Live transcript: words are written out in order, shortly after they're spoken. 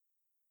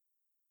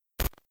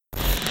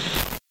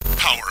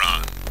Power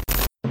on.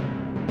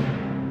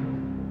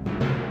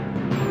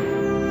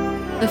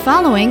 The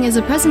following is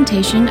a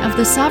presentation of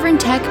the Sovereign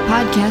Tech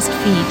podcast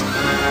feed.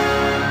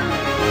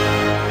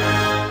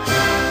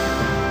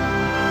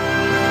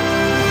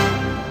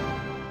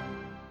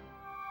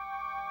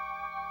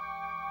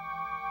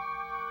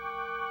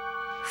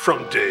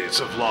 From days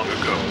of long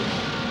ago,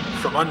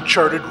 from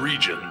uncharted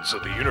regions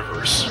of the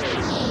universe,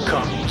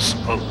 comes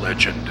a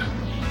legend.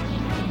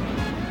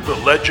 The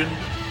Legend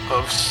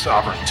of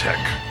Sovereign Tech,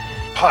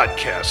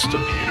 podcast of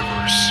the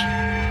universe.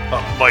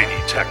 A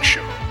mighty tech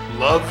show,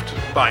 loved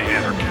by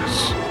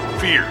anarchists,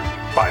 feared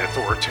by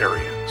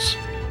authoritarians.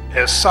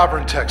 As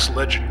Sovereign Tech's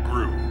legend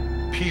grew,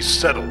 peace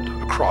settled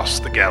across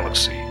the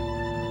galaxy.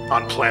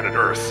 On planet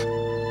Earth,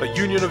 a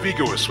union of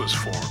egoists was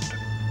formed.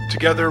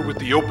 Together with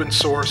the open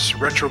source,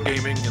 retro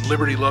gaming, and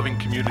liberty-loving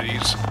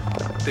communities,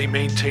 they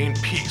maintain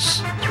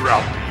peace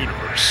throughout the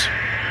universe.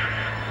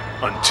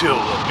 Until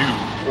a new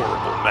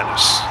horrible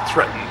menace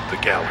threatened the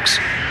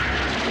galaxy.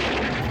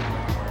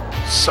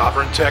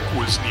 Sovereign Tech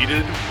was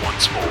needed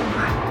once more.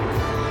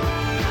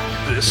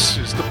 This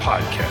is the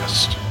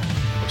podcast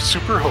of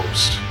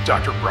superhost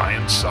Dr.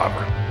 Brian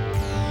Sovereign.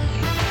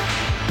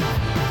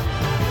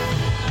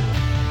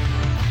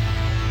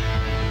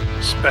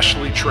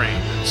 Specially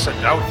trained and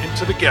sent out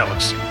into the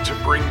galaxy to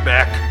bring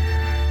back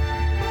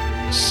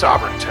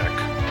Sovereign Tech,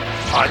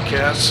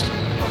 podcast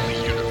of the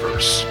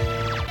universe.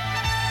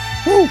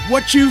 Woo,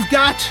 what you've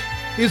got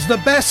is the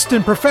best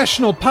in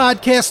professional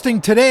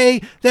podcasting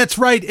today. That's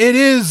right, it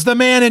is the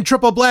man in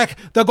triple black,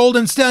 the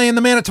golden stallion,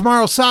 the man of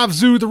tomorrow,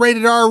 Savzu, the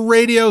rated R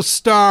radio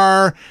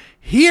star,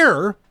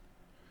 here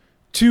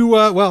to,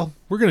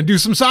 we're going to do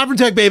some Sovereign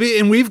Tech, baby,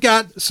 and we've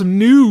got some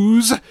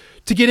news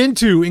to get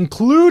into,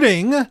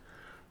 including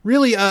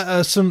really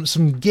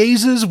some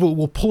gazes.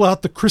 We'll pull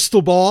out the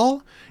crystal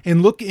ball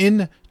and look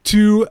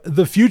into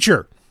the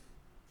future.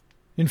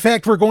 In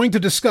fact, we're going to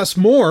discuss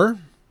more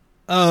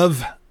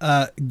of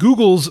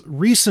Google's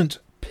recent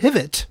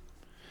pivot,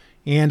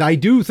 and I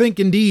do think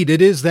indeed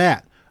it is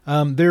that.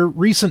 Their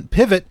recent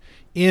pivot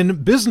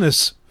in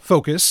business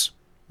focus.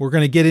 We're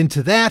going to get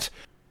into that.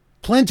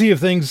 Plenty of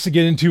things to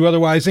get into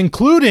otherwise,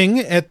 including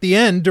at the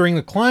end during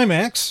the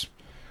climax,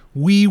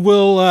 we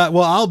will,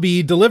 I'll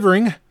be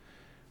delivering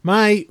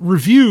my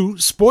review,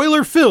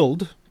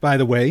 spoiler-filled, by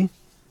the way,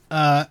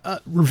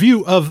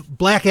 review of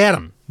Black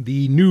Adam,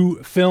 the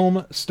new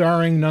film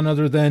starring none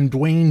other than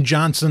Dwayne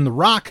Johnson, The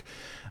Rock.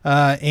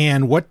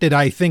 And what did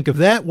I think of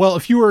that? Well,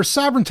 if you were a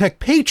Sovereign Tech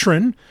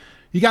patron,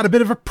 you got a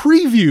bit of a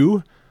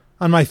preview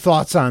on my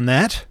thoughts on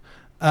that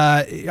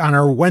on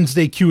our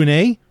Wednesday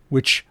Q&A,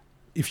 which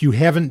if you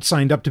haven't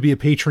signed up to be a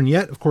patron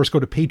yet, of course, go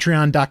to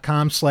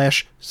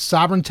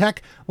patreon.com/sovereigntech.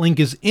 Link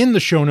is in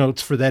the show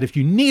notes for that if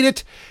you need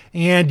it.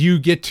 And you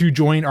get to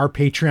join our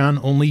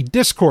Patreon-only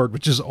Discord,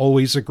 which is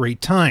always a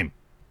great time.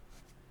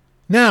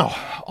 Now,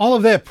 all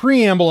of that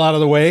preamble out of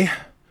the way,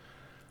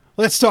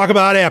 let's talk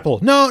about Apple.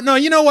 No,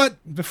 you know what?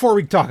 Before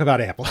we talk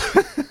about Apple,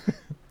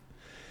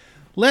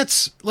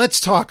 let's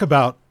talk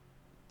about,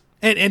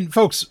 and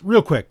folks,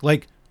 real quick,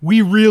 like,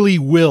 we really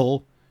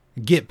will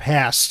get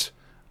past,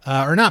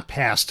 or not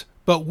past,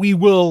 but we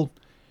will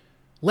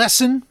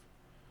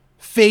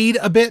fade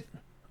a bit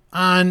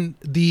on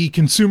the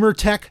consumer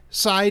tech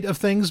side of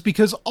things,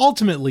 because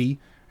ultimately,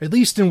 at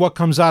least in what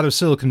comes out of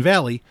Silicon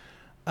Valley,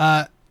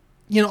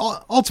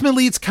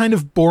 ultimately it's kind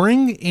of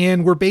boring,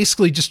 and we're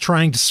basically just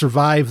trying to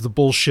survive the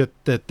bullshit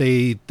that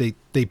they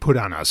put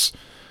on us.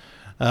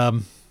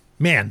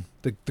 Man,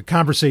 the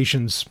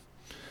conversations,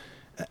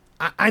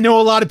 I know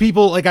a lot of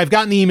people, like, I've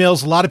gotten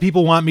emails, a lot of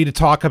people want me to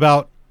talk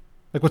about,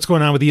 like, what's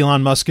going on with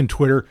Elon Musk and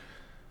Twitter.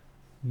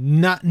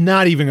 Not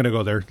even going to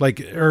go there,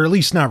 like, or at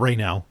least not right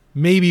now.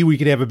 Maybe we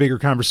could have a bigger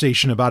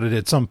conversation about it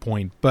at some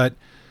point, but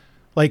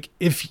like,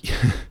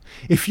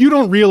 if you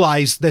don't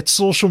realize that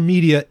social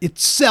media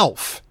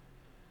itself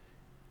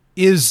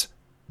is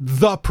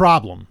the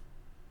problem,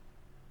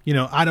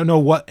 I don't know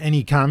what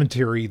any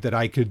commentary that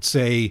I could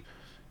say,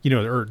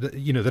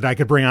 that I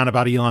could bring on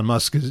about Elon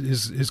Musk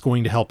is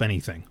going to help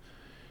anything.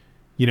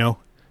 I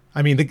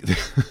mean,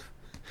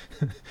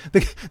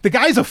 the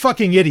guy's a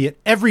fucking idiot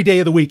every day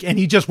of the week, and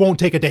he just won't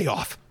take a day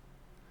off.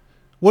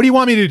 What do you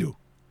want me to do?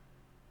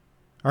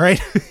 All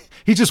right.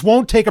 He just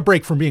won't take a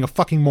break from being a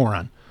fucking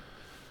moron.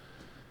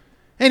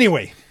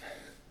 Anyway,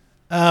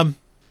 all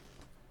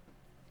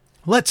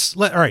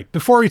right.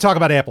 Before we talk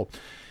about Apple,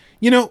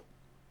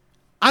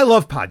 I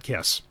love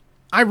podcasts.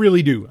 I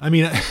really do. I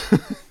mean,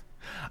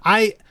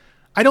 I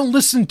don't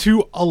listen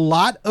to a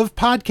lot of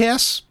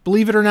podcasts,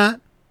 believe it or not.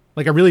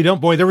 Like, I really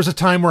don't. Boy, there was a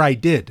time where I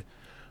did.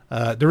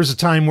 There was a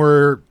time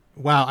where,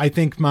 I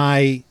think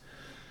my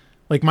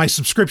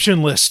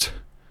subscription list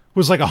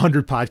was like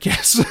 100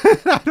 podcasts.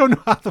 I don't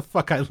know how the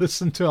fuck I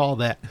listened to all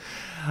that.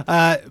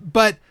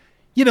 But,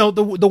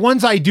 the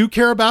ones I do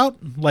care about,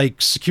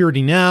 like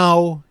Security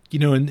Now,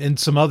 and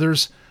some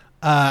others,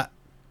 I'm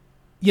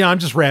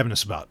just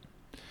ravenous about.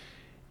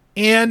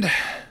 And,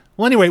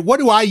 well, anyway, what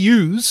do I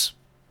use?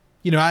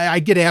 I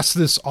get asked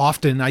this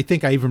often. I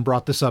think I even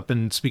brought this up,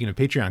 and speaking of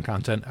Patreon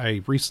content,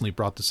 I recently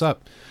brought this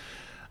up.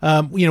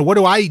 What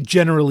do I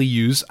generally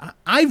use?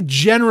 I've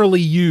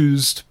generally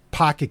used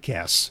Pocket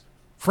Casts,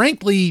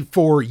 frankly,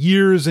 for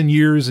years and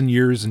years and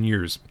years and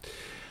years.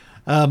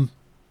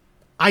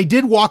 I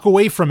did walk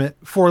away from it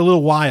for a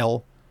little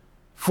while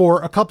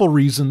for a couple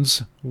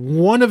reasons.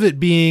 One of it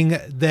being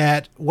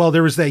that, well,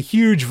 there was that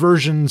huge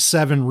version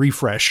 7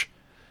 refresh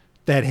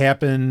that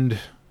happened.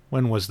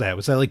 When was that?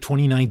 Was that like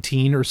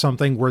 2019 or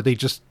something, where they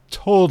just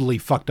totally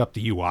fucked up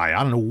the UI?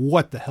 I don't know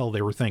what the hell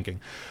they were thinking,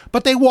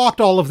 but they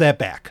walked all of that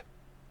back.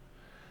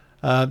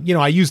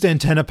 I used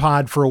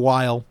AntennaPod for a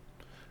while,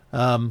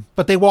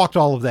 but they walked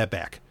all of that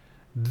back.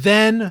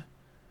 Then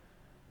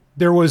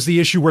there was the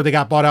issue where they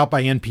got bought out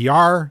by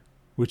NPR,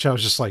 which I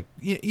was just like,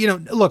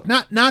 look,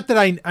 not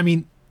that I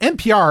mean,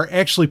 NPR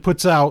actually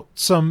puts out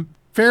some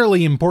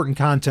fairly important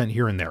content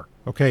here and there.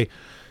 Okay.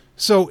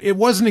 So it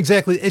wasn't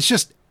exactly, it's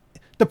just,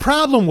 the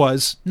problem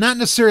was not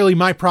necessarily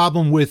my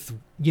problem with,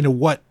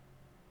 what,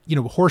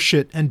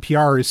 horseshit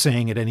NPR is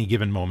saying at any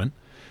given moment.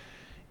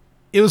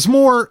 It was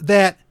more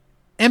that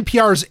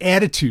NPR's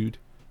attitude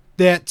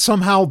that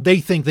somehow they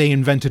think they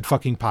invented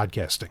fucking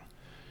podcasting,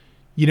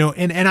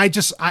 and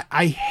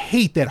I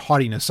hate that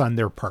haughtiness on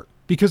their part,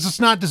 because it's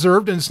not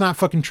deserved and it's not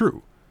fucking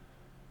true.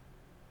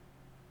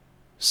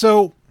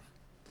 So,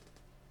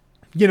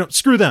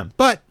 screw them.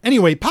 But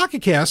anyway,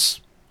 Pocket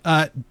Casts,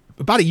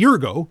 about a year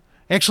ago,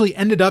 actually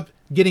ended up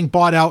getting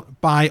bought out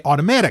by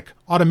Automatic.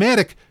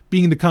 Automatic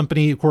being the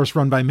company, of course,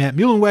 run by Matt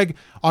Mullenweg.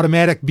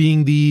 Automatic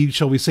being the,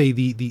 shall we say,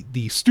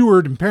 the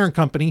steward and parent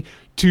company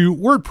to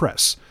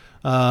WordPress,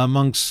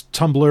 amongst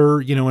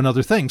Tumblr, and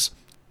other things.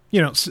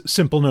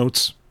 Simple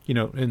Notes,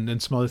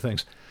 and some other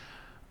things.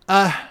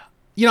 I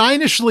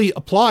initially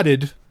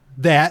applauded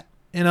that,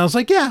 and I was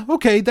like, yeah,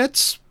 okay,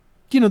 that's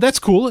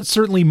cool. It's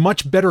certainly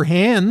much better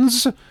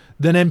hands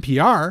than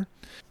NPR.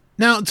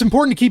 Now, it's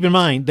important to keep in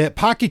mind that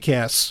Pocket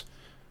Casts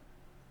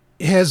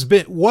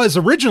was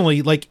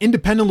originally like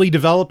independently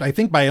developed, I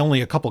think by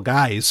only a couple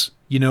guys,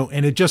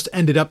 and it just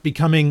ended up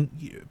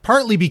becoming,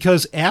 partly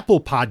because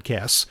Apple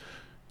Podcasts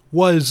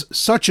was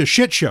such a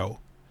shit show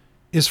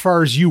as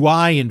far as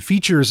UI and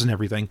features and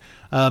everything.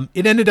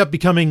 It ended up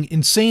becoming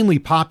insanely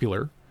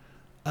popular,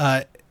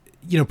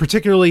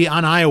 particularly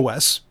on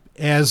iOS,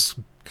 as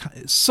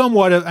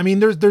somewhat of, I mean,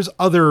 there's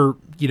other,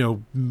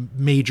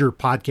 major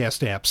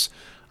podcast apps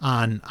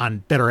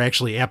on that are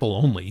actually Apple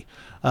only,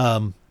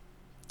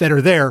 that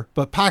are there,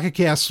 but Pocket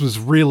Casts was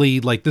really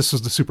like, this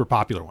was the super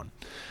popular one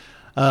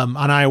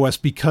on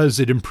iOS because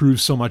it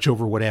improves so much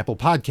over what Apple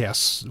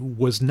Podcasts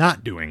was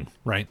not doing,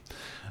 right?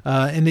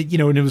 And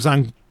it was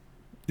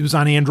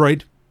on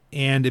Android,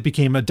 and it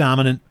became a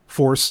dominant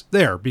force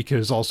there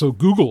because also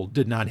Google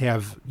did not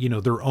have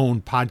their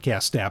own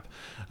podcast app,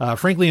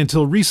 frankly,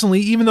 until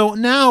recently. Even though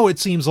now it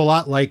seems a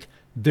lot like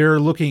they're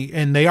looking,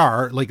 and they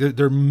are like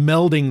they're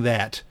melding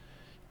that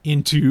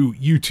into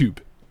YouTube.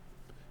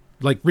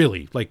 Like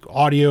really, like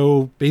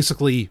audio,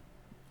 basically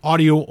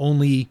audio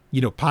only,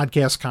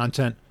 podcast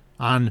content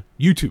on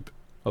YouTube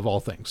of all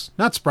things.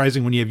 Not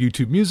surprising when you have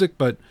YouTube Music,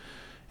 but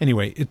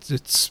anyway,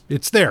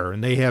 it's there,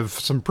 and they have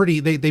some pretty.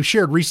 They've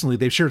shared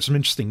some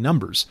interesting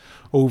numbers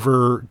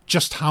over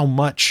just how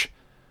much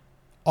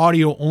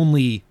audio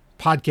only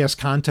podcast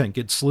content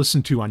gets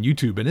listened to on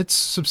YouTube, and it's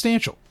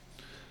substantial.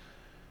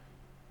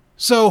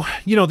 So,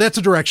 that's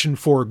a direction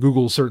for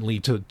Google certainly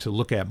to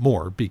look at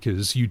more,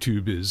 because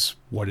YouTube is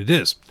what it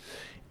is.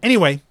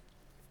 Anyway,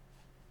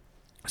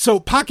 so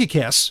Pocket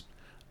Casts,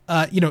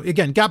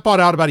 again, got bought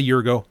out about a year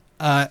ago.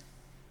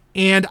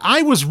 And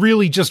I was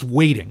really just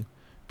waiting,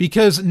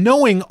 because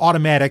knowing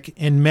Automatic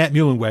and Matt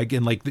Mullenweg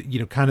and like,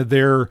 kind of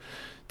their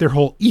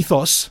whole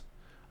ethos,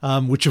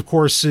 which of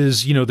course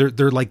is,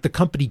 they're like the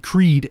company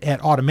creed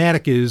at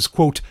Automatic is,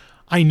 quote,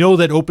 "I know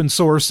that open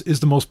source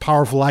is the most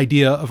powerful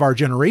idea of our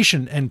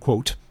generation," end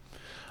quote.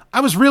 I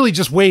was really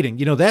just waiting.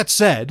 That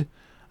said,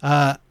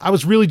 I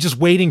was really just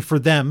waiting for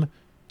them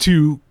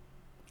to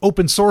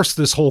open source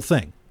this whole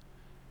thing.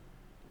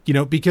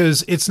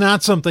 Because it's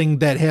not something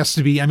that has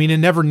to be, I mean, it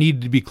never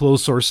needed to be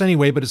closed source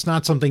anyway, but it's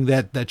not something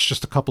that's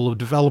just a couple of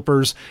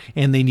developers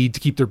and they need to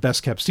keep their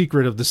best kept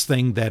secret of this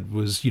thing that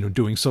was,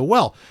 doing so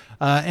well.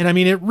 And I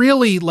mean, it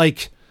really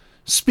like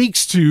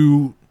speaks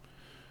to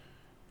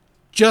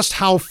just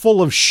how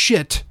full of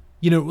shit,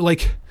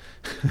 like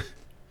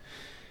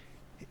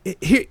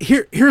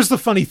here's the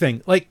funny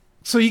thing. Like,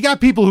 so you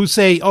got people who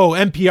say, oh,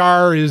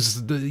 NPR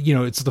is the,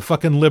 it's the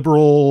fucking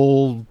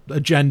liberal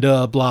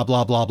agenda, blah,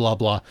 blah, blah, blah,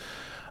 blah.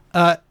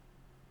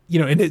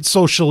 And it's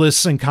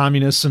socialists and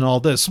communists and all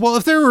this. Well,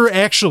 if there were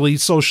actually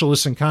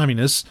socialists and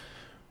communists,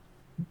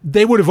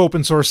 they would have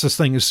open sourced this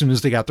thing as soon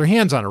as they got their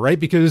hands on it, right?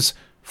 Because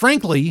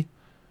frankly,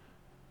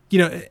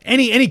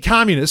 any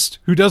communist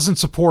who doesn't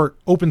support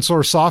open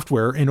source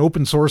software and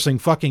open sourcing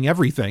fucking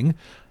everything,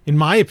 in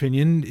my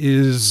opinion,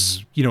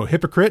 is, a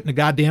hypocrite and a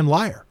goddamn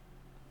liar.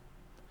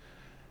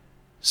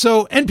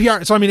 So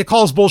NPR, it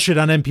calls bullshit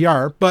on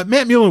NPR, but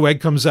Matt Mullenweg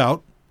comes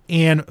out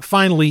and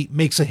finally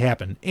makes it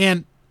happen.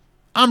 And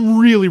I'm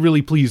really,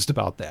 really pleased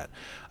about that.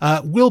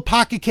 Will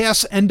Pocket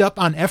Casts end up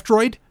on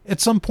F-Droid at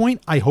some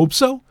point? I hope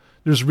so.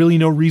 There's really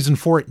no reason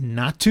for it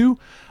not to.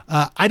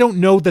 I don't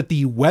know that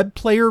the web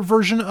player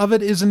version of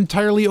it is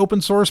entirely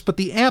open source, but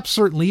the app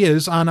certainly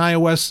is on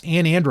iOS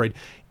and Android.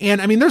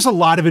 And I mean, there's a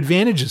lot of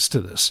advantages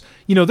to this.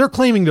 You know, they're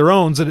claiming their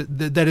own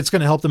that it's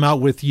going to help them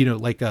out with, you know,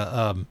 like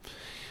bug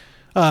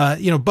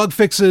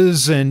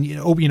fixes and,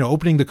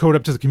 opening the code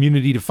up to the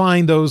community to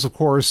find those, of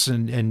course,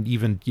 and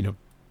even,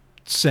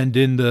 send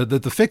in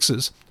the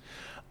fixes.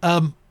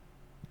 But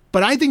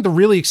I think the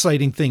really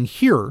exciting thing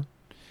here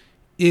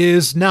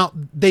is now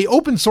they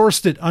open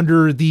sourced it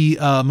under the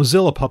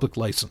Mozilla public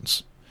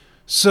license.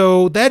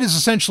 So that is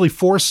essentially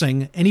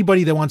forcing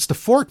anybody that wants to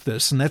fork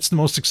this, and that's the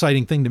most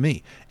exciting thing to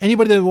me.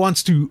 Anybody that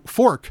wants to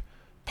fork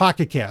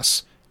Pocket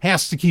Casts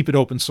has to keep it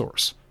open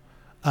source,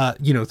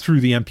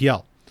 through the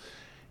MPL.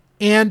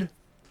 And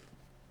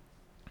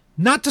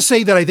not to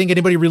say that I think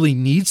anybody really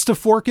needs to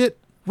fork it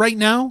right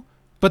now,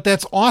 but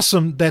that's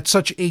awesome that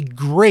such a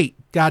great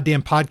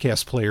goddamn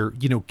podcast player,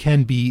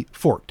 can be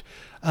forked.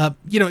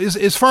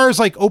 As far as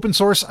like open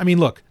source, I mean,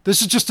 look,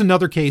 this is just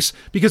another case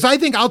because I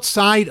think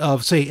outside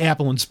of, say,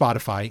 Apple and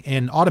Spotify,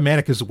 and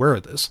Automatic is aware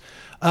of this,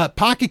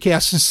 Pocket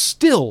Casts is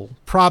still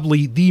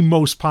probably the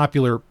most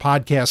popular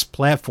podcast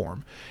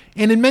platform.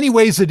 And in many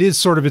ways, it is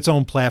sort of its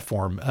own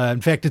platform.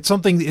 In fact,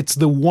 it's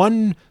the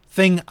one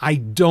thing I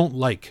don't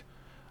like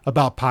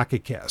about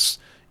Pocket Casts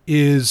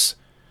is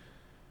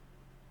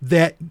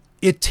that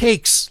it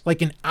takes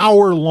like an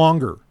hour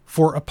longer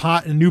for a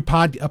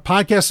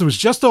podcast that was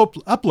just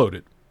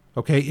uploaded.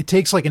 Okay, it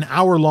takes like an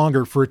hour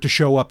longer for it to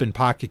show up in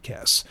Pocket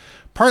Casts,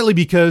 partly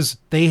because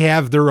they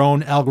have their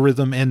own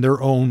algorithm and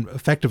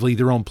effectively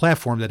their own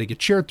platform that it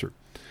gets shared through.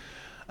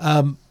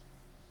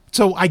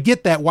 So I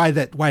get why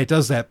it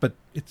does that, but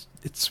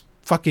it's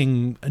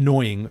fucking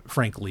annoying,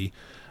 frankly.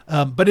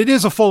 But it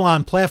is a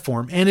full-on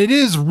platform, and it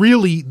is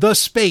really the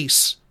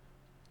space,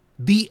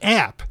 the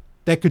app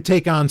that could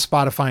take on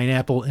Spotify and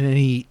Apple in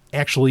any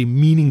actually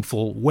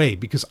meaningful way,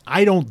 because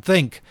I don't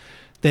think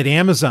that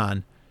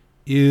Amazon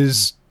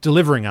is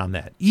delivering on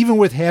that. Even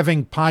with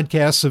having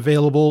podcasts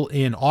available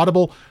in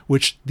Audible,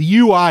 which the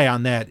UI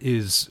on that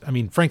is, I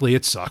mean, frankly,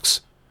 it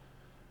sucks.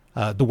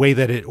 The way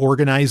that it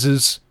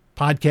organizes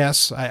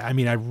podcasts, I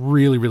mean, I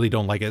really, really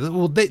don't like it.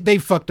 Well, they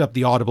fucked up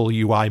the Audible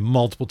UI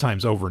multiple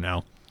times over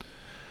now.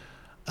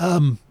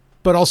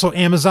 But also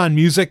Amazon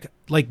Music,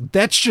 like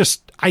that's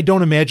just, I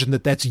don't imagine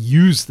that that's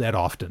used that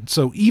often.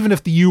 So even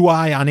if the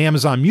UI on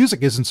Amazon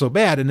Music isn't so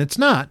bad, and it's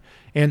not,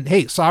 and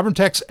hey, Sovereign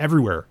Tech's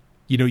everywhere,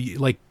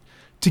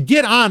 to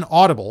get on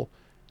Audible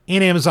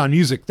and Amazon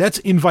Music, that's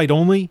invite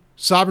only.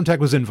 Sovereign Tech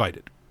was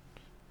invited.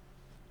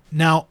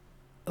 Now,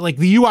 like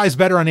the UI is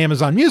better on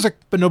Amazon Music,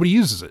 but nobody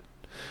uses it.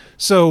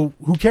 So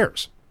who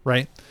cares,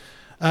 right?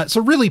 So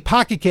really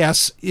Pocket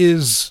Casts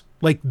is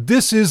like,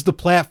 this is the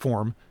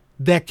platform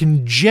that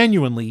can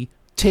genuinely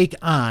take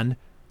on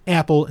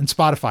Apple and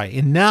Spotify.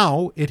 And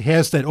now it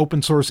has that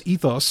open source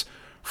ethos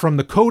from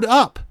the code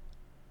up.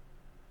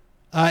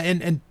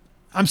 And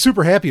I'm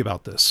super happy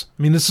about this.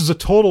 I mean, this is a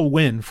total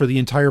win for the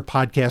entire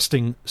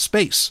podcasting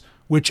space,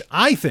 which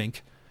I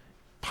think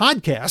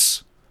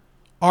podcasts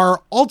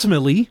are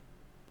ultimately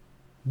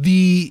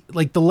the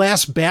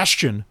last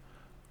bastion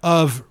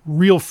of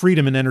real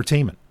freedom and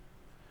entertainment.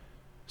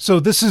 So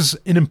this is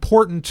an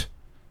important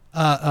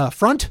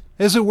front,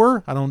 as it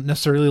were. I don't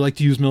necessarily like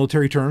to use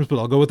military terms, but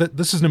I'll go with it.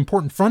 This is an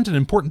important front, an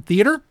important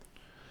theater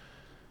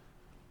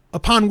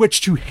upon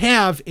which to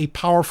have a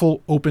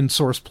powerful open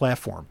source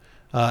platform.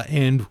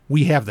 And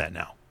we have that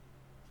now.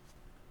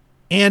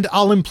 And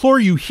I'll implore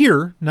you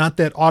here, not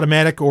that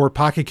Automatic or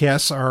Pocket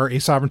Casts are a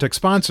Sovereign Tech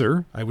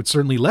sponsor. I would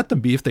certainly let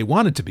them be if they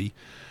wanted to be.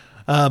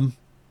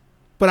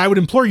 But I would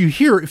implore you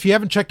here, if you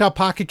haven't checked out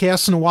Pocket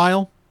Casts in a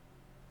while,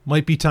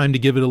 might be time to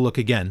give it a look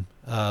again.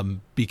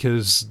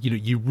 Because,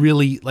 you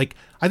really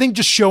I think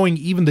just showing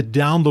even the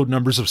download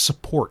numbers of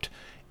support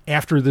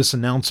after this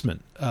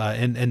announcement.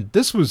 And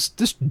this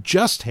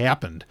just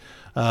happened.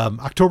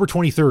 October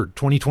 23rd,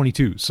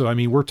 2022. So, I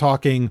mean, we're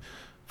talking,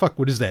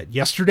 what is that?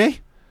 Yesterday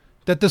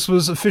that this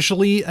was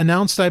officially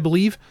announced, I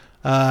believe.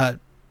 I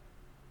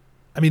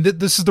mean,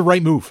 this is the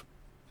right move.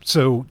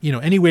 So,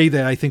 any way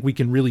that I think we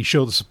can really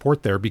show the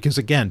support there, because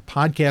again,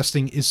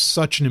 podcasting is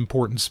such an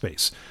important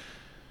space.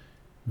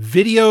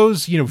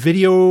 Videos,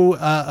 video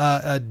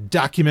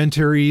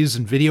documentaries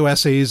and video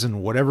essays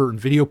and whatever, and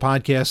video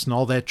podcasts and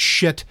all that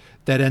shit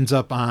that ends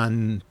up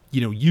on,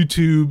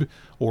 YouTube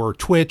or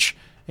Twitch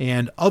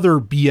and other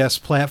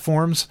BS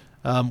platforms.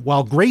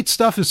 While great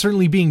stuff is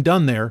certainly being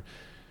done there,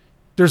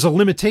 there's a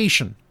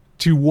limitation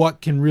to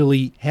what can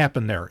really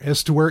happen there.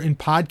 As to where in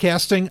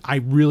podcasting, I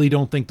really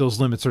don't think those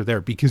limits are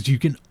there, because you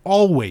can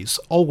always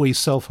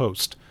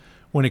self-host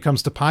when it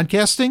comes to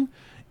podcasting.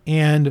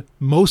 And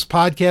most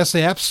podcast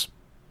apps,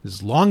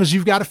 as long as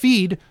you've got a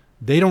feed,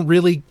 they don't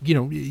really,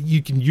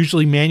 you can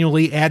usually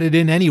manually add it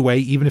in anyway,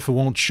 even if it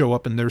won't show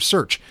up in their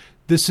search.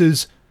 This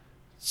is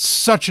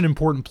such an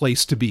important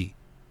place to be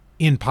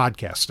in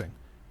podcasting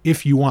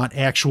if you want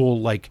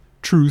actual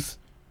truth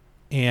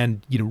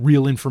and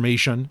real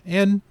information,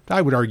 and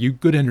I would argue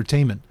good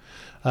entertainment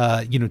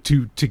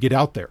to get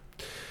out there.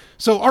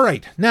 So, all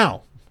right,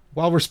 now,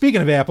 while we're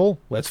speaking of Apple,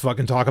 let's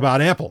fucking talk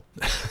about Apple.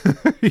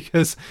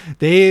 Because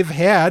they've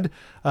had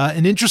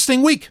an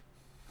interesting week.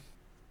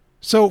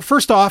 So,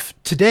 first off,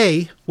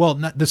 today,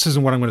 this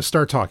isn't what I'm going to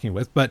start talking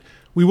with, but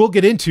we will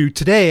get into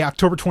today,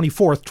 October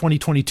 24th,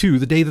 2022,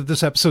 the day that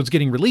this episode's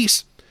getting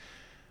released.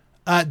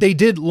 They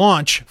did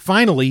launch,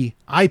 finally,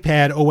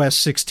 iPad OS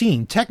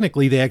 16.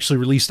 Technically, they actually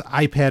released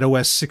iPad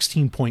OS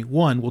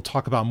 16.1. We'll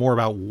talk about more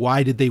about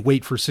why did they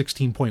wait for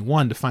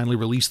 16.1 to finally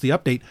release the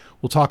update.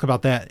 We'll talk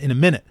about that in a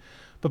minute.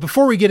 But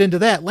before we get into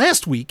that,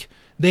 last week,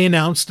 they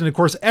announced, and of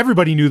course,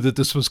 everybody knew that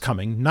this was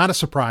coming. Not a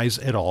surprise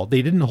at all.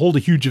 They didn't hold a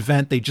huge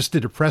event. They just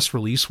did a press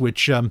release,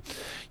 which,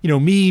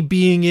 me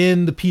being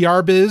in the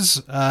PR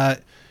biz,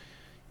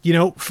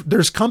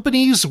 there's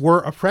companies where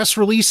a press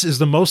release is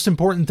the most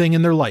important thing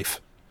in their life.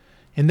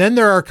 And then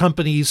there are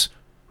companies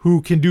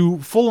who can do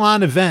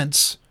full-on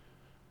events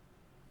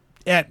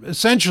at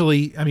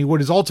essentially,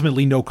 what is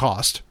ultimately no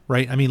cost,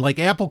 right? Like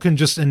Apple can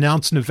just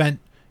announce an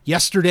event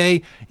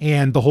yesterday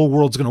and the whole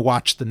world's going to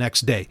watch the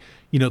next day.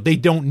 They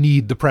don't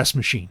need the press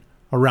machine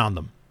around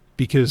them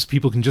because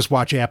people can just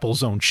watch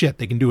Apple's own shit.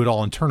 They can do it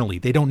all internally.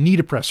 They don't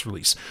need a press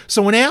release.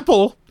 So when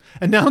Apple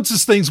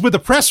announces things with a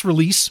press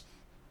release,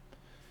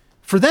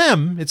 for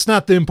them, it's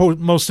not the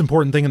most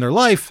important thing in their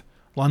life.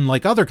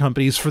 Unlike other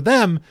companies, for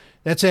them,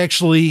 that's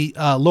actually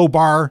low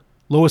bar,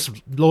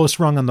 lowest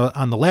rung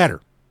on the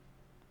ladder,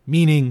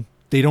 meaning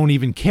they don't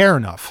even care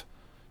enough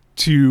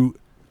to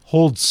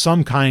hold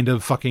some kind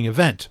of fucking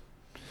event.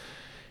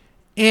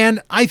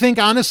 And I think,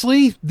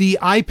 honestly, the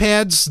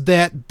iPads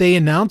that they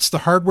announced, the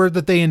hardware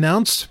that they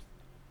announced,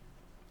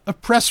 a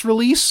press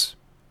release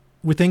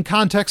within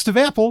context of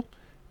Apple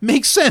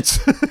makes sense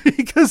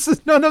because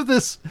none of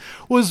this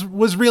was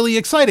really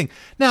exciting.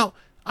 Now,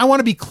 I want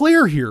to be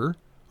clear here.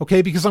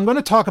 Okay, because I'm going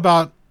to talk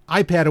about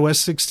iPad OS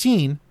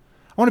 16.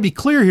 I want to be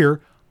clear here.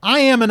 I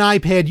am an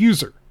iPad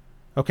user.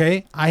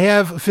 Okay, I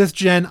have a 5th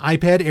gen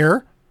iPad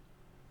Air.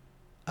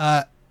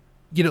 I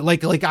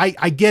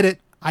get it.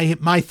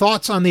 My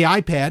thoughts on the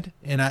iPad,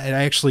 and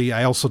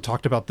I also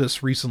talked about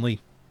this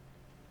recently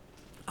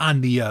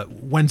on the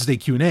Wednesday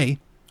Q&A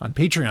on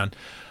Patreon.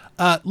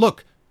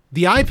 Look,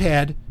 the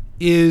iPad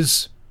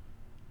is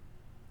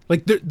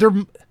like there.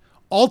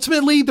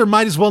 Ultimately, there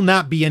might as well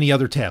not be any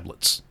other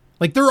tablets.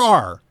 Like there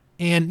are,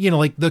 and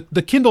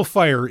the Kindle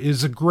Fire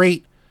is a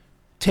great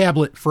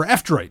tablet for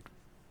F-Droid,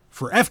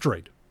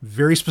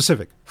 very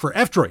specific for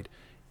F-Droid.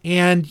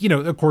 And,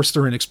 of course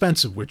they're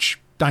inexpensive, which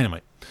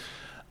dynamite.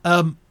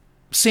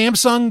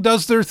 Samsung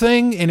does their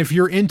thing. And if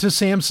you're into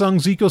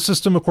Samsung's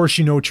ecosystem, of course,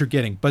 you know what you're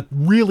getting, but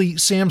really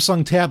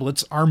Samsung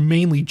tablets are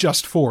mainly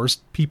just for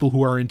people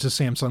who are into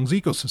Samsung's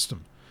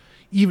ecosystem.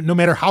 Even no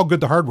matter how good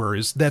the hardware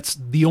is, that's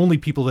the only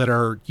people that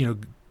are,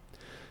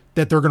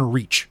 that they're going to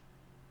reach.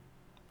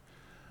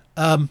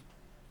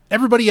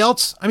 Everybody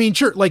else,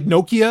 sure, like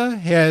Nokia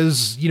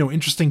has,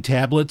 interesting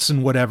tablets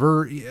and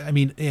whatever.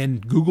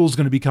 And Google's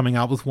going to be coming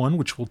out with one,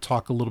 which we'll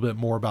talk a little bit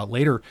more about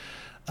later.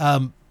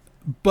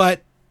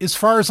 But as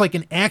far as like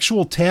an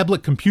actual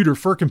tablet computer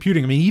for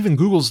computing, even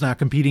Google's not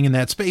competing in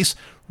that space.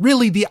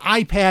 Really, the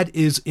iPad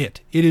is it.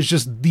 It is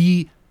just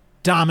the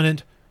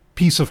dominant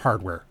piece of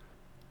hardware.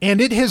 And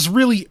it has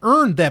really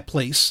earned that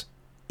place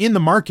in the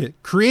market,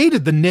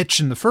 created the niche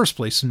in the first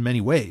place in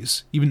many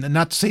ways. Even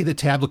not to say that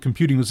tablet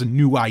computing was a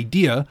new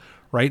idea,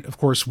 right? Of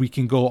course, we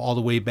can go all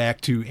the way back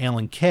to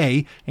Alan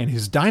Kay and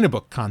his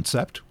Dynabook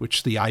concept,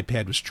 which the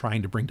iPad was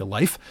trying to bring to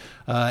life.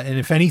 And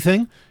if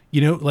anything,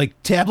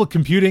 like tablet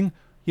computing,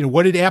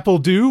 what did Apple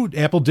do?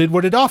 Apple did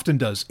what it often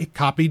does. It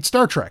copied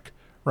Star Trek,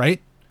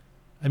 right?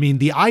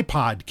 The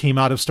iPod came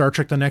out of Star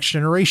Trek The Next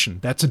Generation.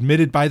 That's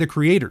admitted by the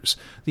creators.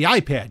 The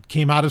iPad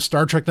came out of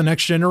Star Trek The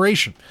Next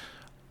Generation.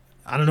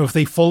 I don't know if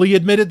they fully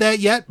admitted that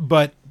yet,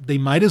 but they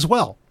might as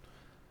well.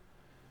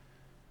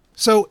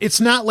 So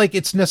it's not like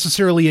it's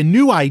necessarily a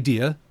new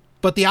idea,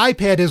 but the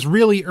iPad has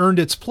really earned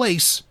its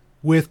place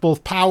with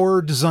both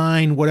power,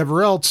 design,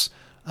 whatever else,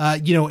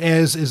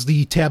 as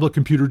the tablet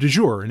computer du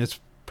jour. And it's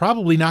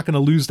probably not going to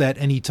lose that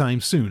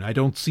anytime soon. I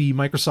don't see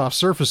Microsoft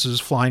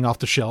Surfaces flying off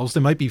the shelves. They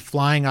might be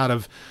flying out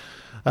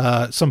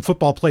of some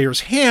football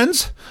players'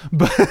 hands,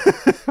 but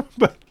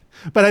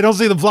I don't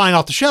see them flying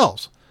off the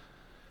shelves.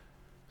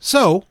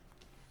 So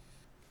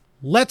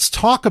let's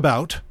talk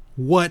about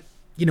what,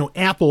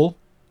 Apple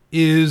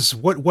is,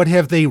 what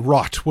have they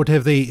wrought? What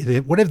have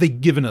they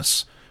given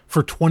us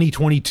for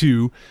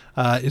 2022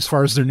 as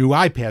far as their new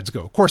iPads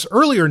go? Of course,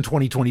 earlier in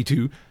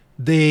 2022,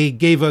 they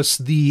gave us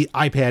the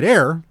iPad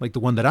Air, like the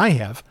one that I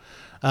have,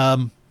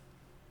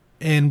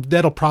 and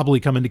that'll probably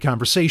come into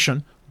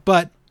conversation.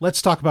 But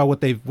let's talk about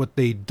what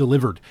they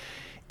delivered.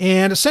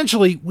 And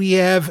essentially, we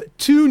have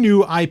two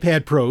new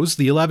iPad Pros,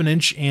 the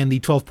 11-inch and the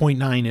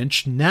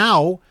 12.9-inch,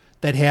 now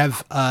that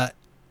have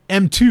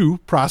M2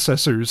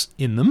 processors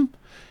in them.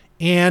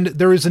 And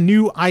there is a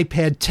new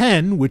iPad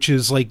 10, which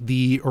is like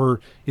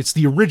it's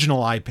the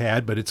original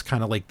iPad, but it's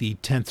kind of like the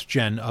 10th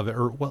gen of it.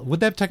 Or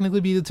would that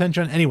technically be the 10th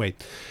gen? Anyway,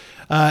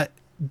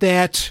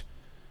 that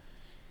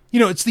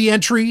it's the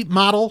entry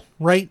model,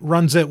 right?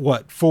 Runs at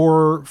what,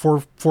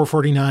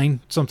 $449,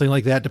 something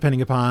like that,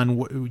 depending upon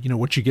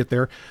what you get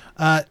there.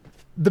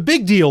 The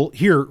big deal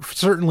here,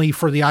 certainly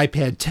for the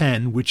iPad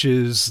 10, which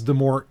is the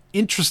more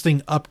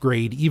interesting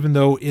upgrade, even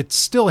though it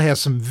still has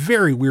some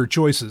very weird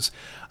choices,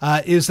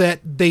 is that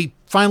they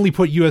finally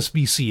put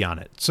USB-C on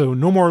it. So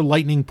no more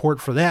Lightning port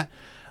for that.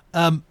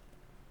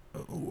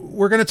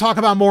 We're going to talk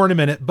about more in a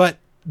minute, but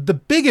the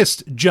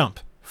biggest jump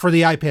for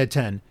the iPad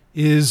 10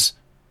 is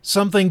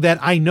something that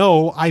I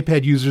know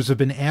iPad users have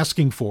been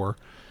asking for,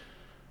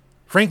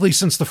 frankly,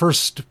 since the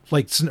first,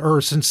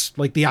 since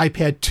the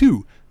iPad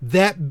 2,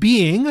 that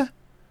being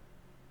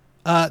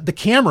the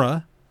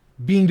camera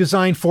being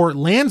designed for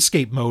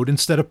landscape mode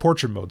instead of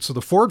portrait mode. So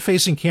the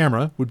forward-facing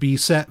camera would be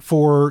set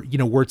for,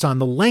 where it's on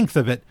the length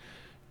of it.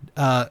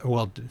 The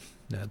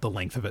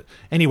length of it.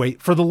 Anyway,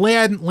 for the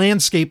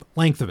landscape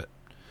length of it.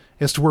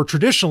 As to where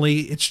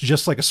traditionally it's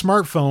just like a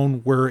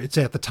smartphone where it's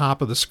at the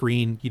top of the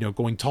screen,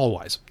 going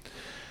tall-wise.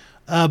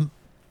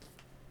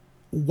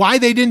 Why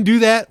they didn't do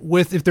that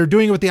if they're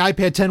doing it with the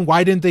iPad 10,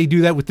 why didn't they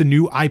do that with the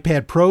new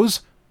iPad Pros?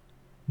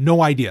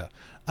 No idea.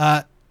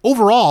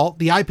 Overall,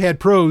 the iPad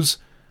Pros,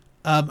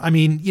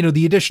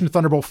 the addition of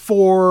Thunderbolt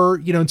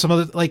 4, and some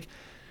other,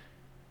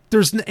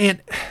 there's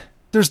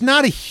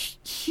not a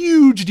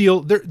huge deal.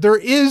 There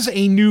is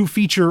a new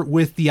feature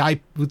with the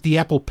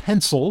Apple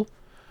Pencil,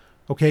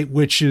 okay,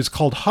 which is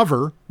called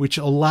Hover, which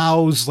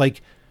allows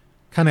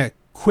kind of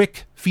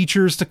quick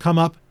features to come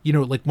up,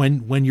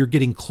 when you're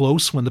getting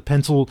close, not when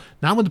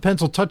the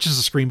pencil touches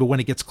the screen, but when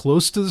it gets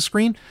close to the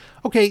screen.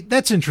 Okay,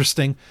 that's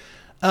interesting.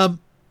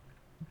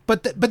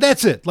 But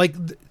that's it.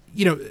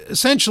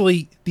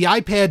 Essentially the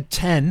iPad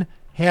 10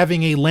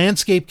 having a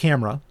landscape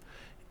camera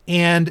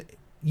and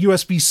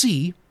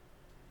USB-C,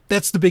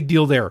 that's the big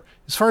deal there.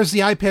 As far as the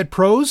iPad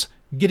Pros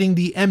getting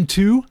the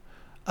M2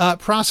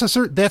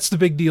 processor, that's the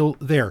big deal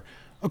there.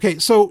 Okay,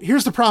 so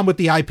here's the problem with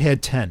the iPad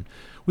 10.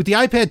 With the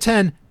iPad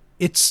 10,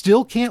 it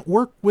still can't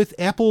work with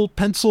Apple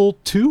Pencil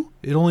 2.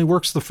 It only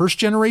works the first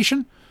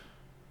generation.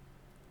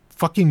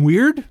 Fucking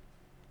weird.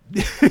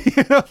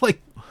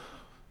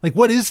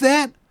 What is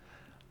that?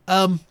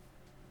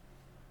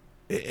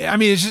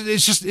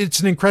 It's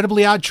an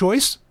incredibly odd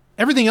choice.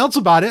 Everything else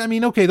about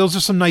it, okay, those are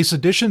some nice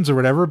additions or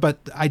whatever, but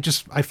I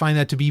find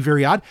that to be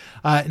very odd.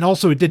 And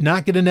also it did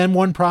not get an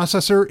M1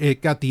 processor.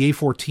 It got the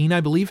A14,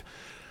 I believe.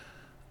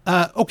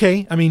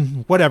 Okay,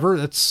 whatever.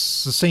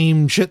 That's the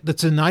same shit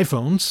that's in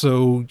iPhones,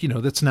 so,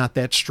 that's not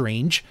that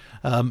strange.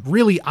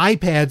 Really,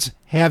 iPads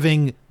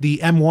having the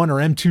M1 or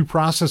M2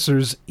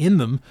 processors in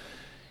them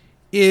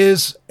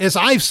is, as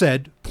I've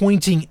said,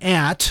 pointing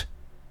at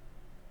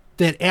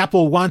that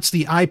Apple wants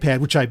the iPad,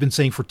 which I've been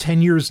saying for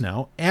 10 years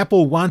now,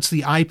 Apple wants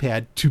the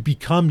iPad to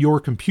become your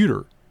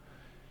computer.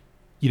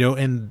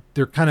 And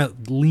they're kind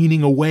of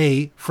leaning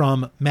away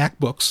from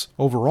MacBooks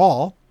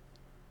overall.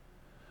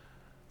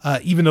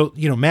 Even though,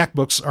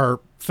 MacBooks are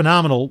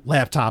phenomenal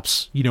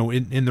laptops,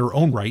 in their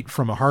own right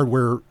from a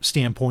hardware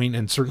standpoint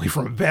and certainly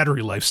from a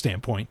battery life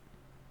standpoint.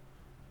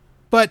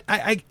 But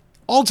I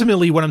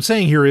ultimately what I'm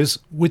saying here is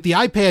with the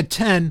iPad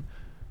 10,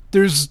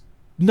 there's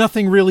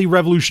nothing really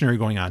revolutionary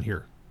going on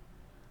here.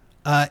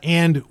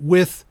 And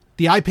with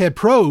the iPad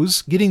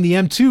Pros getting the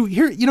M2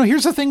 here,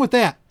 here's the thing with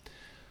that.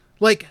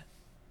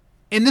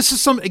 And this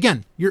is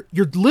again, you're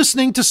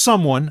listening to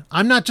someone.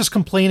 I'm not just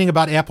complaining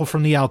about Apple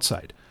from the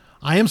outside.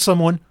 I am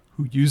someone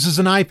who uses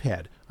an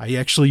iPad. I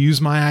actually use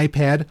my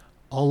iPad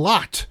a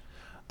lot.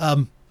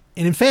 And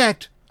in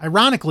fact,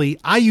 ironically,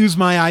 I use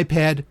my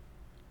iPad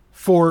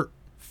for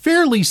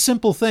fairly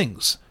simple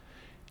things.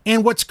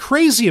 And what's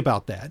crazy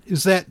about that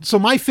is that, so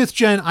my 5th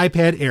gen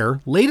iPad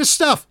Air, latest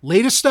stuff,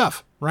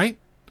 right?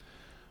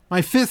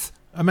 My fifth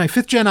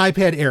gen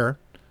iPad Air,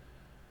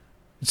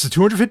 it's the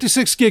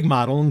 256 gig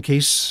model in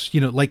case,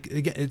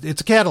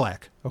 it's a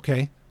Cadillac,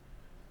 okay?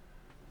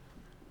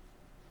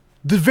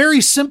 The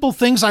very simple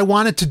things I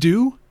want it to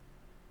do,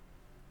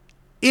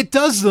 it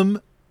does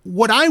them,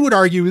 what I would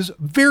argue is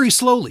very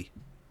slowly.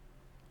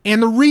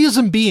 And the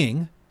reason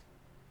being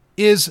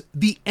is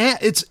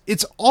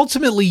it's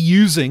ultimately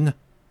using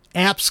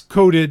apps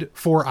coded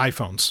for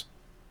iPhones.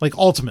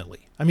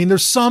 Ultimately.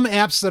 There's some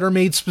apps that are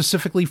made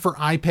specifically for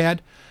iPad.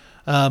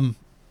 And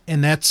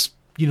that's,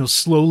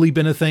 slowly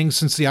been a thing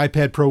since the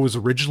iPad Pro was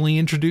originally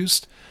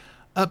introduced.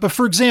 But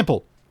for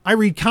example, I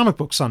read comic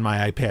books on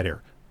my iPad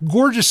Air.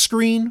 Gorgeous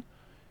screen,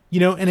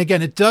 and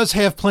again, it does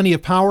have plenty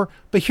of power,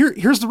 but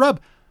here's the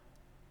rub.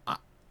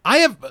 I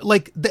have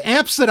the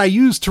apps that I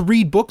use to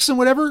read books and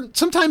whatever,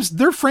 sometimes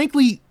they're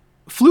frankly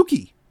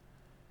fluky.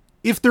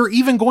 If they're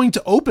even going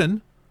to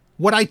open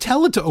what I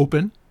tell it to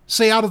open,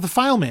 say out of the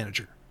file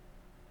manager.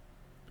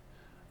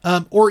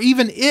 Or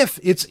even if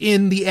it's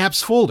in the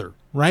apps folder,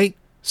 right?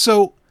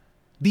 So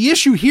the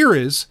issue here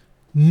is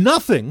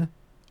nothing,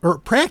 or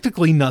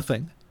practically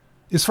nothing,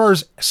 as far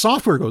as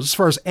software goes, as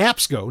far as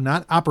apps go,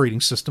 not operating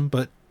system,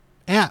 but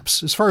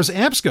apps, as far as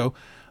apps go,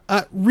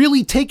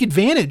 really take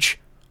advantage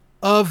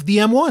of the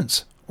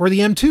M1s or the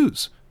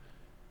M2s.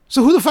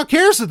 So who the fuck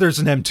cares that there's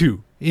an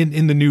M2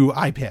 in the new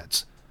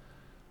iPads?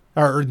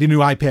 or the new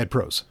iPad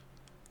Pros.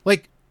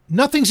 Like,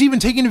 nothing's even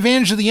taking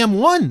advantage of the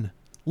M1,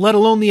 let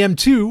alone the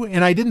M2,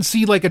 and I didn't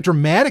see like a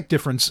dramatic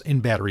difference in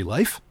battery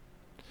life.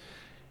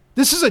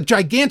 This is a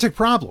gigantic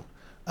problem.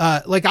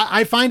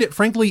 I find it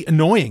frankly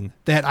annoying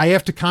that I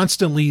have to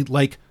constantly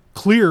like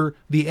clear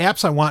the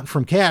apps I want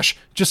from cache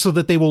just so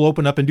that they will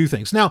open up and do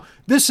things. Now,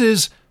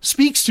 this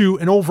speaks to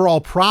an overall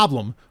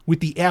problem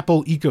with the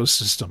Apple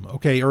ecosystem,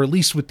 okay, or at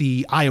least with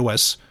the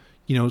iOS,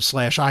 /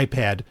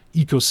 iPad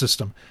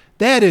ecosystem.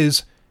 That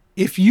is,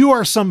 if you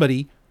are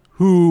somebody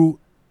who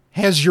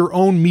has your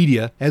own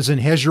media, as in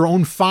has your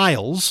own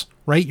files,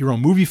 right? Your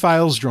own movie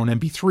files, your own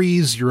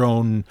MP3s, your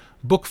own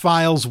book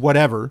files,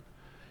 whatever.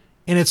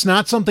 And it's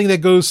not something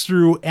that goes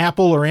through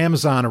Apple or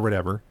Amazon or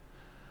whatever.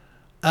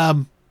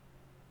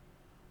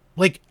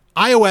 Like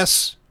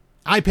iOS,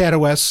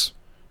 iPadOS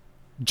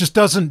just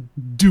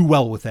doesn't do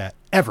well with that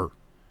ever.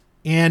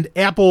 And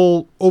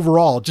Apple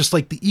overall, just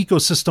like the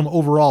ecosystem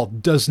overall,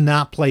 does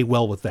not play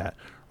well with that,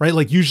 right?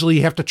 Like usually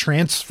you have to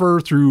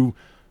transfer through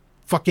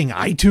fucking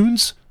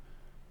iTunes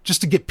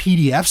just to get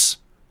PDFs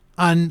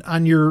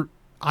on your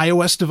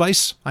iOS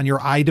device, on your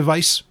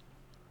iDevice.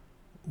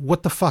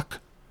 What the fuck?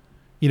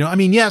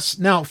 Yes,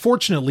 now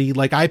fortunately,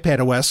 like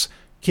iPadOS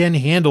can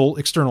handle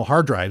external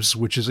hard drives,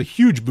 which is a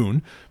huge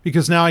boon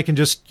because now I can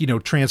just,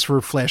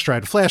 transfer flash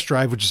drive to flash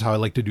drive, which is how I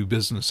like to do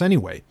business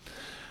anyway.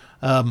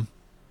 But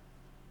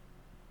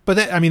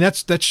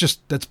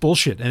that's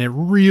bullshit. And it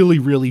really,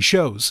 really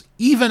shows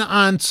even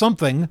on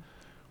something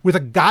with a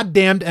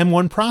goddamned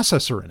M1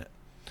 processor in it.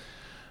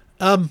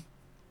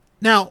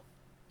 Now,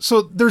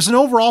 so there's an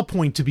overall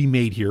point to be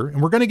made here,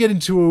 and we're going to get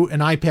into an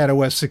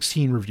iPadOS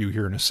 16 review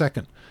here in a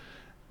second,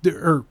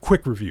 or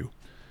quick review.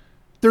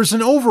 There's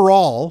an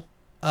overall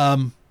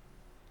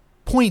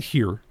point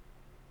here,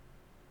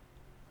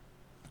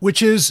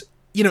 which is,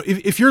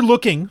 if you're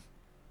looking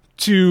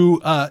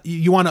to,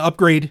 you want to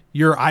upgrade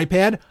your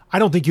iPad, I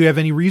don't think you have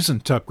any reason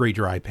to upgrade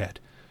your iPad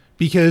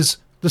because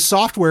the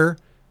software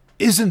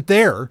isn't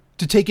there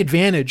to take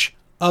advantage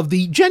of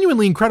the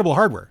genuinely incredible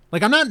hardware.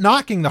 Like, I'm not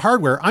knocking the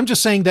hardware. I'm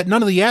just saying that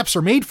none of the apps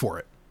are made for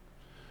it.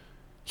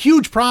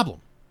 Huge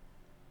problem.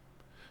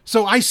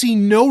 So I see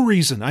no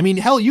reason. I mean,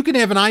 hell, you can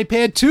have an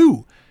iPad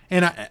too.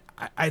 And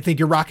I think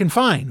you're rocking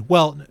fine.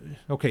 Well,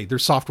 okay,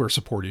 there's software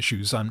support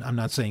issues. I'm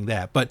not saying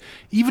that. But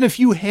even if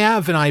you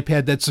have an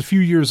iPad that's a few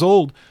years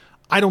old,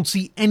 I don't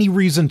see any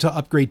reason to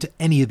upgrade to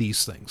any of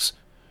these things.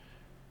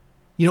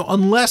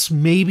 Unless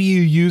maybe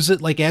you use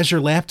it like as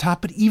your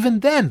laptop. But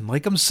even then,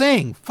 like I'm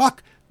saying,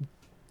 fuck.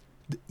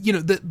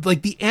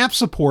 The app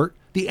support,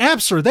 the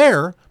apps are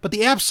there, but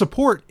the app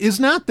support is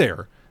not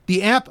there.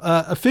 The app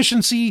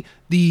efficiency,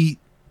 the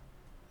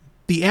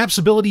app's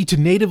ability to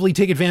natively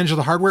take advantage of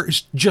the hardware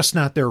is just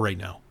not there right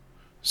now.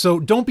 So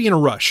don't be in a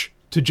rush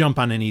to jump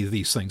on any of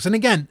these things. And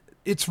again,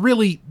 it's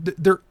really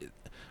the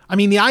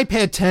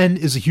iPad 10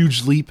 is a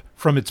huge leap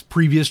from its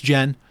previous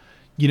gen,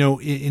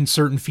 in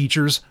certain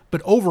features,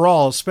 but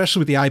overall, especially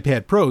with the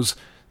iPad Pros,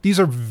 these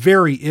are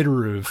very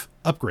iterative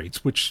upgrades,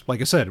 which,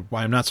 like I said,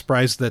 why I'm not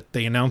surprised that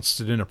they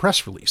announced it in a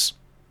press release.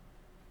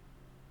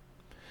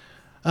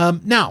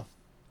 Now,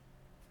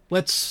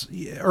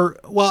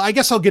 I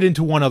guess I'll get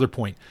into one other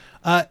point.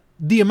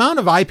 The amount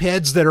of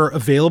iPads that are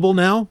available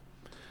now,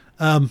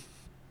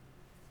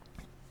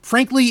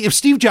 frankly, if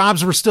Steve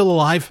Jobs were still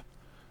alive,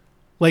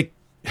 like,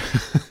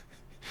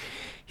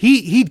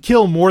 he'd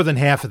kill more than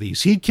half of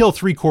these. He'd kill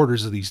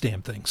 3/4 of these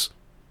damn things.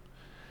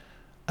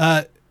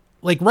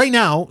 Like right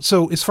now,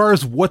 so as far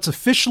as what's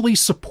officially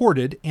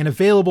supported and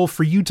available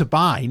for you to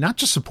buy, not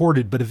just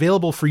supported, but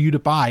available for you to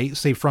buy,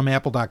 say from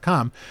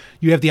Apple.com,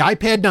 you have the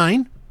iPad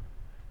 9,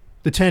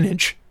 the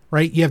 10-inch,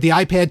 right? You have the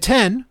iPad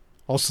 10,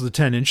 also the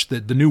 10-inch,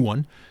 the new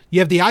one.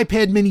 You have the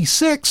iPad Mini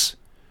 6.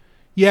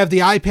 You have the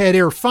iPad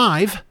Air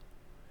 5.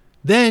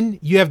 Then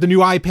you have the new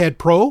iPad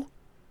Pro,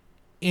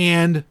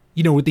 and,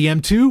 with the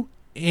M2,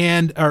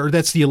 or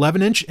that's the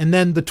 11-inch, and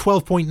then the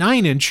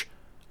 12.9-inch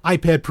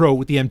iPad Pro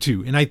with the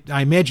M2. And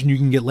I imagine you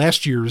can get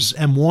last year's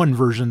M1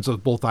 versions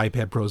of both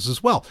iPad Pros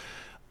as well.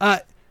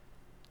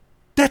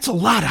 That's a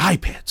lot of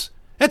iPads.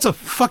 That's a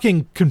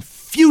fucking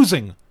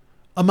confusing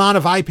amount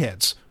of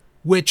iPads,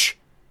 which,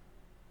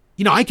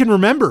 I can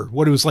remember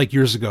what it was like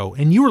years ago.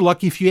 And you were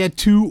lucky if you had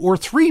 2 or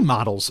 3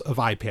 models of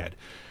iPad,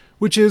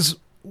 which is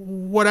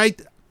what I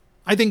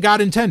think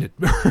God intended,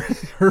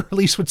 or at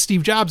least what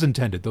Steve Jobs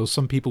intended, though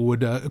some people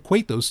would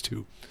equate those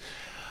two.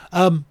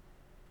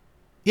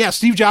 Yeah,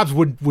 Steve Jobs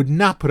would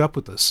not put up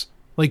with this.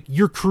 Like,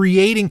 you're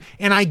creating,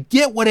 and I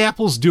get what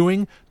Apple's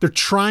doing. They're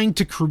trying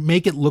to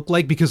make it look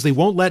like, because they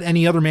won't let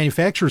any other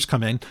manufacturers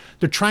come in,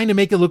 they're trying to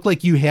make it look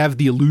like you have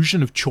the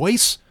illusion of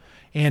choice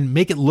and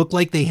make it look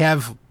like they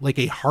have like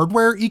a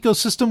hardware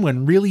ecosystem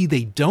when really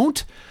they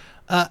don't.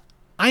 I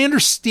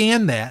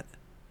understand that,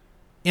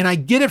 and I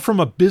get it from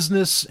a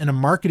business and a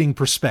marketing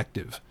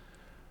perspective.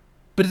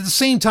 But at the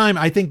same time,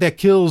 I think that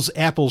kills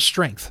Apple's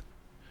strength.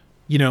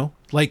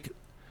 Like,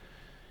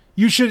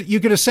 you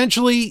could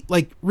essentially,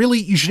 like, really,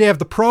 you should have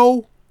the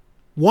Pro,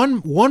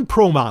 one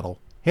Pro model,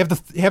 have the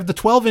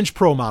 12-inch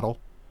Pro model,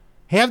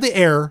 have the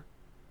Air,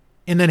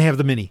 and then have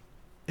the mini,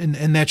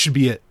 and that should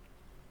be it.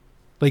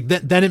 Like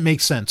that, then it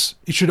makes sense.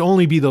 It should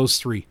only be those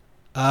three.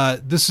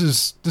 This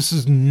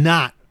is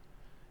not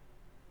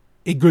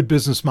a good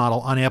business model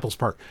on Apple's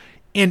part.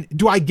 And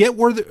do I get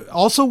where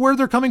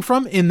they're coming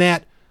from in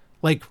that,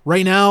 like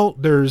right now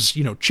there's,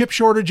 chip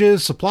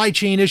shortages, supply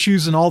chain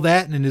issues and all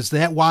that. And is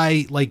that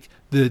why like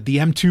the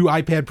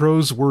M2 iPad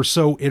Pros were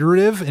so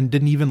iterative and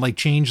didn't even like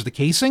change the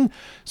casing?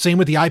 Same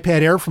with the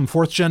iPad Air from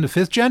 4th gen to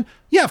 5th gen.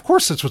 Yeah, of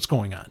course that's what's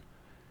going on.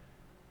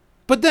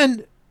 But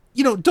then,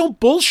 don't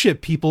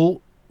bullshit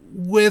people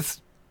with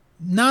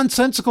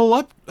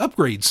nonsensical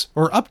upgrades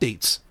or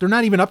updates. They're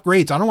not even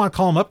upgrades. I don't want to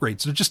call them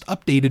upgrades. They're just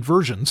updated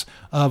versions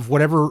of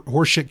whatever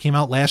horseshit came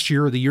out last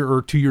year or the year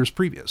or 2 years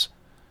previous.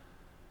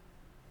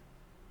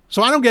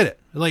 So I don't get it.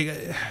 Like,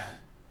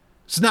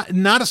 it's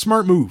not a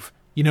smart move.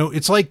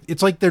 It's like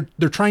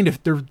they're trying to,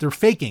 they're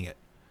faking it.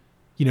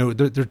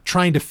 They're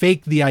trying to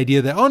fake the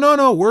idea that, oh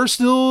no, we're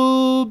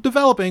still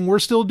developing, we're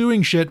still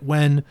doing shit,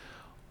 when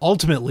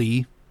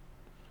ultimately,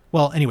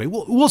 well, anyway,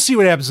 we'll see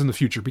what happens in the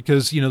future,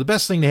 because, the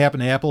best thing to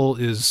happen to Apple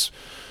is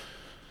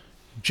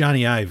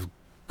Johnny Ive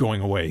going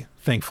away,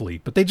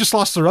 thankfully. But they just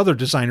lost their other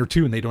designer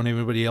too, and they don't have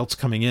anybody else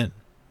coming in.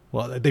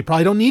 Well, they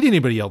probably don't need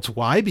anybody else.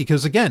 Why?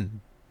 Because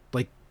again,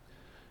 like,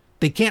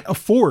 they can't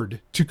afford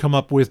to come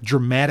up with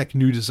dramatic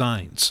new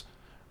designs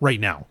right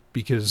now,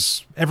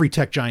 because every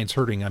tech giant's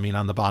hurting,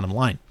 on the bottom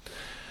line.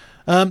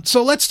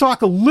 So let's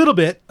talk a little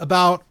bit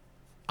about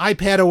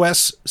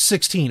iPadOS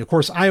 16. Of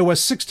course,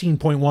 iOS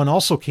 16.1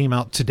 also came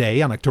out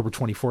today on October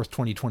 24th,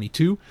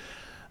 2022.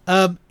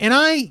 And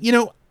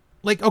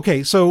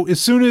okay, so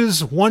as soon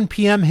as 1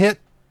 p.m. hit,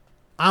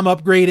 I'm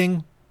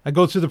upgrading. I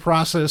go through the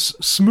process,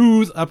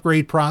 smooth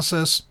upgrade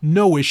process,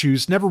 no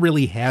issues, never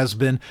really has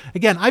been.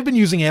 Again, I've been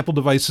using Apple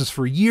devices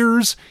for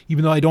years,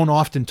 even though I don't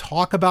often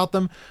talk about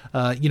them.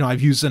 I've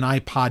used an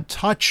iPod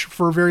Touch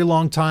for a very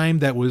long time.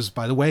 That was,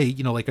 by the way,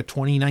 like a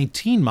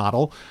 2019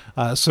 model.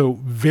 So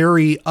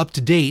very up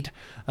to date.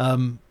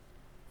 And,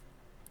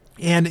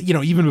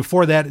 even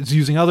before that, it's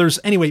using others.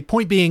 Anyway,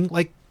 point being,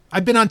 like,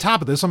 I've been on top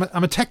of this. I'm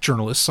a tech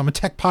journalist. I'm a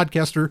tech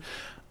podcaster.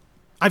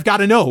 I've got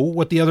to know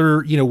what the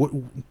other,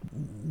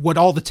 what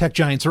all the tech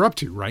giants are up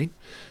to, right?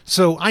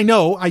 So I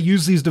know I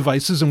use these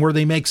devices, and where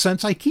they make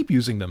sense, I keep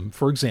using them.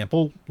 For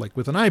example, like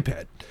with an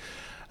iPad.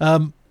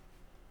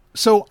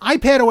 So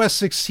iPadOS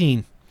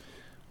 16,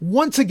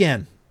 once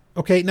again,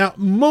 okay, now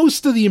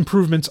most of the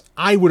improvements,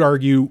 I would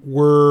argue,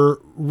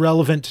 were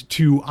relevant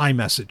to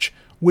iMessage,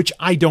 which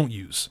I don't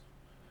use.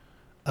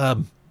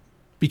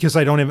 Because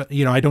I don't have,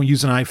 I don't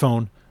use an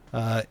iPhone.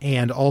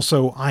 And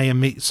also I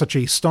am such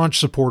a staunch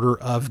supporter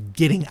of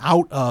getting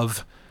out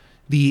of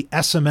the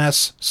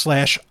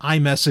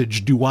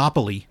SMS/iMessage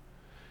duopoly,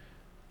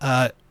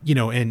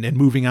 and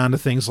moving on to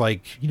things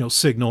like,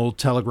 Signal,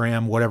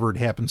 Telegram, whatever it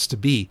happens to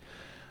be,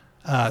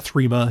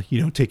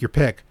 Threema, take your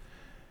pick.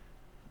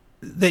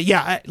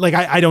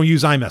 I don't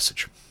use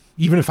iMessage.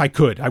 Even if I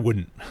could, I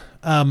wouldn't.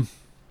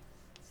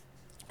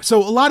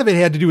 So a lot of it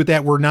had to do with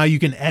that, where now you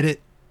can edit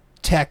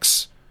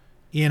text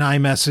in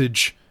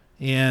iMessage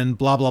and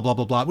blah, blah, blah,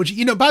 blah, blah, which,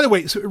 by the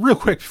way, so real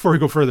quick before we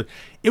go further,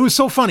 it was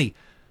so funny.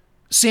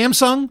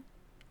 Samsung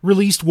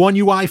released One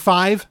UI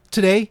 5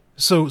 today.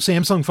 So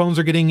Samsung phones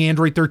are getting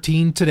Android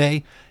 13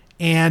 today.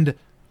 And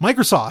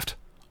Microsoft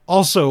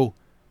also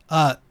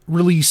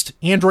released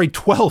Android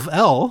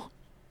 12L.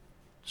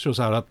 Shows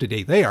how up to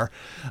date they are.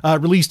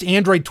 Released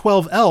Android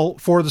 12L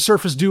for the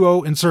Surface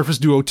Duo and Surface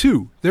Duo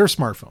 2, their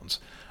smartphones.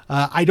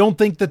 I don't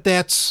think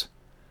that's,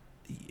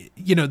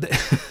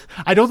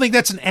 I don't think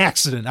that's an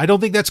accident. I don't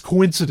think that's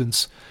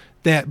coincidence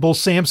that both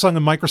Samsung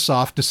and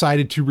Microsoft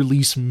decided to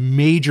release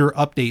major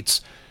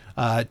updates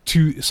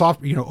to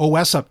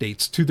OS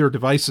updates to their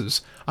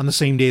devices on the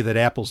same day that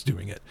Apple's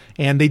doing it.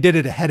 And they did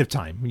it ahead of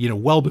time,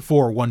 well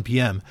before 1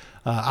 p.m.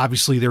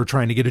 Obviously, they were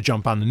trying to get a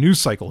jump on the news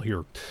cycle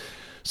here.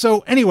 So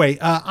anyway,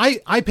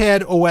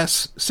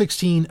 iPadOS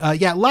 16,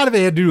 a lot of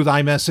it had to do with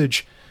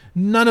iMessage.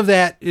 None of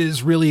that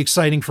is really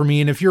exciting for me.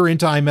 And if you're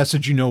into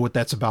iMessage, you know what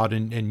that's about,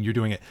 and you're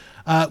doing it.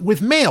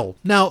 With Mail.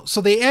 Now,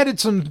 so they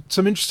added some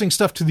interesting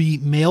stuff to the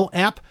Mail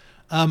app.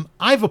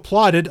 I've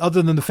applauded,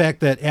 other than the fact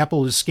that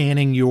Apple is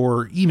scanning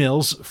your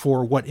emails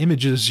for what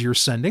images you're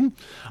sending.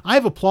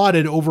 I've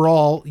applauded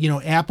overall,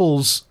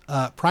 Apple's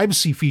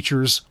privacy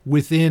features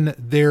within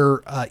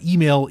their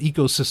email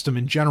ecosystem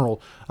in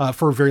general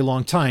for a very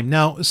long time.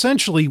 Now,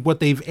 essentially what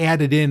they've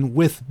added in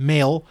with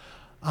Mail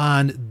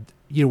on,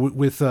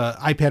 with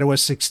iPadOS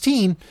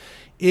 16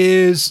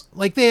 is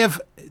like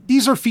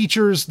these are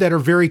features that are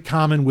very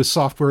common with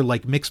software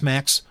like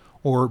Mixmax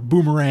or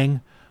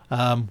Boomerang,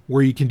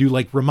 where you can do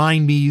like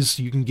remind me's.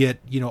 You can get,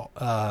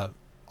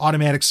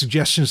 automatic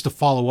suggestions to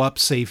follow up,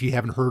 say if you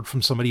haven't heard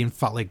from somebody in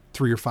like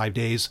 3 or 5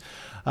 days.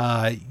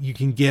 You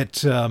can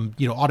get,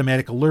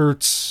 automatic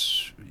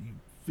alerts.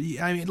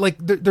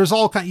 There's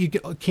all kind. You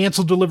get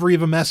cancel delivery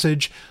of a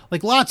message,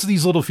 like lots of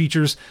these little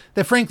features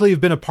that frankly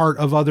have been a part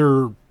of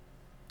other,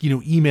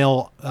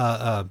 email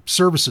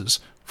services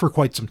for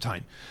quite some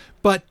time.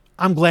 But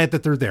I'm glad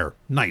that they're there.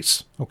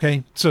 Nice.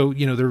 Okay. So,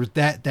 there was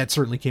that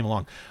certainly came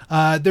along.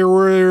 There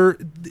were,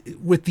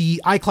 with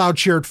the iCloud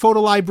shared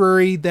photo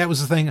library, that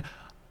was the thing.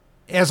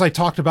 As I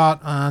talked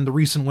about on the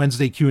recent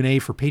Wednesday Q&A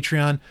for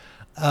Patreon,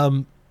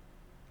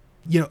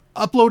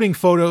 uploading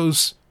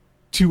photos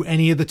to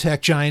any of the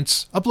tech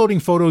giants, uploading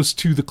photos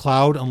to the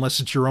cloud, unless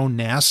it's your own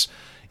NAS,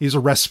 is a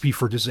recipe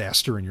for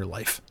disaster in your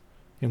life.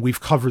 And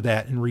we've covered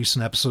that in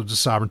recent episodes of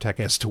Sovereign Tech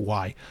as to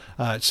why.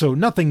 So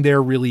nothing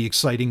there really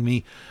exciting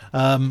me.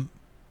 Some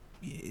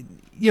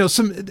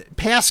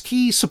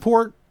passkey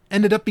support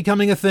ended up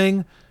becoming a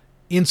thing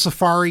in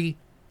Safari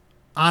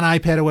on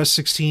iPadOS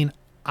 16.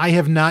 I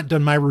have not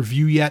done my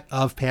review yet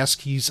of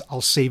passkeys.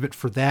 I'll save it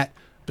for that.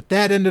 But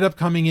that ended up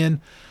coming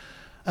in.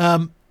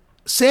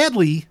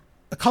 Sadly,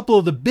 a couple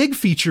of the big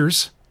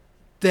features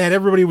that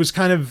everybody was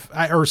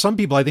or some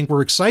people I think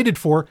were excited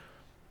for,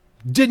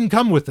 didn't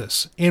come with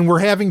this. And we're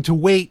having to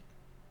wait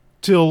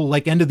till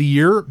like end of the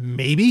year,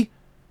 maybe.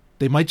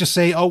 They might just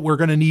say, oh, we're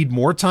going to need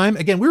more time.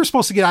 Again, we were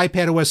supposed to get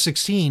iPadOS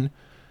 16.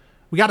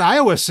 We got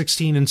iOS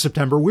 16 in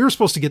September. We were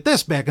supposed to get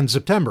this back in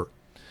September.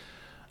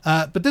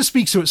 But this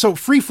speaks to it. So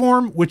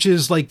Freeform, which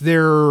is like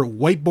their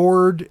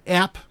whiteboard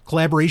app,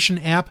 collaboration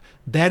app,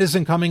 that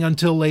isn't coming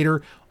until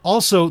later.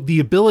 Also, the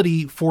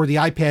ability for the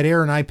iPad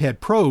Air and iPad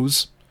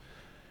Pros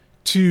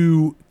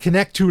to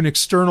connect to an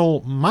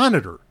external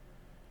monitor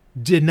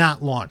did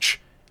not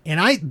launch.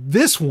 And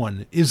this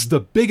one is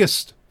the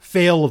biggest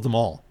fail of them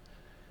all.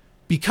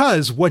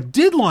 Because what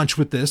did launch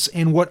with this,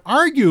 and what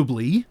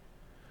arguably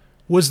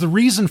was the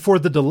reason for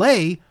the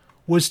delay,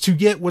 was to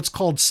get what's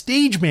called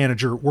Stage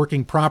Manager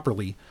working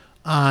properly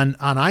on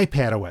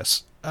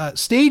iPadOS.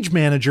 Stage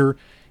Manager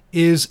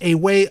is a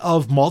way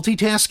of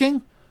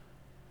multitasking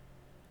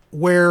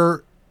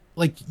where,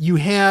 like, you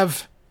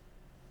have,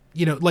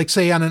 like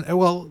say on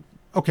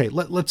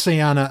let's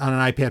say on an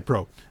iPad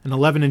Pro, an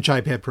 11-inch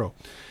iPad Pro,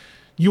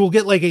 you will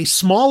get like a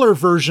smaller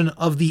version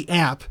of the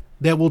app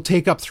that will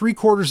take up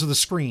 3/4 of the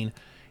screen,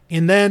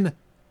 and then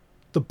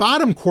the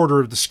bottom quarter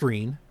of the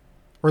screen,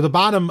 or the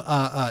bottom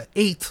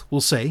eighth,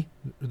 we'll say,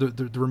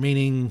 the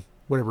remaining,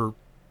 whatever,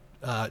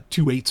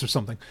 2/8 or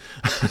something,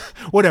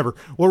 whatever.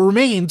 What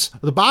remains,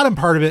 the bottom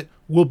part of it,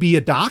 will be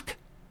a dock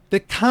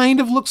that kind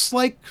of looks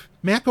like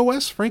Mac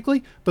OS,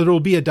 frankly, but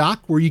it'll be a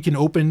dock where you can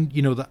open,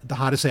 the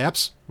hottest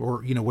apps, or,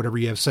 whatever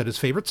you have set as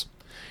favorites.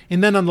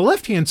 And then on the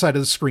left-hand side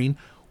of the screen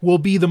will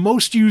be the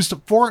most used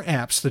 4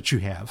 apps that you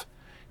have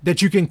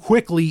that you can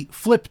quickly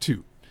flip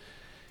to.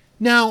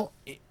 Now,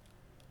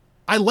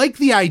 I like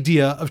the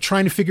idea of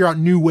trying to figure out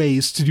new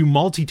ways to do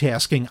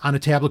multitasking on a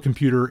tablet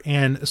computer,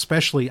 and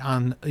especially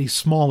on a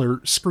smaller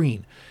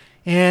screen.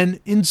 And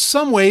in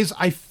some ways,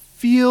 I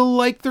feel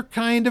like they're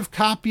kind of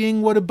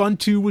copying what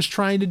Ubuntu was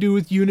trying to do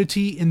with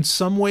Unity in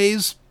some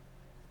ways.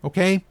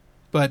 Okay?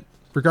 But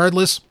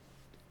regardless.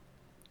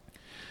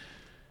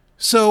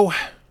 So,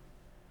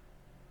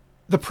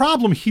 the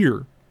problem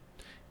here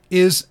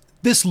is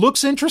this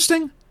looks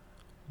interesting,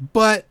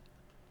 but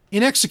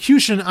in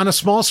execution on a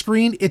small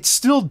screen, it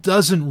still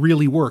doesn't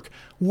really work.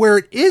 Where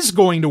it is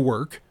going to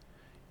work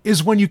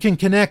is when you can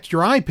connect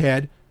your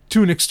iPad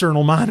to an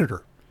external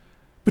monitor.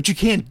 But you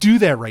can't do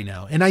that right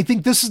now. And I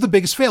think this is the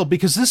biggest fail,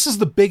 because this is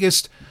the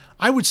biggest,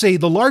 I would say,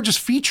 the largest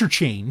feature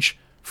change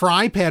for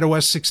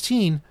iPadOS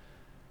 16.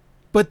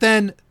 But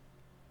then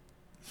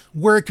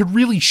where it could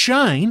really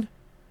shine,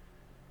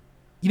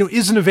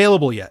 isn't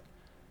available yet.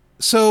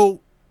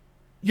 So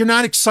you're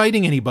not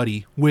exciting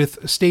anybody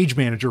with Stage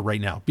Manager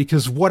right now,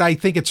 because what I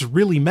think it's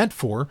really meant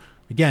for,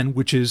 again,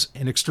 which is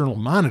an external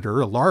monitor,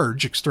 a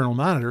large external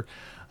monitor,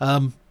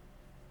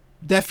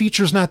 that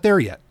feature's not there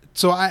yet.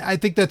 So I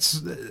think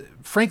that's,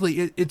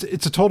 frankly,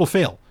 it's a total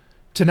fail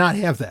to not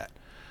have that.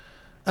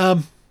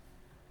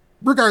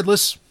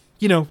 Regardless,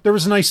 there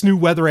was a nice new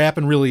weather app,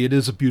 and really it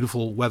is a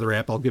beautiful weather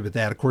app. I'll give it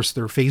that. Of course,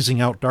 they're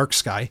phasing out Dark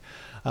Sky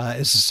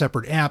as a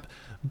separate app.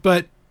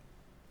 But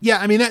yeah,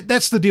 I mean,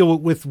 that's the deal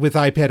with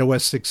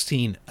iPadOS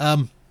 16.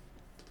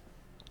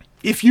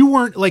 If you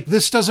weren't, like,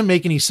 this doesn't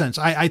make any sense.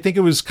 I think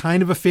it was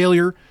kind of a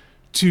failure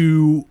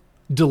to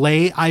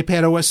delay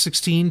iPadOS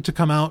 16 to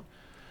come out.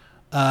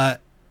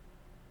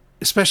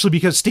 Especially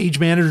because Stage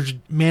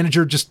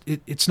Manager just,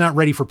 it's not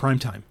ready for prime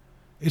time.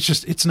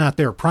 It's not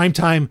there. Prime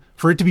time,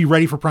 for it to be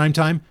ready for prime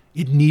time,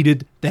 it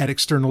needed that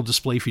external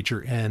display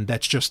feature, and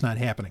that's just not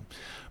happening.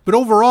 But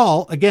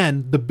overall,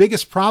 again, the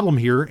biggest problem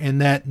here,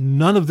 and that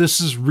none of this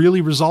is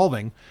really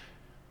resolving,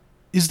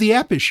 is the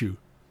app issue.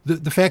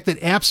 The fact that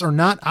apps are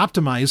not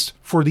optimized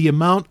for the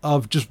amount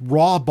of just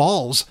raw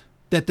balls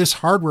that this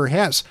hardware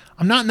has.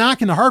 I'm not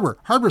knocking the hardware.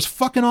 Hardware's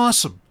fucking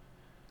awesome.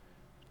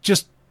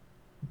 Just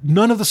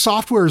none of the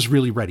software is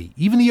really ready.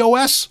 Even the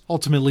OS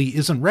ultimately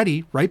isn't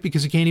ready, right?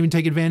 Because you can't even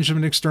take advantage of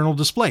an external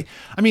display.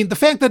 I mean, the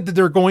fact that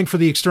they're going for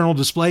the external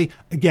display,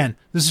 again,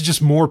 this is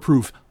just more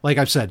proof, like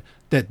I've said,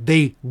 that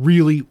they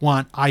really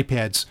want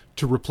iPads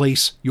to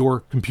replace your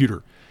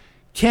computer.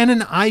 Can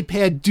an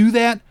iPad do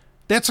that?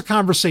 That's a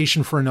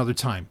conversation for another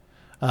time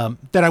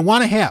that I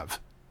want to have.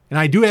 And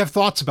I do have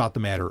thoughts about the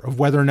matter of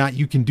whether or not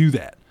you can do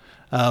that.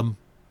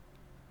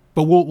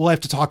 but we'll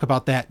have to talk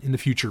about that in the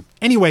future.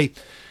 Anyway,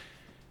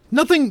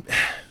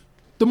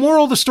 the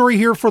moral of the story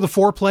here for the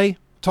foreplay,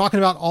 talking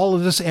about all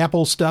of this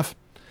Apple stuff,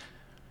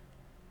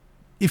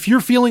 if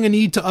you're feeling a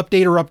need to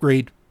update or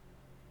upgrade,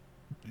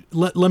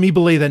 let me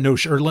belay that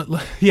notion, let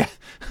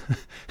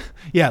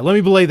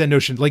me belay that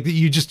notion. Like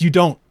you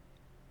don't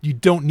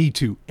need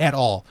to at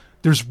all.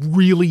 There's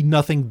really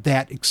nothing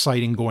that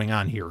exciting going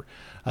on here.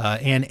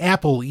 And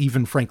Apple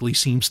even frankly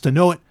seems to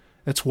know it.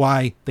 That's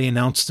why they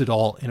announced it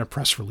all in a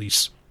press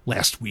release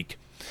last week.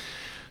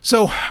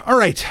 So, all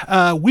right,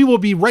 we will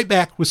be right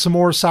back with some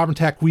more Sovereign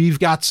Tech. We've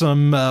got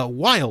some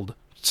wild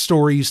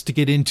stories to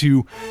get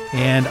into,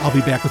 and I'll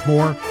be back with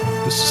more.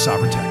 This is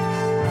Sovereign Tech.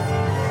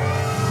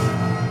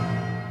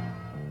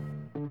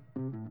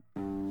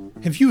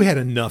 Have you had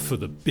enough of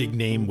the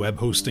big-name web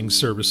hosting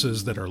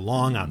services that are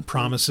long on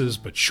promises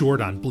but short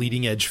on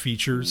bleeding-edge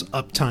features,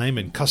 uptime,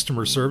 and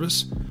customer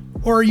service?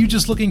 Or are you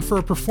just looking for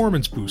a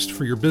performance boost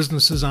for your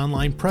business's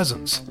online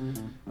presence?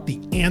 The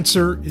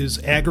answer is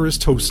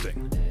Agorist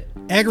Hosting.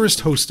 Agorist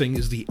Hosting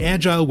is the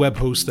agile web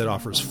host that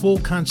offers full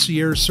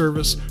concierge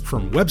service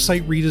from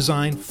website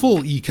redesign,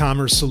 full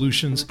e-commerce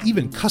solutions,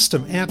 even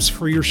custom apps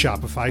for your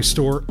Shopify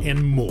store,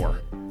 and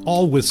more.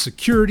 All with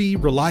security,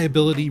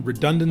 reliability,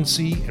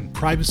 redundancy, and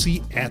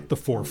privacy at the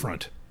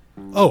forefront.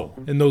 Oh,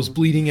 and those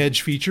bleeding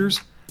edge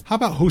features? How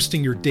about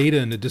hosting your data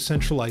in a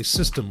decentralized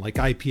system like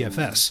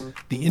IPFS,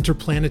 the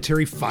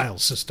Interplanetary File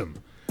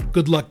System?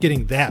 Good luck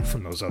getting that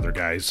from those other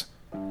guys.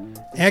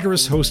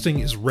 Agorist Hosting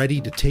is ready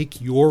to take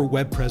your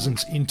web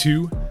presence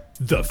into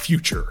the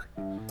future.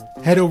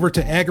 Head over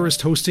to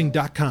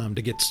agoristhosting.com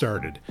to get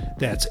started.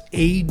 That's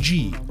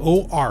AGORIST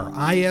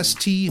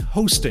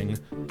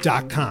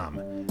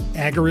hosting.com.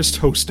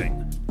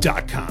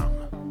 agoristhosting.com.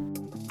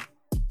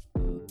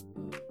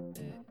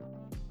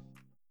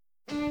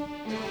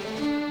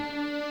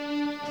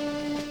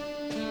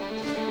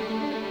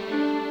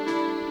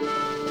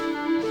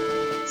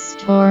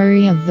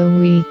 Story of the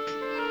week.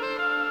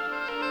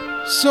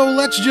 So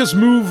let's just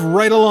move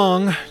right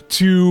along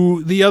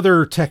to the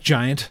other tech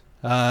giant,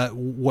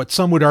 what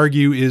some would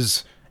argue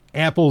is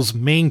Apple's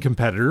main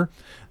competitor,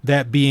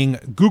 that being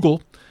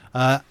Google.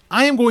 I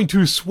am going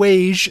to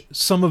assuage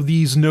some of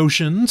these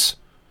notions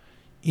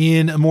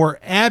in a more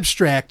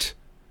abstract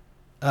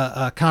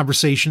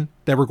conversation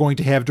that we're going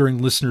to have during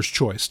the Listener's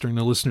Choice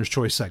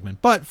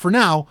segment. But for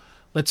now,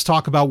 let's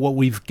talk about what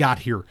we've got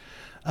here.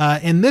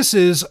 And this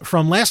is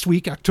from last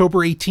week, October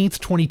 18th,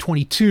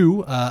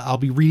 2022. I'll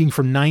be reading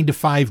from 9 to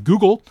 5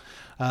 Google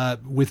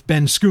with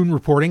Ben Schoon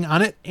reporting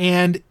on it.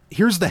 And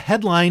here's the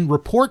headline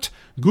report: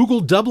 Google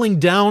doubling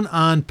down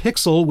on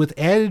Pixel with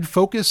added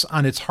focus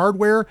on its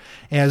hardware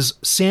as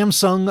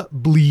Samsung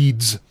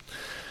bleeds.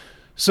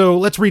 So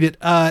let's read it.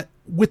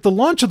 With the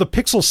launch of the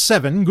Pixel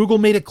 7, Google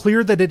made it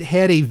clear that it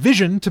had a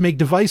vision to make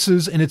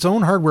devices in its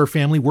own hardware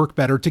family work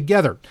better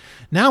together.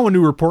 Now a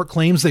new report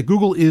claims that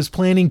Google is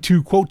planning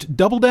to, quote,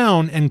 double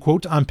down, end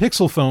quote, on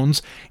Pixel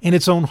phones and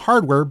its own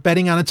hardware,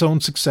 betting on its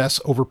own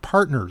success over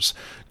partners.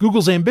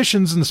 Google's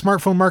ambitions in the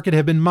smartphone market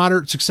have been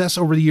moderate success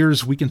over the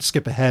years. We can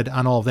skip ahead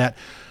on all of that.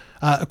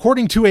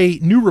 According to a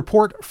new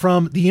report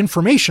from The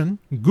Information,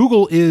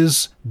 Google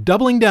is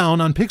doubling down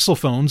on Pixel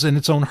phones and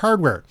its own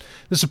hardware.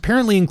 This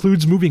apparently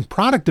includes moving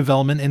product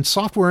development and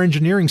software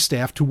engineering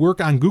staff to work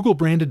on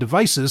Google-branded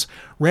devices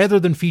rather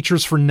than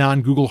features for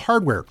non-Google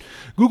hardware.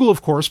 Google,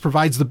 of course,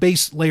 provides the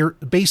base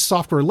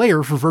software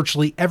layer for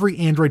virtually every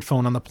Android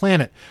phone on the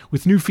planet,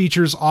 with new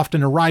features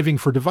often arriving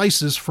for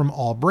devices from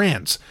all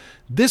brands.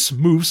 This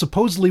move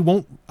supposedly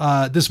won't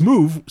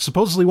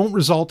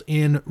result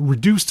in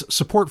reduced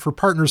support for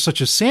partners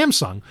such as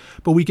Samsung,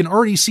 but we can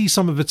already see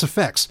some of its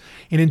effects.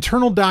 An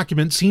internal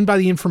document seen by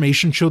The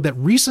Information showed that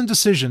recent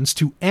decisions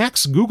to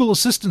axe Google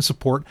Assistant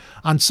support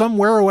on some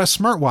Wear OS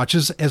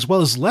smartwatches, as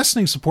well as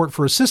lessening support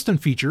for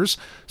assistant features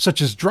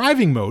such as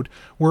driving mode,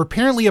 were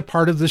apparently a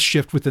part of this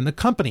shift within the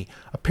company.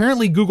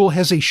 Apparently, Google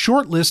has a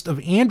short list of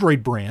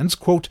Android brands,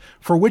 quote,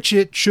 for which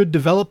it should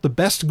develop the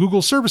best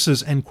Google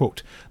services, end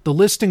quote. The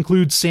list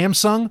includes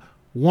Samsung,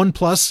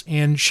 OnePlus,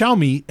 and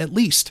Xiaomi at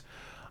least.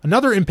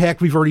 Another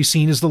impact we've already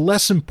seen is the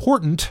less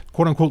important,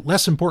 quote-unquote,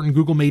 less important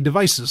Google-made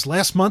devices.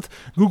 Last month,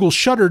 Google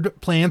shuttered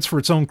plans for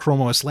its own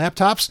Chrome OS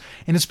laptops,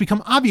 and it's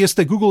become obvious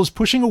that Google is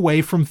pushing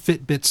away from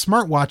Fitbit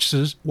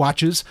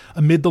smartwatches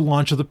amid the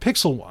launch of the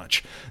Pixel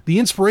Watch. The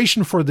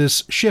inspiration for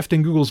this shift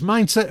in Google's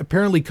mindset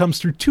apparently comes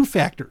through two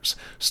factors,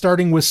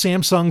 starting with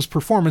Samsung's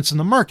performance in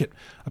the market.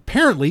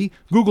 Apparently,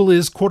 Google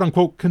is,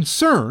 quote-unquote,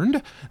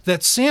 concerned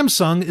that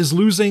Samsung is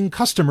losing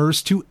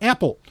customers to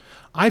Apple.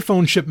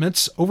 iPhone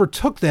shipments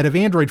overtook that of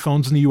Android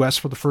phones in the US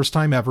for the first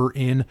time ever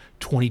in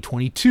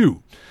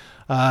 2022.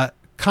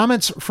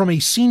 Comments from a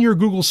senior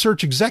Google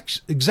search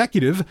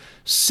executive,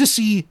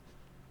 Sissy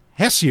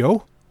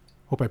Hessio,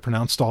 hope I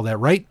pronounced all that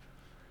right,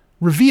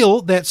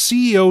 reveal that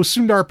CEO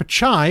Sundar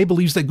Pichai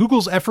believes that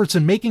Google's efforts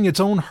in making its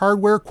own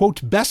hardware,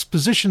 quote, best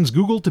positions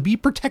Google to be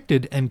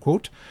protected, end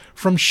quote,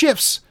 from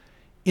shifts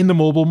in the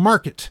mobile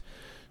market.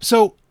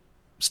 So,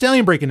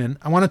 Stallion breaking in,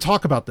 I want to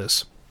talk about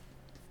this.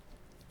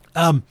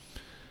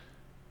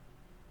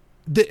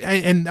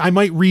 and I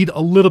might read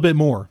a little bit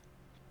more,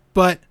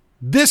 but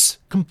this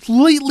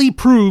completely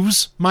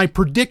proves my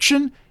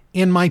prediction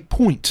and my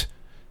point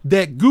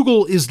that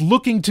Google is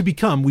looking to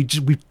become.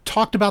 We've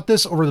talked about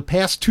this over the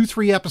past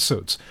 2-3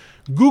 episodes.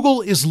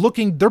 Google is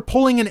looking, they're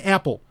pulling an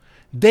Apple.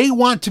 They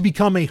want to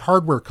become a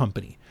hardware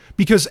company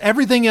because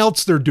everything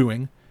else they're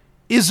doing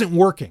isn't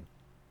working.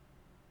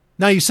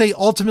 Now you say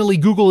ultimately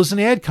Google is an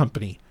ad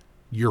company.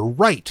 You're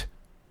right.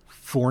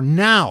 For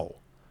now,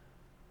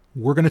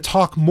 we're going to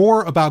talk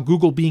more about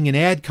Google being an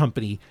ad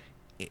company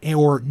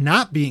or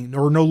not being,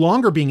 or no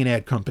longer being an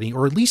ad company,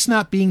 or at least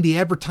not being the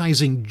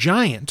advertising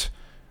giant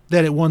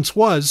that it once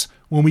was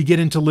when we get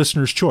into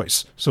listener's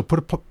choice. So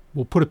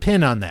we'll put a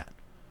pin on that.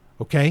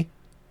 Okay.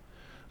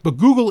 But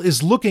Google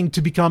is looking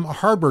to become a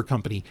hardware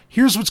company.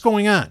 Here's what's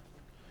going on.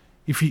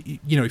 If you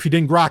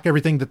didn't grok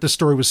everything that this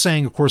story was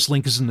saying, of course,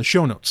 link is in the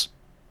show notes.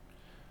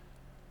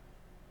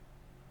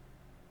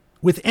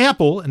 With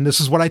Apple, and this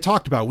is what I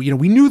talked about,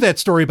 we knew that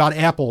story about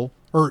Apple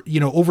or,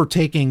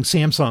 overtaking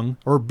Samsung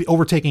or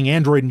overtaking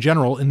Android in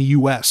general in the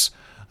US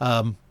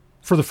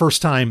for the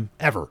first time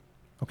ever.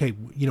 Okay.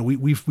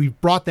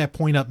 We've brought that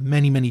point up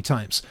many, many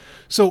times.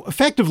 So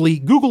effectively,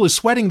 Google is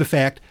sweating the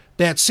fact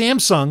that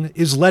Samsung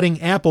is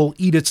letting Apple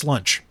eat its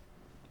lunch.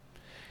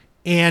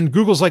 And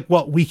Google's like,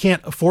 well, we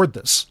can't afford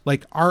this.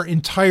 Like, our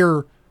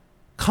entire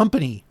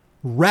company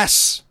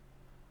rests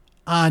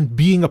on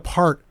being a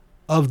part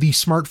of the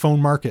smartphone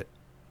market.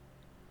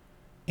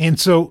 And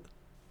so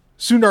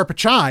Sundar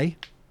Pichai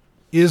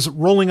is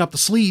rolling up the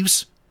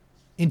sleeves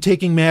and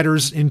taking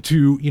matters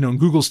into, and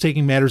Google's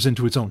taking matters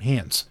into its own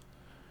hands.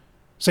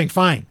 Saying,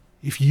 fine,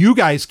 if you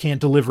guys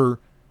can't deliver,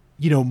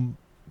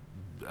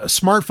 a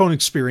smartphone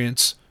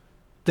experience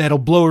that'll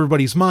blow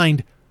everybody's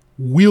mind,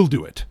 we'll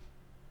do it.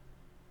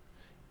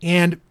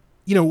 And,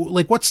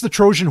 what's the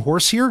Trojan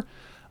horse here?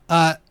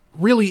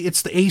 Really,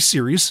 it's the A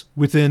series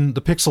within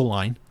the Pixel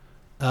line.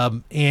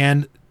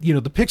 And,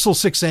 the Pixel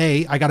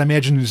 6a, I got to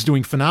imagine, is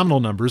doing phenomenal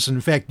numbers. And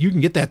in fact, you can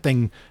get that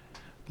thing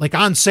like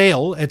on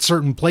sale at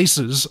certain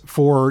places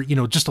for,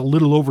 just a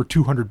little over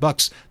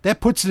 $200. That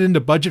puts it into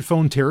budget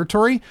phone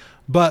territory,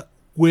 but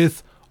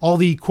with all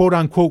the quote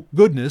unquote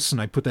goodness,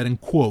 and I put that in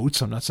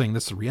quotes, I'm not saying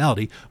that's the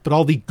reality, but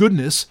all the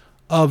goodness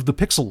of the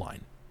Pixel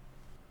line.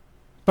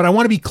 But I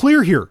want to be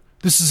clear here.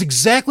 This is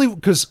exactly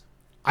because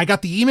I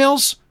got the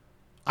emails.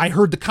 I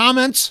heard the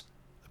comments,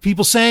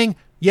 people saying,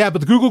 yeah, but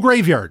the Google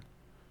graveyard.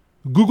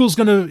 Google's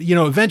going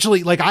to,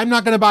 eventually, like, I'm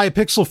not going to buy a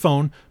Pixel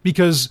phone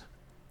because,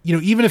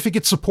 even if it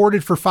gets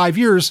supported for 5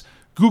 years,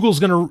 Google's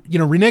going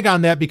to, renege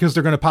on that because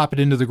they're going to pop it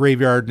into the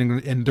graveyard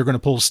and they're going to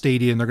pull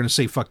Stadia and they're going to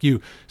say, fuck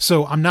you.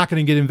 So I'm not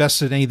going to get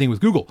invested in anything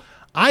with Google.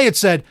 I had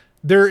said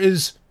there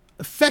is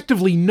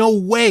effectively no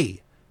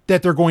way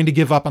that they're going to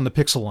give up on the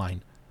Pixel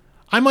line.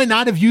 I might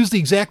not have used the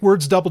exact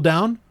words double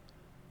down,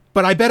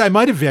 but I bet I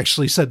might have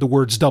actually said the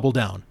words double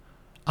down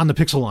on the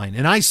Pixel line.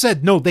 And I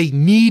said, no, they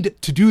need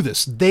to do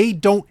this. They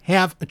don't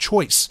have a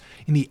choice.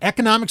 In the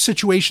economic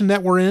situation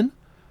that we're in,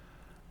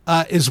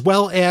 as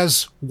well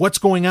as what's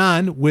going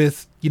on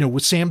with,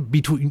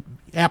 between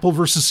Apple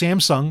versus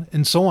Samsung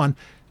and so on,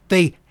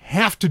 they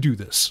have to do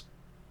this.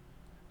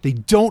 They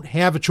don't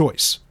have a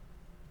choice.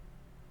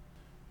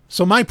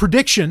 So my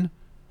prediction,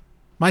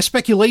 my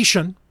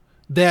speculation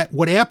that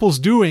what Apple's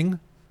doing,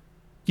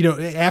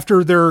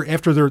 after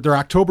their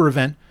October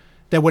event,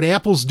 that what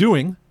Apple's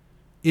doing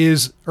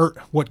is, or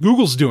what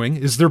Google's doing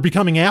is they're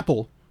becoming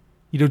Apple,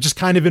 just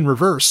kind of in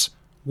reverse,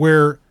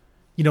 where,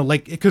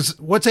 because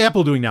what's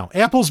Apple doing now?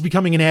 Apple's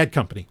becoming an ad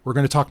company. We're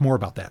going to talk more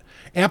about that.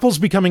 Apple's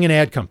becoming an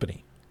ad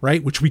company,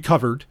 right? Which we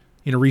covered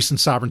in a recent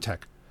Sovereign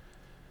Tech.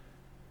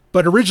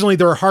 But originally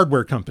they're a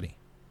hardware company.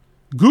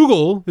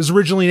 Google is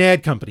originally an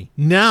ad company.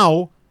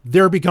 Now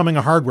they're becoming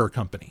a hardware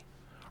company.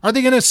 Are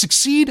they going to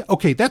succeed?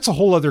 Okay, that's a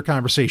whole other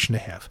conversation to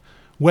have,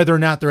 whether or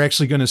not they're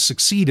actually going to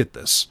succeed at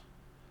this.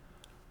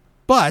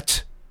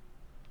 But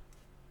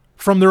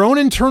from their own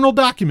internal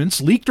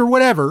documents, leaked or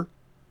whatever,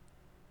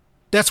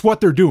 that's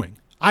what they're doing.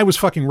 I was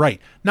fucking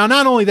right. Now,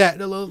 not only that,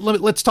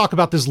 let's talk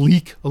about this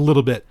leak a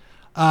little bit.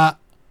 I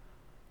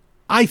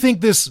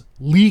think this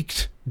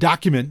leaked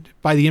document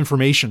by the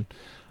information,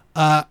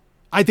 I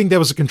think that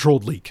was a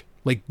controlled leak.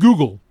 Like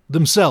Google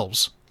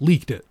themselves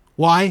leaked it.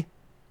 Why?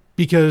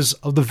 Because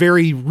of the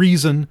very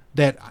reason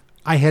that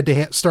I had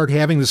to start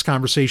having this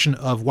conversation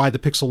of why the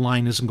Pixel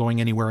line isn't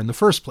going anywhere in the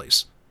first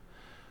place.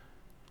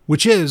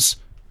 Which is,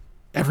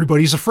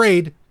 everybody's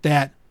afraid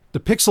that the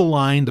Pixel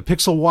line, the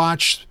Pixel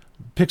Watch,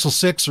 Pixel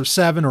 6 or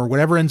 7 or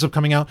whatever ends up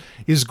coming out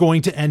is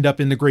going to end up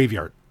in the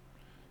graveyard.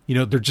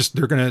 They're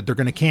going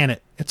to can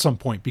it at some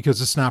point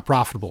because it's not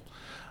profitable.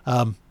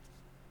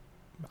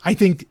 I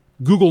think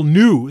Google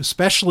knew,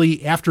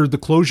 especially after the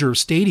closure of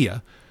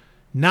Stadia,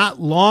 not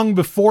long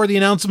before the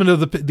announcement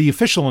of the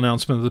official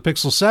announcement of the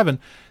Pixel 7,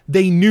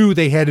 they knew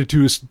they had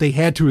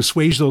to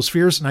assuage those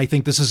fears, and I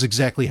think this is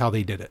exactly how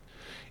they did it.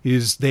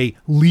 Is they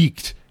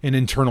leaked an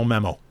internal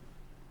memo.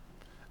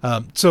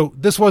 So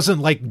this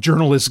wasn't like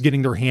journalists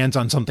getting their hands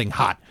on something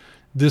hot.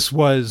 This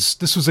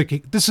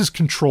is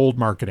controlled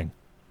marketing.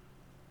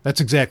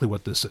 That's exactly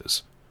what this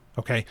is.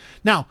 Okay.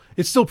 Now,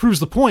 it still proves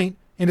the point,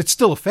 and it's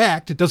still a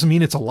fact. It doesn't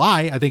mean it's a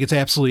lie. I think it's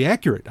absolutely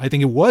accurate. I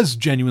think it was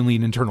genuinely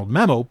an internal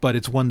memo, but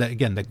it's one that,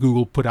 again, that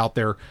Google put out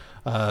there,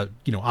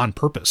 on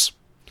purpose,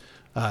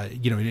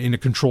 in a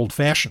controlled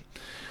fashion.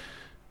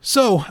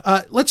 So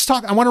let's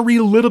talk. I want to read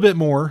a little bit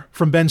more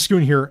from Ben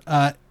Schoon here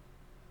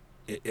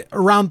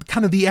around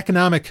kind of the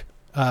economic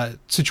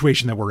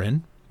situation that we're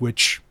in,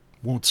 which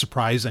won't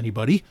surprise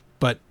anybody,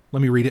 but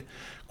let me read it.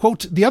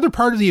 Quote, the other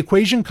part of the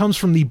equation comes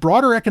from the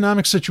broader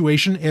economic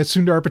situation, as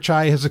Sundar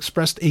Pichai has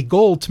expressed a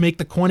goal to make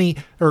the company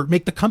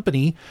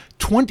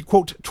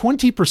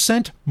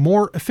 20%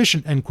 more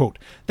efficient, end quote.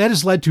 That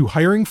has led to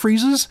hiring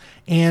freezes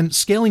and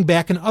scaling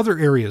back in other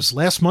areas.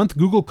 Last month,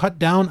 Google cut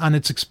down on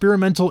its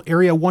experimental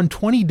Area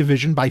 120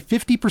 division by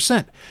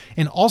 50%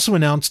 and also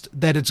announced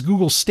that its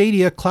Google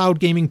Stadia cloud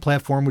gaming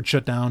platform would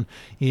shut down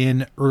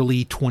in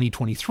early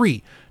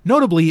 2023.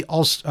 Notably,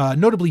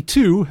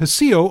 too,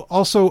 Haseo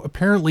also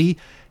apparently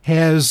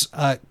has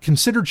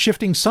considered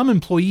shifting some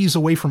employees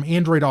away from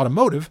Android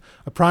Automotive,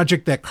 a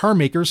project that car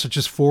makers such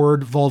as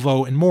Ford,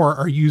 Volvo, and more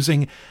are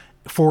using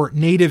for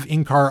native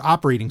in-car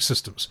operating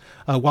systems.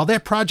 While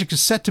that project is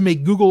set to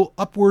make Google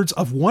upwards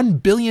of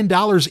 $1 billion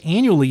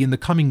annually in the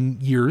coming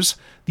years,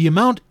 the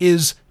amount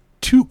is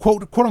too,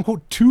 quote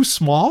unquote, too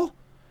small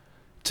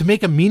to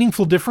make a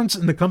meaningful difference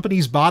in the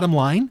company's bottom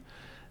line.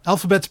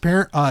 Alphabet's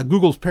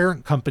Google's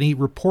parent company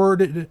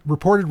reported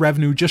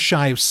revenue just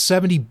shy of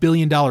 $70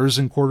 billion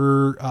in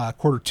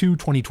quarter 2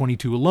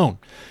 2022 alone.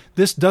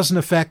 This doesn't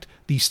affect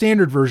the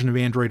standard version of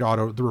Android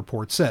Auto, the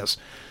report says.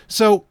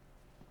 So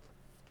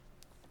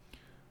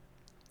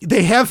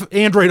they have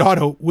Android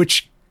Auto,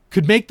 which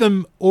could make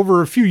them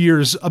over a few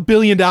years $1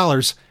 billion,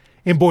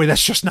 and boy,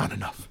 that's just not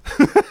enough.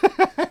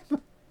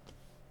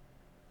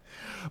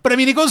 But I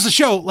mean, it goes to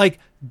show, like,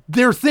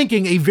 they're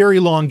thinking a very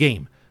long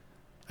game.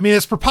 I mean,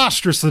 it's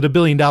preposterous that $1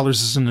 billion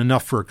isn't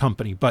enough for a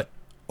company, but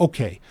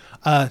okay.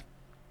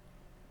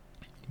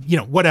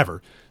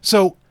 Whatever.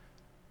 So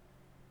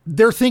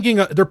they're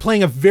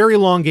playing a very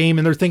long game,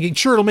 and they're thinking,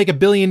 sure, it'll make $1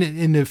 billion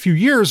in a few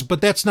years,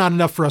 but that's not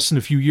enough for us in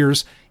a few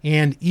years.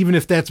 And even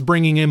if that's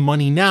bringing in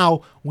money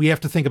now, we have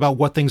to think about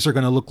what things are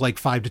going to look like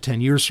 5 to 10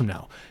 years from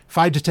now.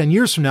 5 to 10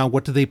 years from now,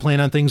 what do they plan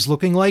on things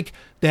looking like?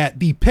 That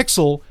the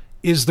Pixel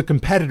is the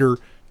competitor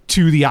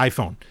to the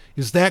iPhone.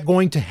 Is that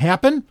going to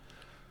happen?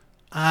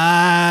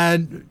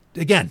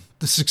 Again,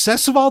 the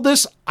success of all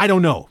this, I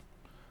don't know.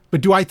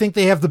 But do I think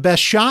they have the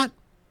best shot?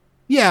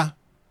 Yeah,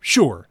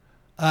 sure.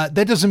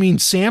 That doesn't mean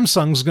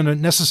Samsung's going to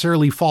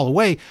necessarily fall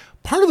away.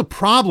 Part of the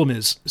problem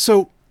is,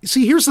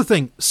 here's the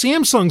thing.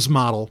 Samsung's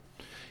model,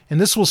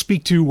 and this will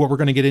speak to what we're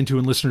going to get into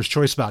in Listener's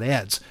Choice about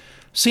ads.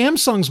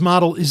 Samsung's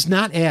model is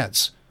not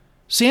ads.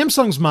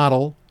 Samsung's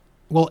model,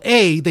 well,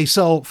 they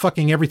sell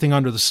fucking everything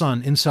under the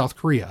sun in South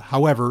Korea.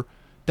 However,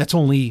 that's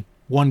only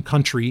one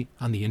country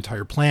on the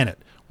entire planet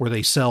where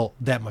they sell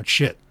that much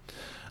shit.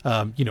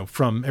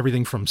 From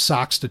everything from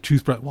socks to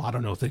toothbrush. Well, I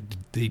don't know if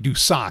they do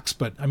socks,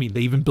 but I mean,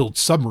 they even build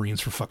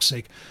submarines, for fuck's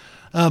sake.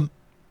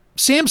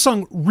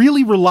 Samsung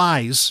really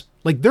relies,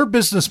 like, their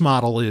business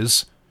model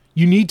is,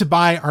 you need to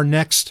buy our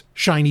next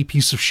shiny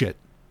piece of shit.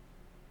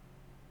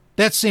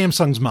 That's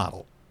Samsung's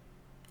model.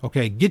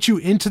 Okay, get you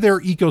into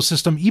their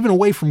ecosystem, even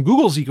away from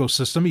Google's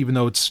ecosystem, even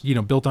though it's,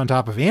 built on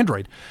top of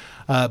Android.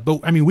 But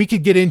I mean, we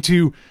could get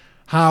into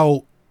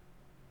how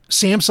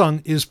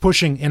Samsung is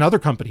pushing, and other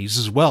companies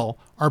as well,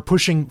 are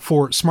pushing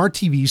for smart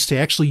TVs to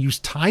actually use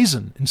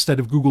Tizen instead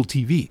of Google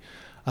TV.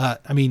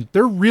 I mean,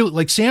 they're really,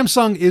 like,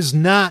 Samsung is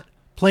not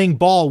playing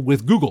ball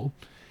with Google,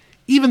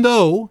 even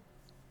though,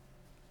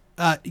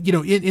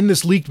 in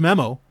this leaked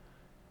memo,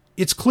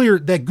 it's clear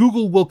that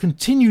Google will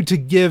continue to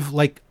give,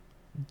 like,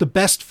 the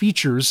best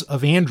features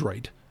of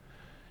Android.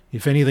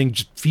 If anything,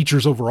 just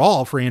features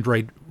overall for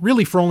Android,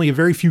 really for only a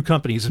very few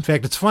companies. In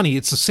fact, it's funny,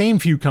 it's the same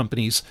few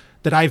companies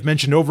that I've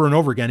mentioned over and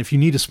over again. If you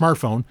need a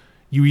smartphone,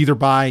 you either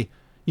buy,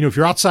 if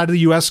you're outside of the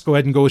US, go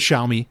ahead and go with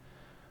Xiaomi.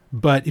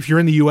 But if you're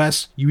in the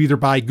US, you either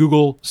buy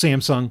Google,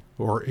 Samsung,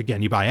 or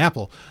again, you buy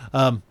Apple.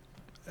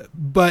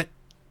 But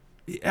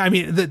I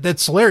mean,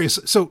 that's hilarious.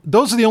 So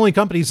those are the only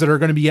companies that are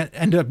going to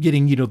end up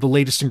getting, the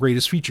latest and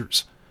greatest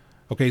features.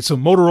 Okay, so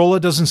Motorola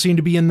doesn't seem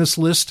to be in this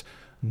list.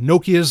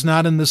 Nokia's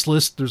not in this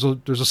list. There's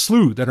a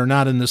slew that are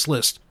not in this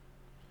list.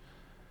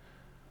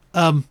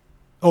 And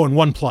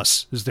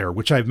OnePlus is there,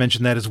 which I've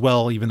mentioned that as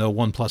well, even though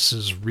OnePlus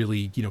is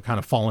really, kind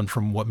of fallen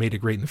from what made it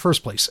great in the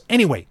first place.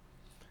 Anyway,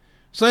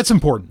 so that's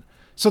important.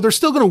 So they're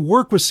still going to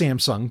work with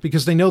Samsung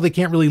because they know they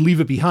can't really leave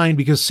it behind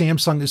because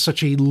Samsung is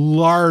such a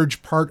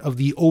large part of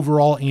the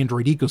overall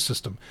Android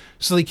ecosystem.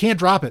 So they can't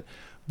drop it.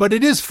 But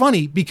it is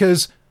funny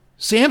because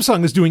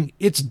Samsung is doing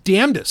its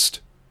damnedest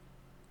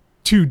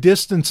to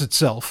distance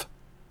itself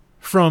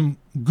from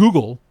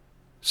Google,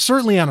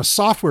 certainly on a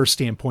software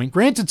standpoint.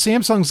 Granted,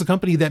 Samsung's the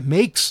company that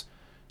makes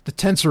the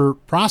Tensor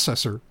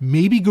processor.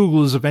 Maybe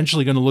Google is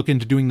eventually going to look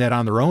into doing that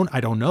on their own. I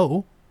don't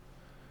know.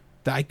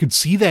 I could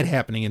see that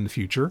happening in the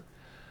future.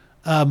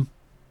 But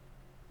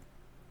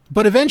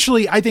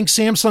eventually, I think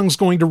Samsung's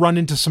going to run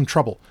into some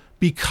trouble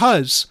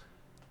because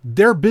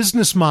their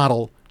business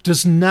model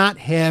does not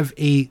have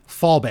a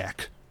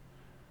fallback,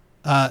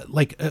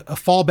 like a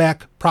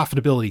fallback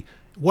profitability.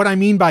 What I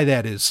mean by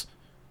that is,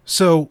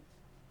 so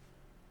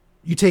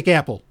you take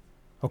Apple,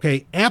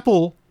 okay?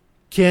 Apple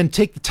can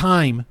take the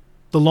time,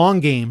 the long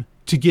game,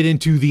 to get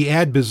into the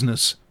ad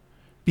business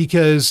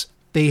because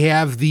they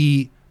have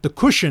the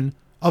cushion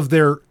of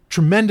their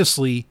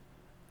tremendously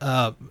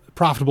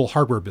profitable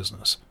hardware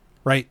business,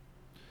 right?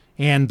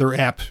 And their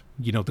app,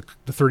 the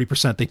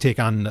 30% they take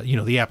on,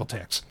 the Apple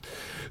tax.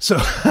 So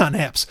on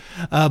apps.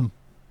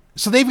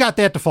 So they've got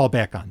that to fall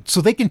back on.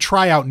 So they can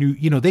try out new,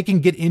 they can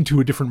get into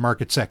a different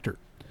market sector.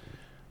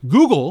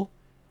 Google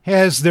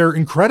has their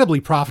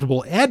incredibly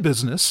profitable ad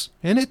business,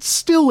 and it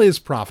still is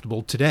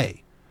profitable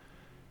today,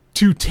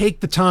 to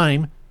take the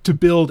time to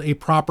build a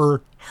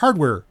proper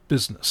hardware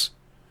business.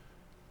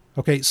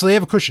 Okay, so they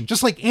have a cushion.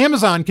 Just like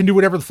Amazon can do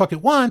whatever the fuck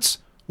it wants.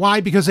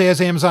 Why? Because it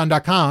has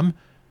Amazon.com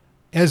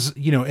as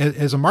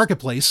a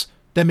marketplace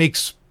that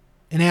makes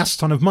an ass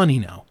ton of money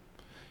now.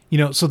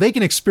 So they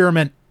can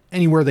experiment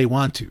anywhere they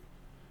want to.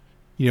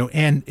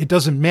 And it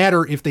doesn't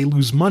matter if they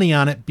lose money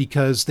on it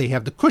because they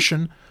have the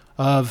cushion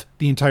of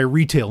the entire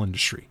retail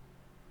industry.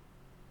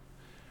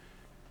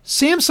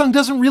 Samsung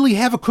doesn't really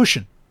have a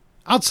cushion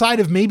outside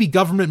of maybe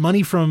government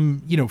money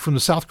from the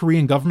South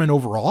Korean government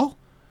overall.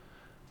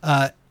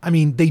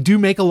 They do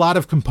make a lot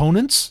of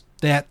components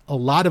that a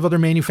lot of other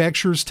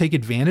manufacturers take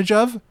advantage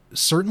of,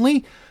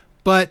 certainly.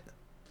 But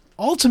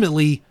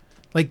ultimately,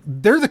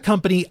 they're the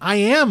company I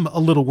am a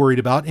little worried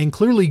about, and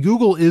clearly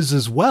Google is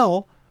as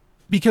well,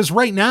 because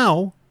right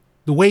now,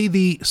 the way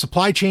the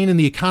supply chain and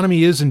the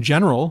economy is in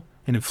general,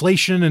 and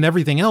inflation and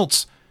everything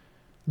else,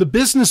 the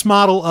business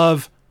model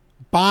of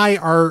buy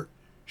our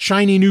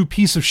shiny new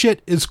piece of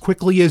shit as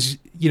quickly as,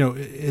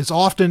 as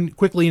often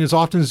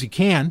as you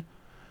can,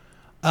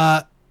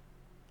 that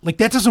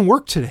doesn't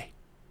work today.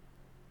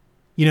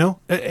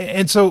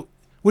 And so,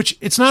 which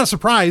it's not a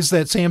surprise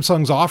that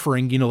Samsung's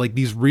offering,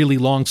 these really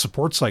long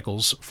support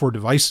cycles for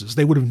devices.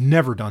 They would have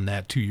never done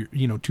that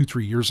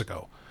 2-3 years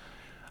ago.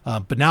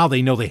 But now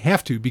they know they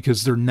have to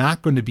because they're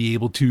not going to be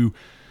able to.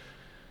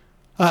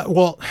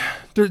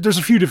 There's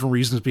a few different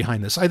reasons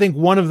behind this. I think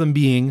one of them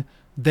being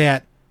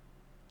that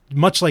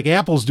much like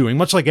Apple's doing,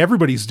 much like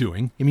everybody's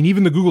doing,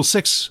 even the Google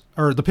 6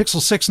 or the Pixel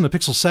 6 and the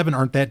Pixel 7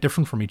 aren't that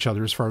different from each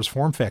other as far as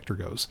form factor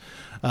goes.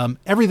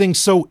 Everything's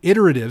so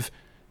iterative.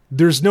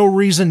 There's no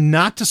reason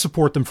not to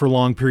support them for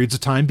long periods of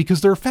time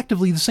because they're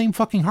effectively the same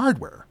fucking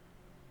hardware.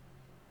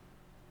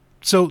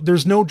 So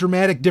there's no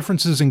dramatic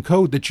differences in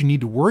code that you need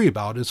to worry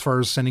about as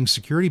far as sending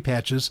security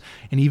patches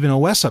and even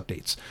OS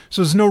updates.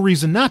 So there's no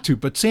reason not to.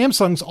 But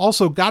Samsung's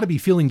also got to be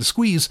feeling the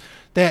squeeze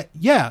that,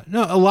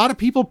 a lot of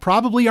people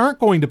probably aren't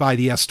going to buy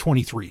the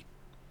S23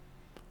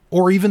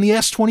 or even the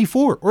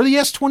S24 or the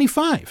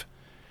S25.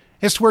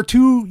 As to where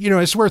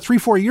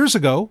 3-4 years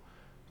ago,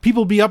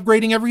 people would be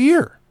upgrading every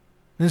year.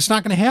 And it's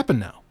not going to happen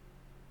now.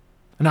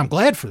 And I'm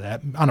glad for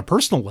that on a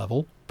personal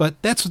level, but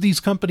that's what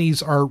these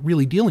companies are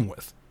really dealing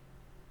with.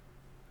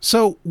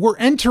 So we're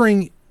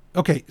entering,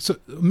 so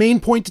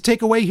main point to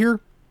take away here,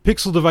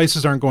 Pixel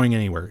devices aren't going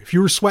anywhere. If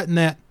you were sweating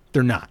that,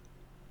 they're not.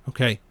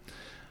 Okay.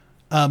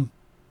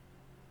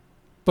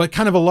 But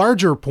kind of a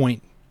larger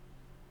point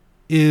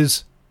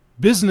is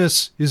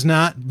business is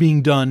not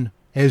being done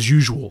as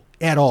usual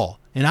at all.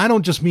 And I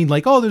don't just mean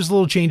there's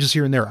little changes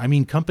here and there. I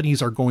mean,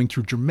 companies are going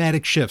through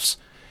dramatic shifts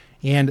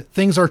and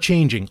things are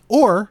changing.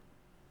 Or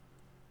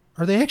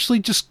are they actually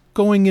just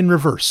going in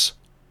reverse?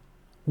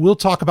 We'll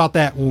talk about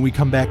that when we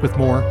come back with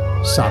more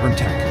Sovereign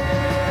Tech.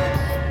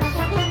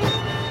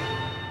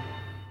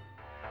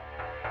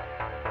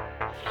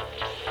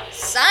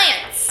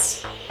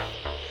 Science,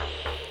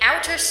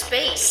 outer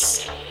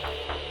space,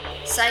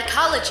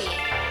 psychology,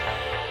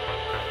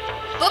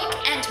 book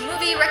and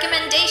movie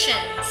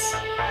recommendations,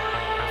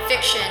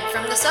 fiction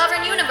from the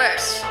Sovereign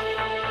Universe,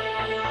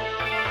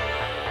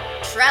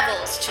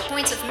 travels to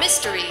points of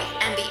mystery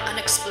and the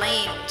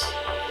unexplained,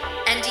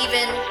 and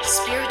even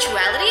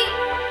spirituality?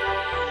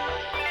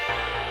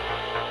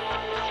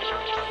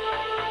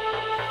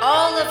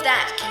 All of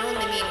that can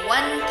only mean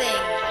one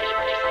thing.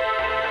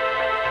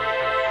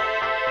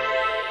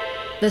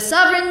 The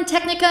Sovereign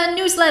Technica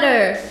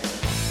Newsletter!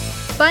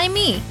 By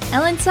me,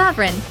 Ellen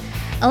Sovereign,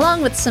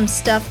 along with some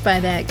stuff by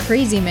that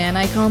crazy man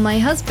I call my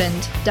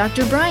husband,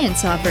 Dr. Brian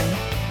Sovereign.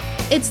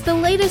 It's the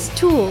latest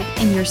tool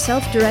in your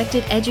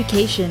self-directed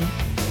education.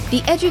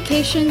 The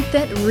education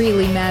that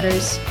really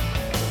matters.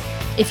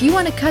 If you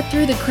want to cut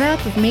through the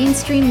crap of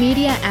mainstream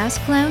media ass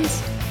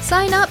clowns,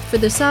 sign up for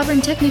the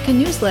Sovereign Technica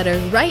newsletter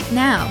right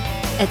now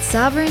at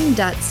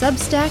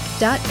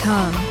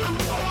sovereign.substack.com.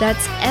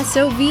 That's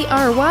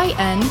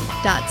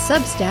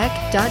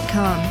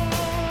sovryn.substack.com.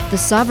 The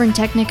Sovereign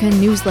Technica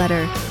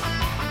newsletter.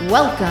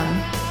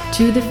 Welcome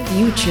to the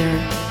future.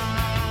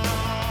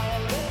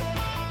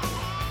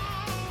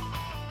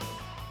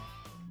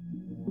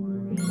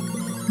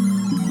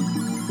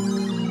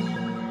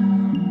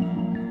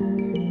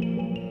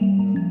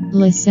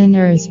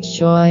 Listener's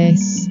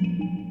choice.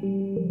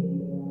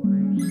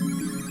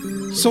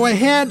 So I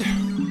had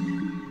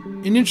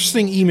an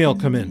interesting email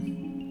come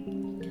in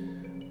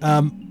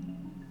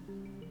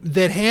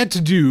that had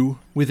to do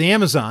with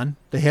Amazon.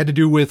 That had to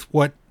do with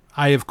what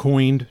I have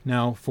coined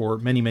now for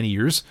many, many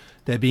years,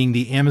 that being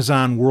the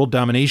Amazon World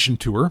Domination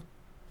Tour,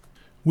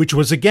 which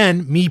was,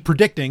 again, me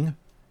predicting,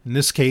 in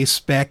this case,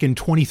 back in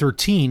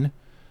 2013,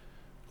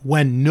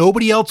 when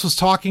nobody else was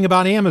talking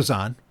about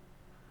Amazon,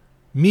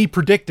 me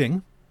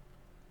predicting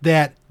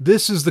that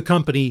this is the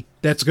company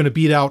that's going to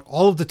beat out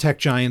all of the tech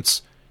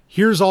giants.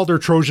 Here's all their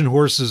Trojan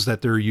horses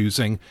that they're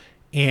using,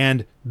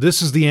 and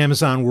this is the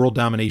Amazon World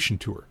Domination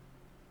Tour.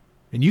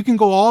 And you can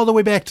go all the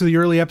way back to the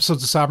early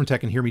episodes of Sovereign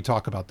Tech and hear me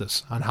talk about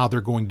this, on how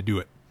they're going to do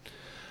it.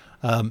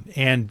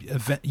 And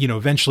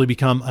eventually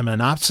become a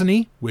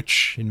monopsony,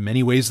 which in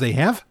many ways they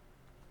have,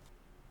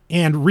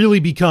 and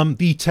really become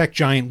the tech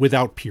giant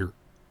without peer.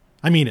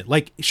 I mean it.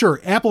 Like, sure,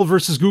 Apple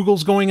versus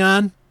Google's going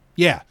on.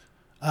 Yeah.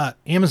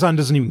 Amazon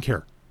doesn't even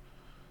care.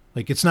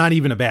 Like, it's not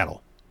even a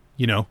battle,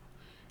 you know?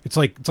 It's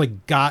like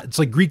God, it's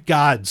like Greek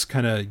gods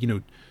kind of,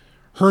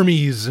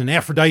 Hermes and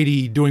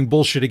Aphrodite doing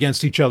bullshit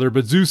against each other,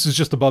 but Zeus is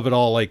just above it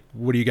all. Like,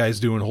 what are you guys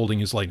doing holding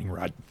his lightning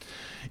rod?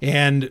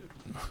 And,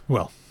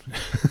 well,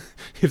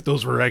 if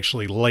those were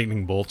actually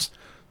lightning bolts.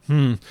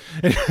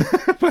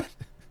 But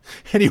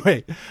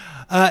anyway,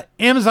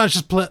 Amazon's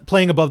just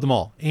playing above them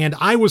all. And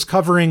I was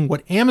covering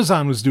what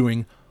Amazon was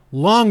doing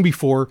long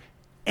before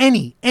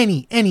any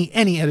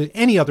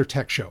other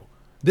tech show.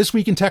 This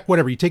Week in Tech,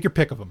 whatever, you take your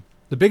pick of them.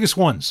 The biggest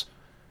ones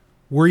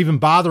were even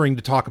bothering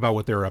to talk about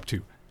what they're up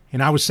to.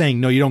 And I was saying,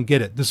 no, you don't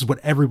get it. This is what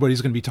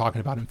everybody's going to be talking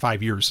about in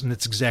 5 years. And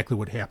that's exactly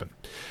what happened.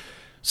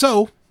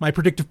 So my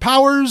predictive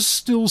powers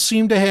still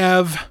seem to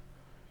have,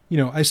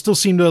 I still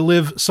seem to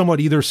live somewhat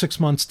either 6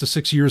 months to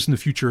 6 years in the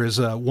future, as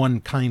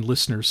one kind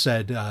listener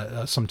said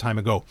some time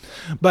ago.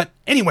 But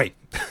anyway,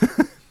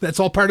 that's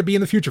all part of being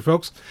the future,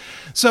 folks.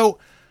 So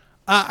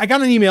I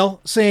got an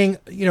email saying,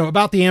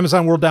 about the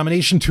Amazon World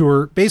Domination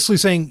Tour, basically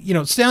saying,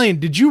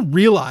 Stallion, did you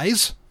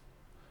realize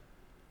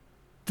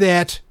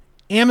that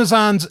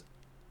Amazon's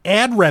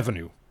ad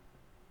revenue,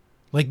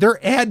 like their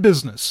ad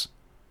business,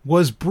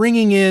 was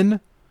bringing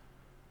in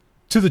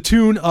to the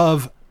tune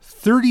of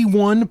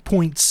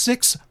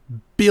 $31.6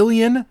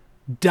 billion,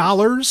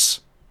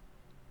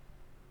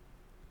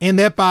 and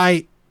that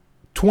by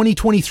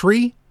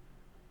 2023,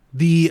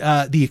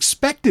 the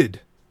expected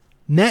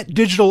net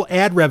digital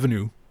ad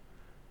revenue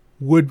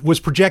was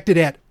projected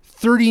at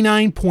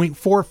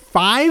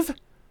 $39.45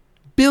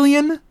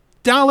 billion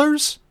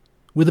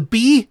with a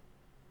B.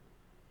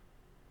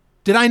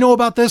 Did I know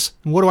about this?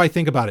 And what do I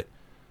think about it?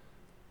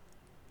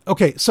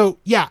 Okay, so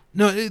yeah,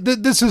 no,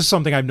 this is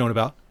something I've known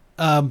about.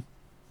 And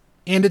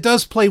it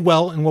does play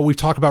well in what we've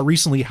talked about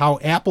recently, how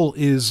Apple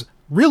is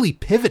really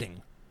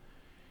pivoting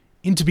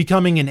into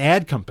becoming an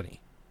ad company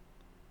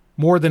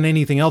more than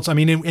anything else. I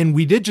mean, and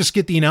we did just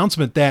get the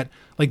announcement that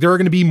like there are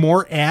going to be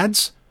more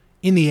ads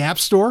in the App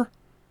Store.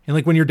 And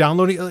like when you're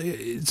downloading,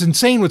 it's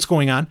insane what's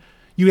going on.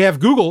 You have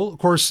Google, of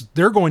course,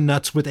 they're going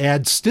nuts with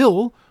ads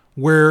still,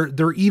 where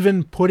they're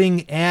even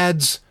putting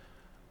ads,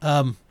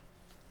 they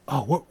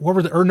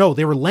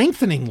were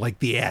lengthening like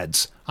the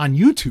ads on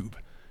YouTube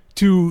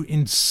to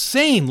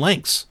insane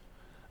lengths.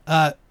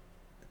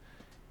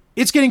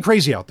 It's getting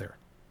crazy out there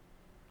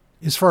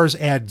as far as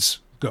ads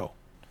go.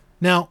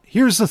 Now,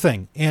 here's the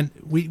thing, and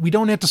we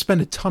don't have to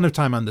spend a ton of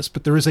time on this,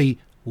 but there is a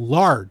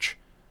large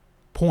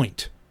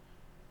point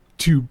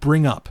to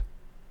bring up.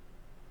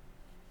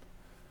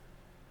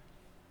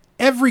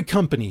 Every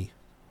company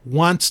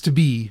wants to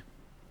be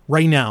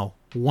an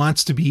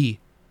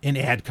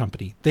ad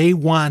company. They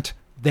want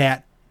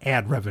that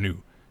ad revenue.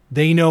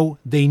 They know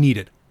they need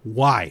it.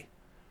 Why?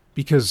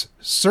 Because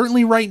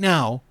certainly right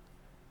now,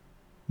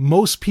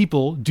 most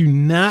people do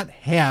not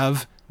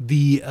have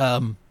the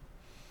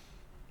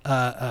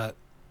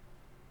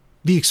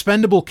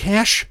expendable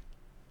cash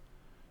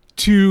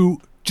to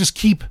just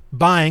keep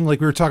buying, like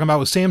we were talking about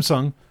with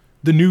Samsung,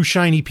 the new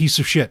shiny piece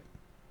of shit.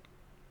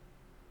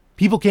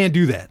 People can't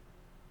do that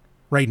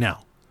right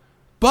now.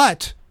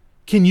 But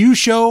can you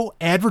show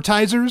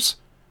advertisers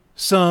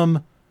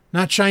some,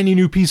 not shiny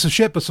new piece of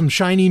shit, but some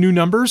shiny new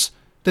numbers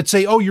that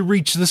say, oh, you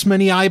reached this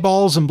many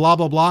eyeballs and blah,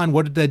 blah, blah, and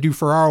what did that do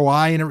for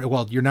ROI? And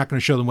well, you're not going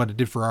to show them what it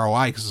did for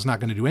ROI because it's not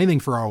going to do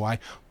anything for ROI.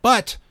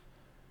 But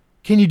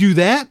can you do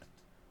that?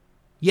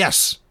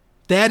 Yes,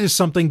 that is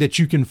something that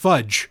you can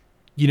fudge,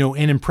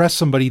 and impress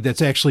somebody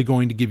that's actually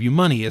going to give you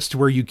money, as to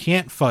where you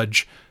can't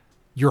fudge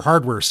your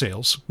hardware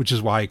sales, which is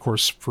why, of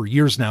course, for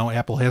years now,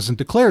 Apple hasn't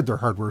declared their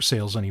hardware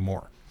sales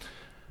anymore.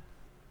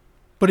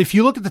 But if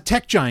you look at the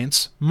tech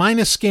giants,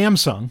 minus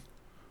Samsung,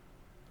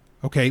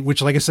 okay,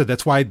 which, like I said,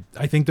 that's why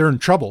I think they're in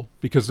trouble,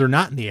 because they're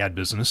not in the ad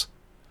business.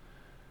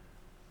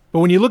 But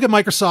when you look at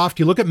Microsoft,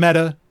 you look at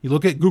Meta, you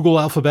look at Google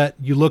Alphabet,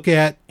 you look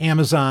at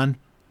Amazon,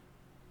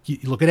 you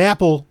look at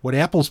Apple, what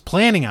Apple's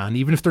planning on,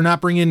 even if they're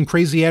not bringing in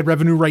crazy ad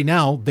revenue right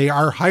now, they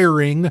are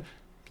hiring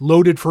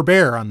loaded for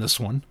bear on this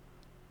one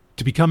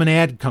to become an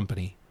ad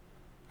company.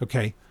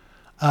 Okay.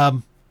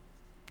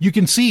 You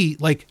can see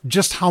like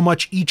just how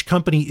much each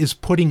company is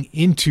putting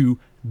into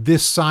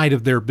this side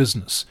of their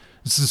business.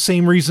 It's the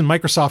same reason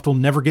Microsoft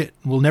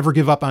will never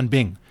give up on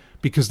Bing,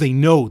 because they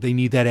know they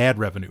need that ad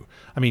revenue.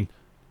 I mean,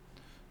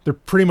 they're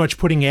pretty much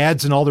putting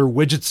ads in all their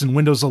widgets in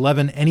Windows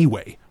 11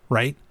 anyway,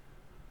 right?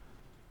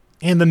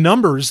 And the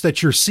numbers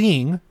that you're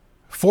seeing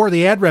for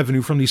the ad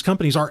revenue from these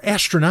companies are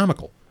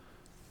astronomical.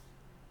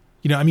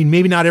 You know, I mean,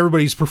 maybe not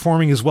everybody's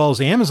performing as well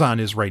as Amazon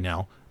is right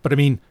now, but I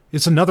mean,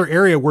 it's another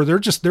area where they're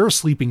a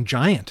sleeping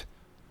giant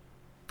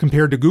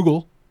compared to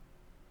Google.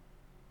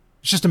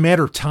 It's just a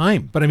matter of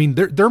time. But I mean,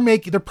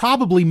 they're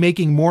probably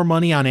making more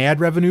money on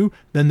ad revenue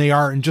than they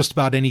are in just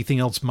about anything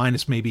else,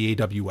 minus maybe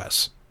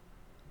AWS.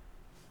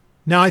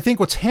 Now, I think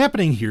what's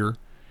happening here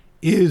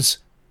is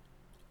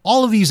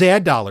all of these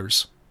ad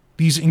dollars,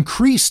 these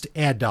increased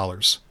ad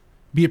dollars,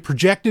 be it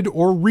projected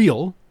or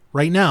real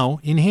right now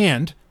in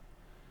hand,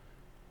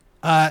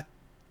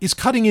 is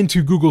cutting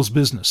into Google's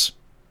business.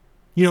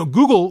 You know,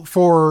 Google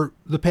for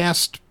the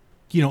past,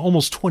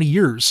 almost 20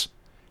 years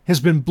has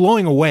been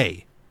blowing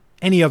away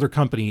any other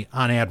company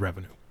on ad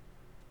revenue.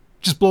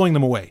 Just blowing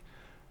them away.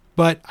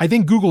 But I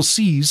think Google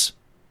sees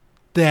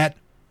that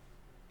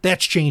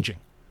that's changing.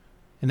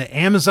 And that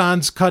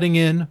Amazon's cutting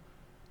in.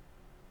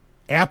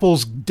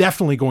 Apple's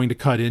definitely going to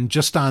cut in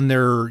just on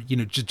their,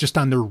 just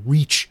on their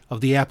reach of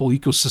the Apple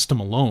ecosystem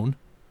alone.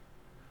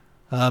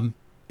 And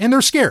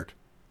they're scared.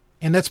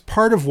 And that's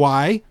part of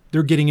why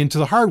they're getting into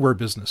the hardware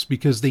business,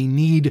 because they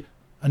need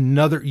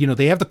another,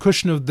 they have the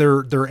cushion of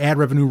their ad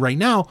revenue right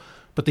now,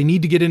 but they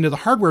need to get into the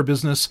hardware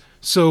business.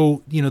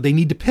 So, they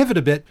need to pivot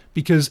a bit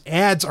because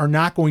ads are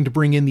not going to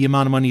bring in the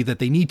amount of money that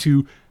they need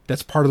to.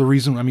 That's part of the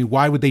reason. I mean,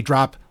 why would they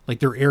drop like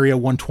their Area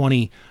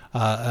 120,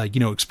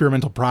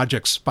 experimental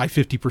projects by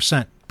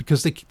 50%?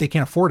 Because they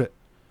can't afford it.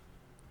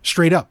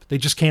 Straight up. They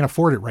just can't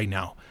afford it right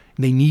now.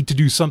 And they need to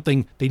do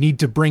something. They need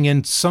to bring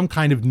in some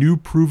kind of new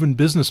proven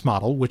business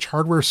model, which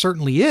hardware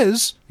certainly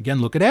is.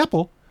 Again, look at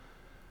Apple.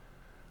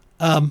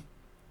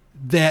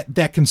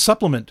 That can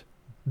supplement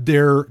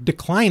their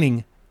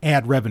declining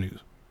ad revenue.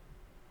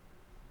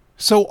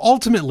 So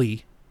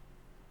ultimately,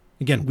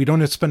 again, we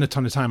don't have to spend a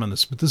ton of time on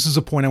this, but this is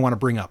a point I want to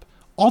bring up.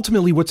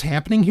 Ultimately, what's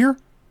happening here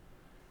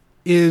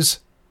is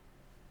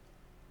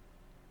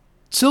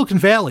Silicon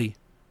Valley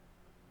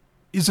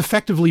is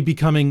effectively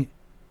becoming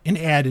an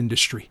ad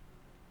industry.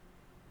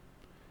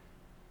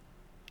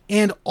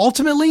 And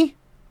ultimately,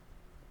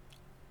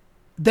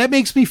 that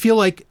makes me feel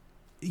like,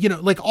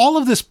 like all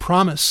of this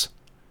promise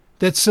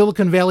that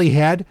Silicon Valley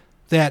had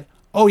that,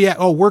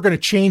 we're going to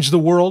change the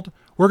world.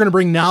 We're going to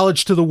bring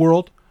knowledge to the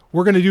world.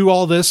 We're going to do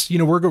all this.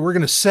 We're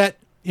going to set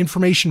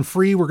information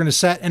free. We're going to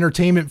set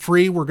entertainment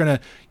free. We're going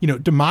to,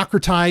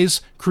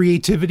 democratize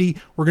creativity.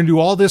 We're going to do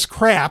all this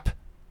crap.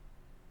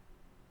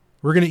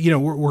 We're going to,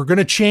 we're going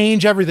to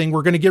change everything.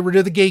 We're going to get rid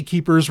of the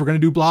gatekeepers. We're going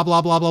to do blah,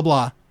 blah, blah, blah,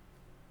 blah.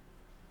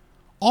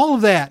 All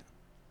of that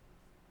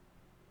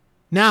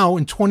now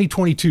in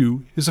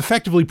 2022 is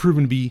effectively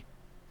proven to be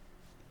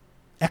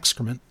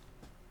excrement.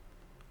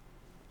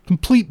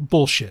 Complete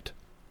bullshit.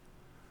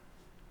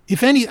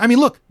 If any,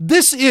 look,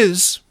 this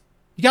is,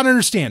 you got to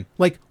understand,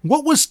 like,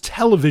 what was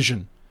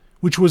television,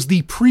 which was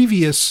the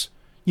previous,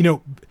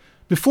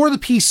 before the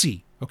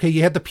PC, okay,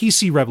 you had the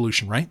PC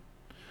revolution, right?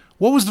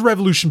 What was the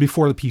revolution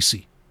before the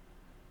PC?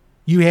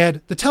 You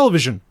had the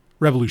television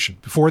revolution.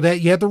 Before that,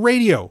 you had the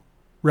radio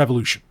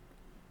revolution.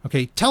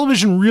 Okay,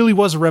 television really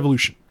was a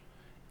revolution.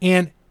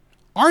 And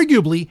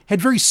arguably had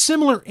very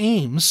similar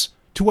aims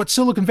to what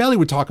Silicon Valley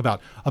would talk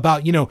about,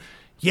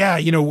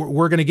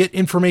 we're going to get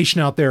information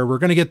out there. We're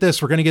going to get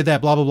this. We're going to get that,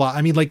 blah, blah, blah.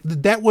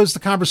 That was the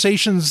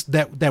conversations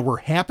that were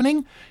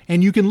happening.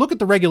 And you can look at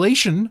the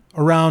regulation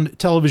around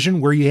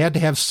television where you had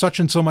to have such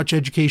and so much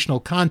educational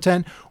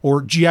content,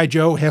 or G.I.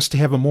 Joe has to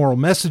have a moral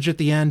message at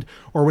the end,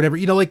 or whatever.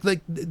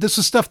 This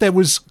is stuff that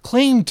was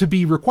claimed to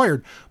be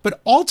required. But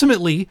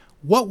ultimately,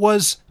 what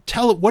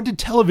did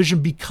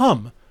television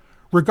become?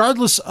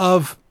 Regardless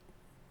of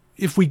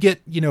if we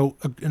get, an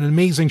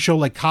amazing show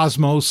like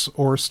Cosmos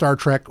or Star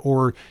Trek,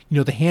 or,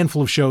 the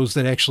handful of shows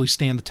that actually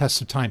stand the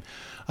test of time,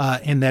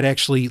 and that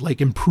actually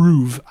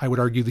improve, I would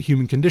argue, the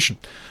human condition.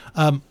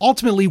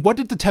 Ultimately, what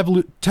did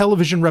the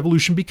television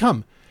revolution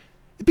become?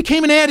 It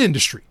became an ad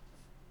industry.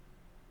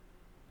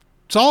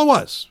 That's all it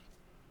was.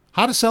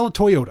 How to sell a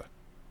Toyota.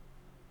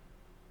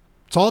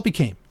 That's all it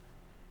became.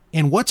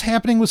 And what's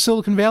happening with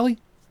Silicon Valley?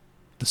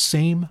 The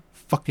same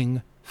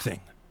fucking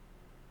thing.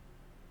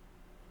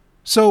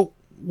 So,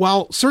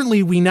 while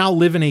certainly we now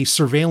live in a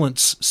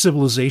surveillance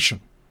civilization,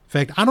 in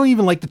fact, I don't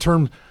even like the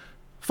term,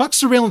 fuck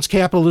surveillance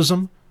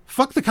capitalism,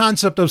 fuck the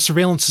concept of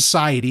surveillance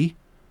society,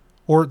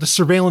 or the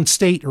surveillance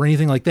state, or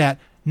anything like that.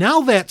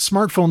 Now that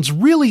smartphones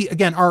really,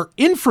 again, are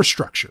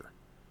infrastructure,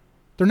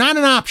 they're not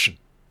an option.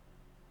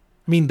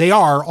 They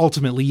are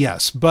ultimately,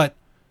 yes, but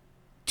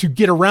to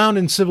get around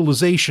in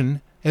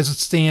civilization as it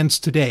stands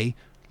today,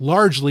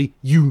 largely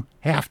you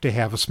have to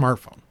have a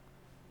smartphone.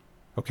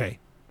 Okay.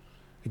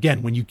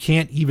 Again, when you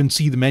can't even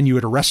see the menu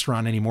at a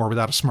restaurant anymore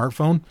without a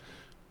smartphone,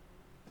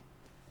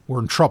 we're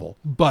in trouble.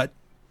 But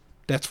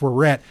that's where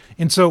we're at.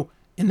 And so,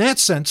 in that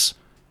sense,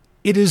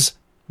 it is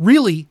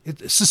really,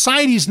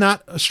 society is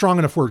not a strong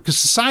enough word, because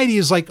society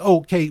is like,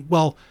 okay,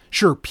 well,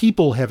 sure,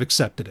 people have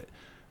accepted it.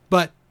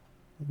 But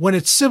when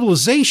it's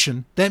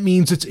civilization, that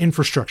means it's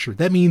infrastructure.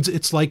 That means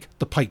it's like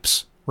the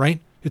pipes, right?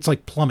 It's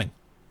like plumbing.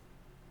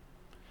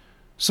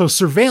 So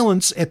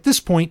surveillance at this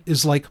point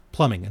is like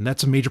plumbing, and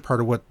that's a major part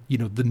of what,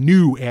 the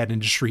new ad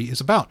industry is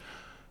about.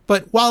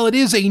 But while it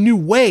is a new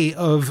way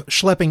of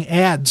schlepping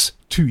ads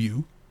to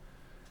you,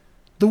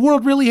 the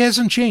world really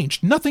hasn't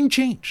changed. Nothing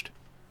changed.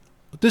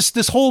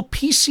 This whole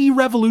PC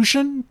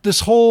revolution,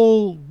 this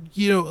whole,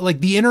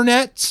 like the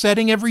internet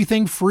setting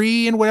everything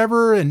free and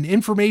whatever, and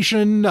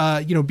information,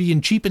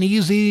 being cheap and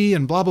easy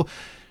and blah, blah.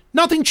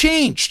 Nothing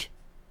changed.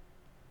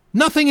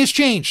 Nothing has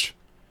changed.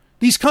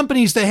 These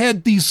companies that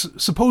had these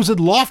supposed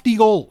lofty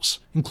goals,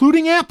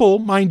 including Apple,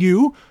 mind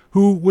you,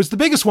 who was the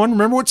biggest one.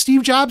 Remember what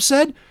Steve Jobs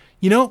said?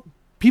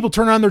 People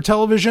turn on their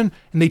television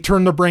and they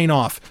turn their brain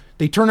off.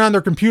 They turn on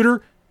their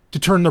computer to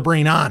turn their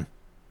brain on.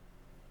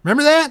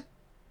 Remember that?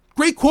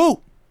 Great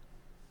quote.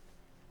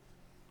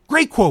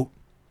 Great quote.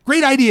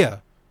 Great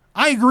idea.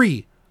 I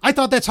agree. I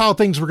thought that's how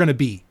things were going to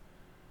be.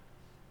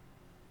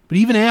 But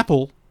even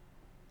Apple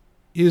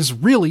is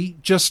really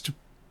just,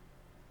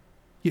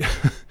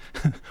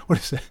 what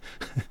is that?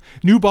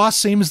 New boss,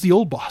 same as the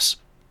old boss.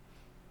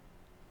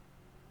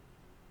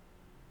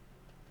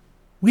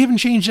 We haven't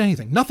changed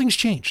anything. Nothing's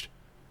changed.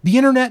 The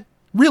internet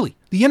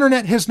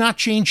has not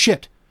changed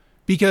shit,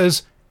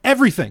 because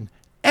everything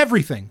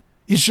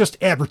is just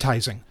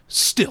advertising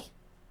still.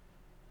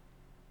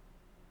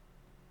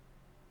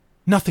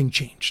 Nothing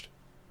changed.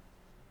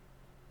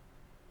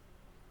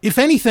 If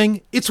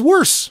anything, it's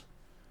worse,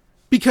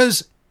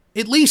 because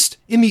at least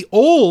in the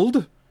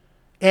old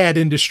ad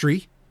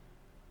industry,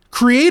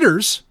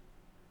 creators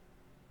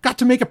got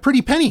to make a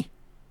pretty penny.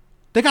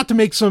 They got to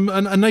make a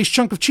nice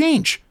chunk of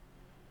change.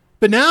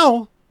 But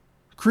now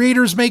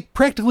creators make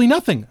practically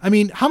nothing. I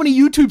mean, how many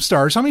YouTube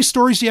stars, how many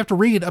stories do you have to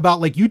read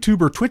about like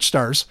YouTube or Twitch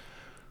stars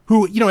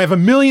who, have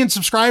 1 million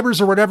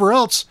subscribers or whatever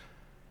else,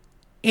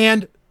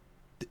 and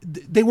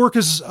they work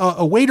as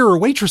a waiter or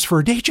waitress for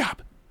a day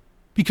job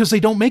because they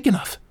don't make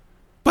enough,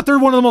 but they're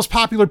one of the most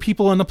popular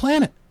people on the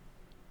planet.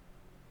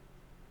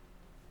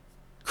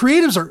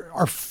 Creatives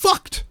are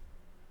fucked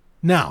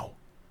now,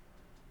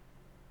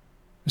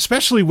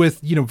 especially with,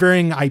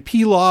 varying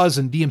IP laws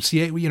and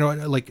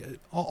DMCA, like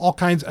all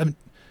kinds. I mean,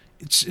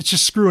 it's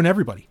just screwing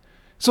everybody.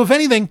 So if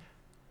anything,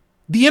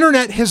 the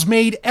internet has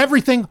made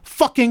everything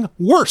fucking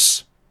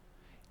worse,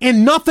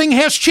 and nothing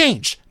has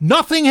changed.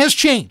 Nothing has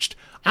changed.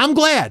 I'm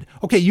glad.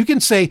 Okay, you can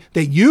say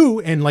that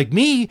you and like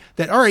me,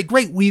 that, all right,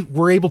 great, we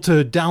were able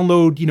to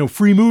download,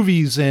 free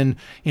movies and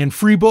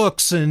free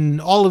books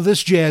and all of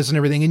this jazz and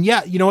everything. And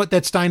yeah, you know what?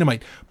 That's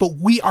dynamite. But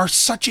we are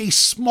such a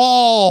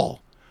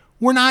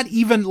we're not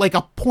even like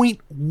a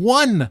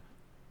 0.1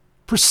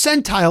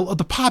 percentile of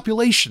the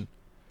population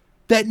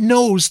that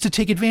knows to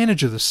take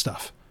advantage of this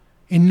stuff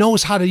and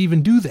knows how to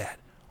even do that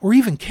or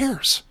even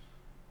cares.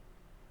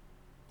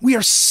 We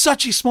are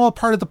such a small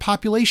part of the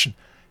population.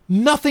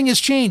 Nothing has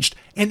changed,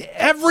 and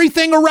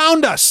everything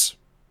around us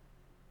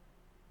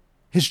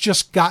has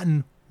just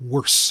gotten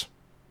worse.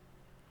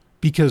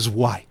 Because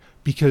why?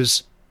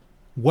 Because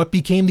what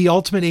became the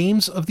ultimate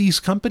aims of these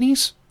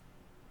companies?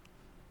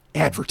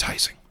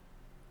 Advertising,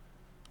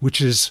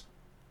 which is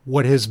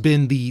what has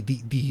been the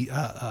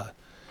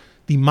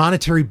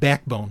monetary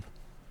backbone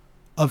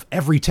of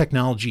every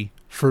technology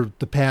for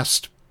the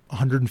past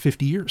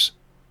 150 years.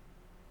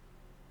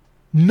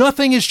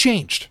 Nothing has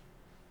changed.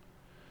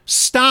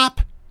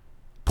 Stop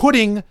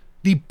putting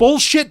the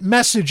bullshit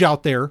message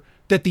out there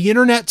that the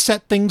internet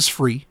set things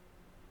free,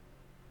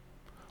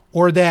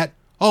 or that,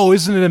 oh,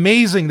 isn't it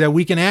amazing that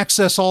we can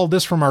access all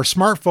this from our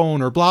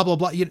smartphone, or blah, blah,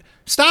 blah.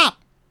 Stop.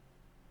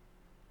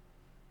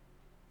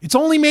 It's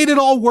only made it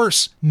all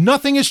worse.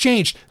 Nothing has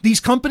changed.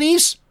 These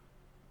companies,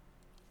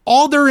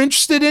 all they're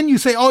interested in, you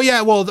say, oh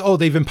yeah, well,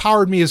 they've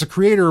empowered me as a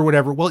creator or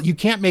whatever. Well, you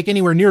can't make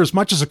anywhere near as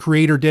much as a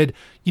creator did,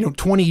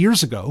 20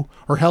 years ago,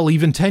 or hell,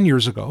 even 10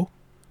 years ago.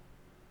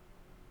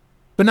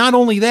 But not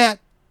only that,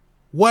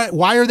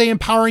 why are they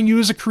empowering you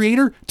as a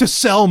creator? To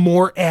sell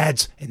more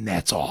ads, and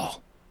that's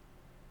all.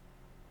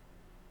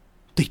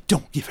 They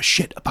don't give a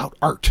shit about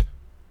art.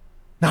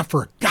 Not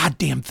for a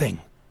goddamn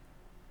thing.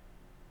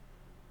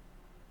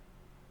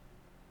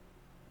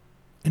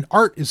 And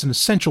art is an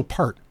essential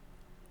part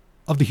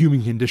of the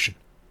human condition.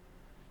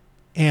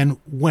 And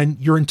when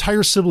your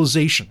entire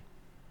civilization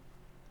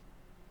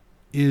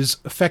is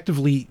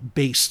effectively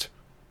based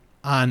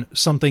on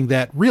something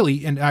that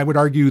really, and I would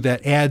argue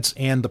that ads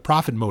and the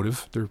profit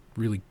motive, they're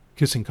really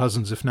kissing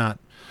cousins, if not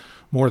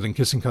more than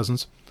kissing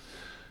cousins.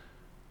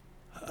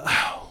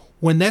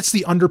 When that's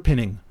the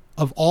underpinning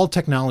of all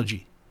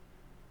technology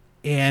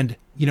and,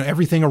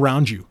 everything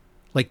around you,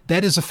 like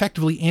that is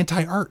effectively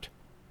anti-art.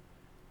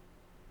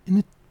 And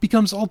it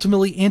becomes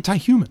ultimately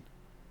anti-human.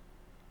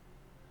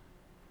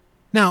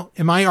 Now,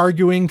 am I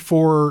arguing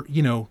for,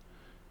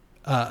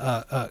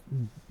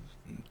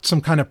 some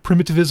kind of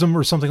primitivism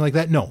or something like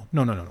that? No,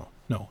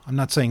 I'm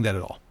not saying that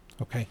at all.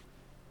 Okay.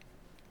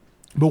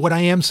 But what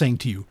I am saying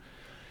to you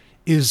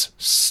is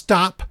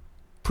stop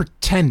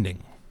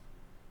pretending.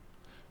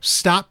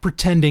 Stop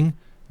pretending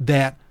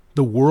that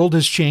the world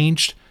has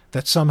changed,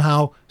 that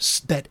somehow,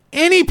 that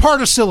any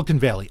part of Silicon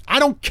Valley, I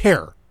don't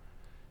care,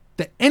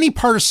 that any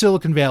part of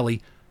Silicon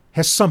Valley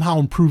has somehow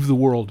improved the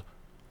world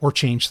or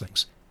changed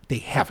things. They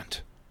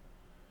haven't.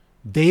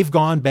 They've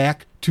gone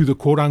back to the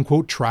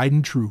quote-unquote tried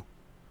and true.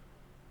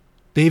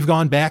 They've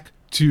gone back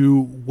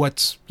to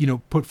what's,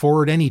 put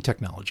forward any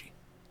technology.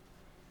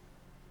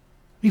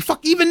 I mean,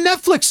 fuck, even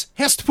Netflix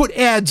has to put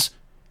ads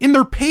in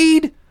their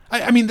paid.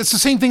 I mean, that's the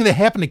same thing that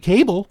happened to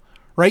cable,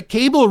 right?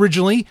 Cable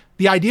originally,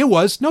 the idea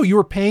was, no, you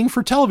were paying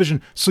for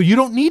television, so you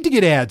don't need to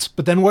get ads.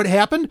 But then what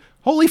happened?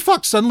 Holy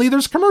fuck, suddenly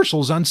there's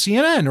commercials on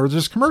CNN, or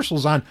there's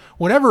commercials on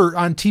whatever,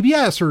 on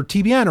TBS or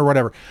TBN or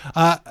whatever,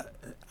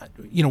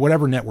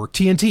 whatever network,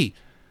 TNT.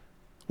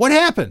 What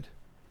happened?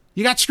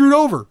 You got screwed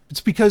over.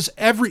 It's because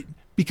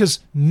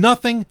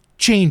nothing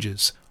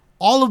changes.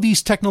 All of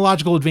these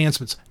technological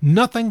advancements,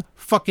 nothing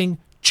fucking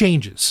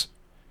changes.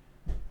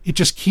 It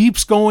just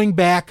keeps going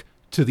back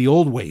to the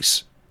old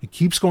ways. It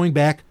keeps going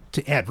back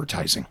to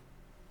advertising.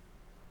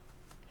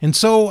 And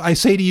so I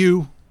say to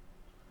you,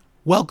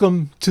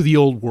 welcome to the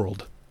old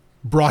world,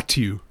 brought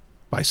to you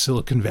by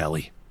Silicon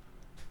Valley.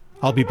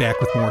 I'll be back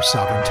with more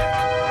Sovereign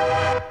Tech.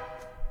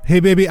 Hey,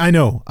 baby, I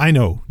know.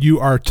 You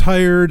are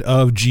tired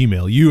of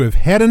Gmail. You have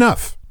had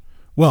enough.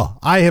 Well,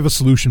 I have a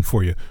solution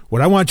for you.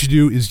 What I want you to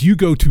do is you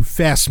go to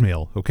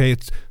Fastmail, okay?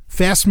 It's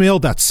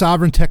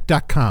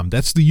fastmail.sovereigntech.com.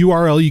 That's the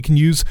URL you can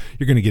use.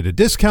 You're going to get a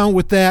discount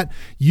with that.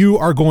 You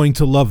are going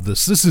to love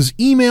this. This is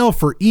email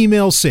for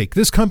email's sake.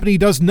 This company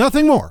does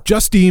nothing more.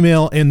 Just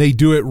email, and they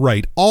do it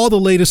right. All the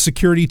latest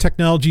security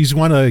technologies. You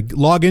want to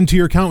log into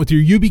your account with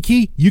your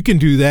YubiKey? You can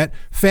do that.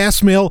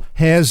 Fastmail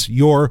has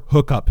your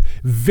hookup.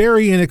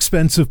 Very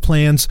inexpensive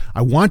plans.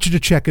 I want you to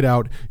check it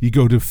out. You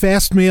go to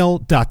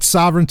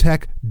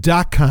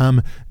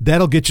fastmail.sovereigntech.com.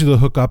 That'll get you the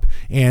hookup,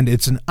 and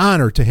it's an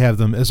honor to have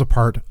them as a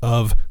part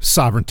of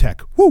Sovereign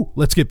Tech. Woo!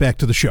 Let's get back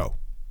to the show.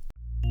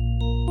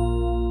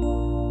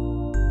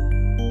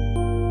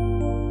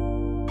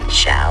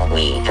 Shall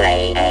we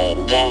play a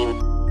game?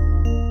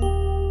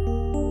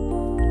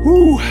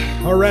 Woo!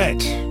 All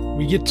right.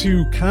 We get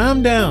to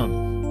calm down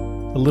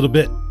a little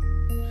bit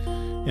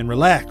and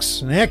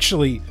relax. And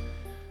actually,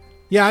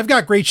 I've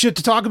got great shit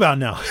to talk about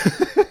now.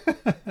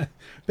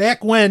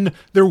 Back when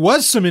there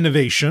was some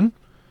innovation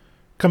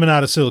coming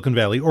out of Silicon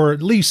Valley, or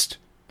at least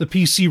the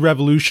PC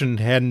revolution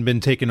hadn't been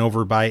taken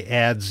over by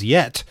ads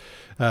yet.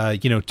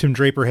 Tim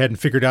Draper hadn't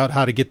figured out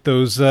how to get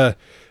those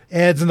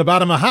ads in the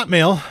bottom of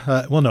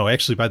Hotmail. Well, no,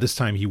 actually, by this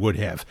time he would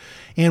have.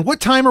 And what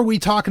time are we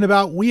talking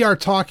about? We are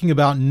talking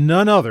about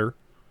none other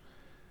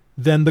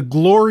than the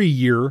glory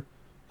year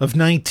of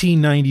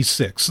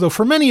 1996. Though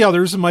for many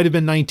others, it might have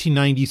been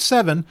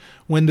 1997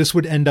 when this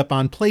would end up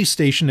on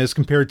PlayStation as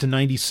compared to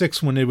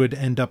 96 when it would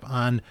end up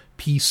on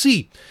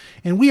PC.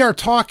 And we are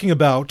talking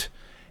about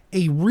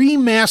a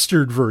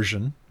remastered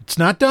version. It's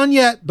not done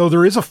yet, though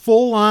there is a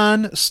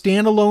full-on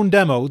standalone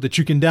demo that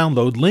you can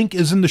download. Link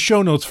is in the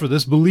show notes for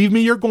this. Believe me,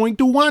 you're going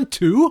to want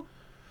to,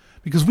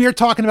 because we are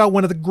talking about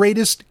one of the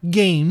greatest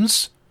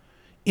games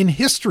in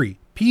history,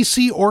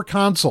 PC or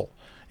console.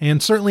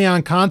 And certainly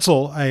on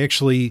console, I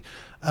actually,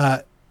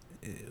 kind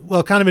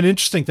of an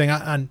interesting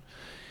thing.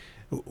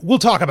 We'll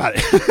talk about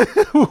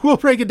it. We'll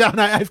break it down.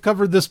 I've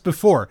covered this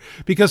before,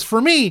 because for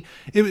me,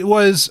 it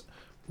was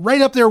right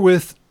up there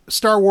with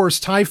Star Wars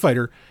TIE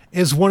Fighter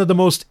as one of the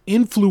most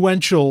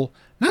influential,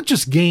 not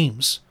just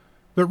games,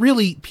 but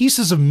really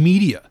pieces of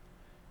media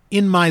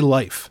in my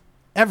life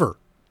ever.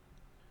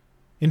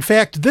 In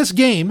fact, this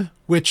game,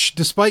 which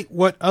despite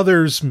what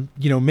others,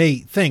 may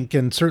think,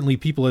 and certainly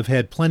people have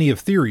had plenty of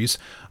theories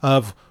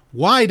of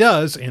why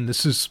does, and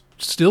this is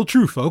still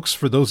true, folks,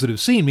 for those that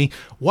have seen me,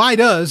 why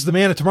does the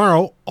Man of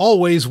Tomorrow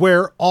always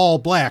wear all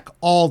black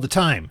all the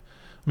time?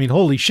 I mean,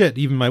 holy shit,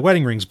 even my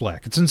wedding ring's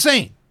black. It's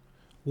insane.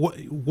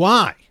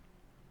 Why?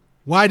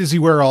 Why does he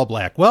wear all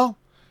black? Well,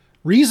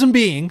 reason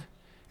being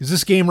is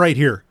this game right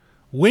here.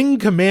 Wing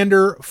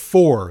Commander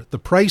 4, The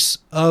Price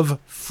of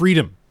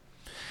Freedom.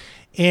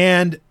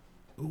 And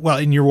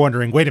you're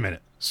wondering, wait a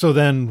minute. So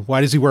then why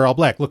does he wear all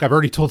black? Look, I've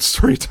already told the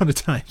story a ton of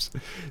times.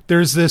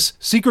 There's this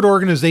secret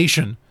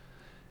organization,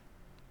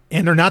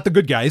 and they're not the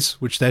good guys,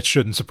 which that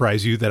shouldn't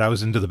surprise you that I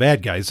was into the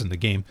bad guys in the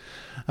game.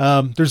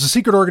 There's a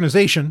secret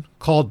organization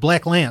called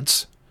Black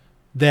Lance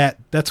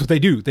that's what they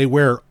do. They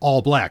wear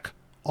all black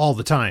all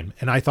the time.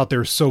 And I thought they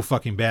were so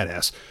fucking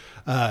badass.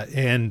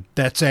 And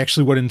that's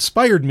actually what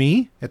inspired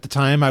me. At the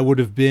time, I would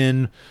have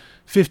been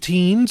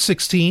 15,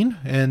 16.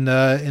 And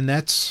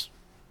that's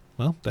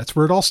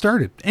where it all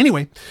started.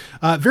 Anyway,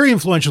 very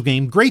influential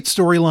game. Great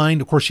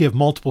storyline. Of course, you have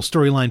multiple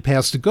storyline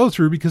paths to go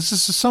through because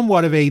this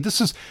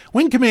is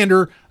Wing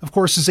Commander, of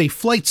course, is a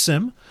flight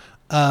sim.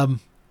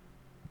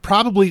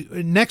 Probably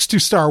next to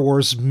Star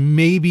Wars,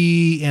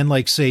 maybe,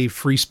 and say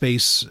Free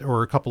Space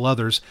or a couple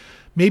others,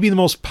 maybe the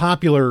most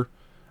popular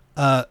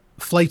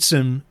flight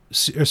sim,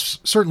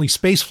 certainly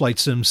space flight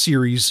sim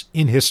series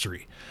in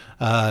history.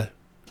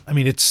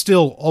 It's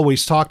still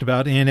always talked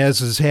about, and as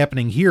is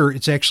happening here,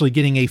 it's actually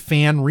getting a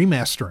fan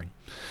remastering.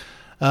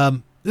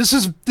 This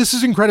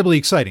is incredibly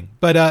exciting.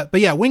 But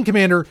Wing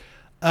Commander,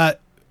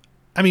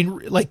 I mean,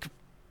 like,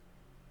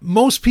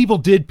 most people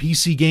did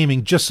PC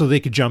gaming just so they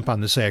could jump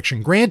on this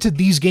action. Granted,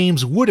 these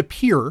games would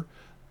appear,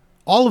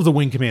 all of the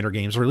Wing Commander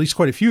games, or at least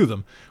quite a few of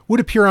them, would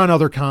appear on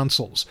other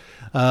consoles.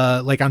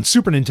 Like on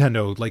Super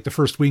Nintendo, like the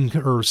first Wing,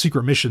 or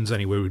Secret Missions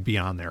anyway, would be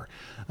on there.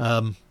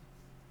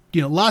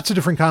 Lots of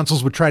different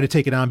consoles would try to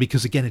take it on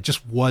because, again, it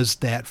just was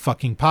that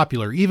fucking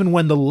popular. Even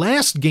when the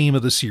last game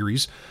of the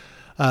series,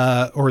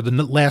 it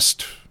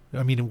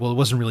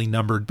wasn't really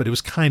numbered, but it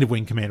was kind of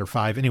Wing Commander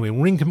 5. Anyway,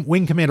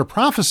 Wing Commander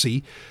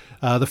Prophecy,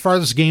 the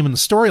farthest game in the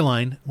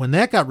storyline, when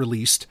that got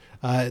released,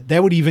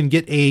 that would even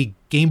get a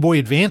Game Boy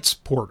Advance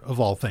port of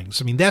all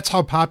things. I mean, that's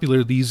how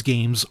popular these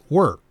games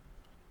were.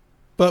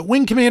 But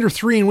Wing Commander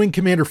 3 and Wing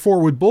Commander 4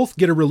 would both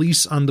get a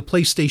release on the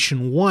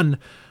PlayStation 1.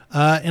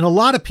 And a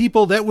lot of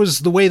people, that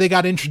was the way they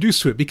got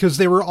introduced to it, because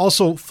they were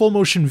also full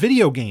motion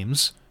video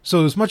games.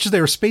 So as much as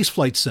they were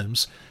spaceflight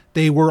sims,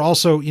 they were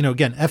also,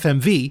 again,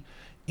 FMV,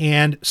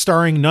 and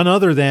starring none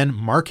other than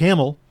Mark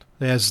Hamill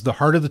as the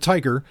Heart of the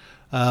Tiger.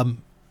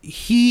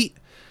 He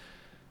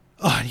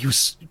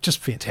was just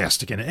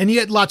fantastic in it. And he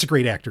had lots of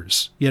great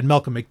actors. You had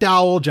Malcolm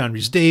McDowell, John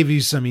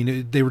Rhys-Davies. I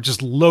mean, they were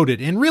just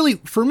loaded. And really,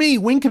 for me,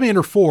 Wing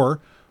Commander 4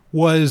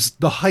 was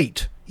the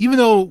height. Even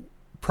though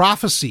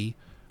Prophecy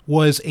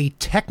was a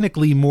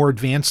technically more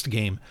advanced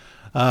game,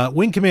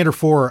 Wing Commander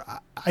 4,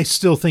 I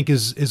still think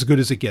is as good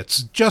as it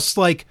gets. Just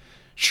like,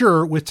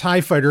 sure, with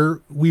TIE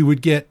Fighter, we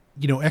would get,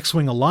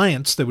 X-Wing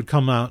Alliance that would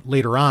come out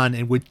later on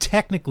and would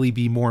technically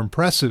be more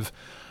impressive.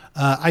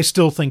 I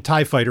still think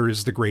TIE Fighter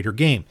is the greater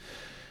game.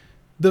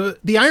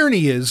 The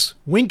irony is,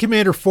 Wing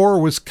Commander 4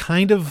 was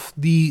kind of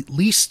the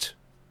least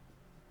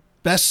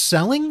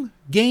best-selling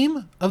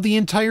game of the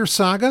entire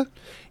saga,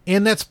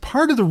 and that's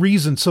part of the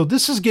reason. So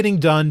this is getting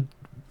done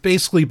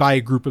basically by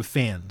a group of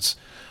fans.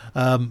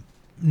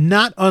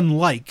 Not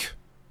unlike,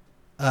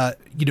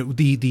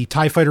 the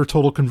TIE Fighter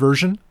Total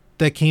Conversion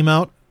that came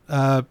out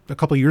a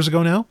couple years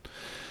ago now,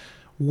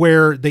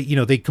 where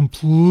they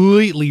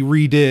completely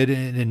redid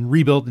and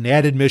rebuilt and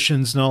added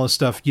missions and all this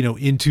stuff,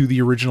 into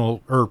the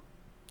original, or,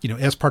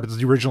 as part of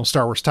the original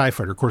Star Wars TIE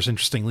Fighter. Of course,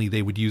 interestingly,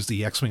 they would use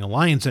the X-Wing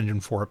Alliance engine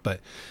for it,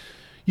 but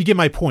you get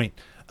my point.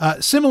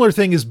 Similar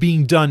thing is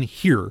being done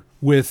here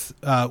with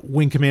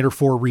Wing Commander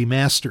 4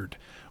 Remastered,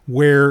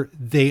 where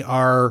they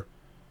are,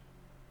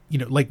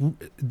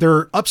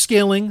 they're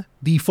upscaling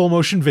the full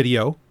motion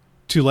video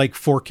to like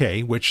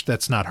 4K, which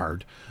that's not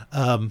hard,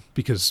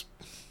 because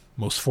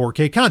most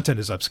 4K content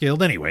is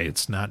upscaled anyway.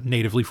 It's not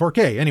natively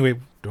 4K. Anyway,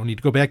 don't need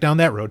to go back down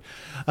that road.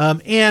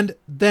 And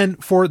then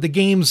for the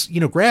game's,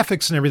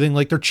 graphics and everything,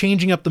 like they're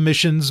changing up the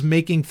missions,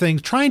 making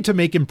things, trying to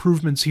make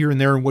improvements here and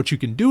there in what you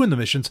can do in the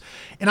missions.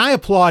 And I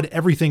applaud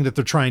everything that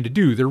they're trying to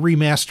do. They're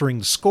remastering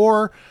the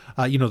score,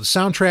 the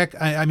soundtrack.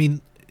 I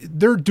mean,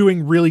 they're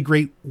doing really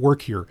great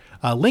work here.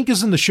 Link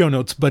is in the show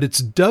notes, but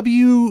it's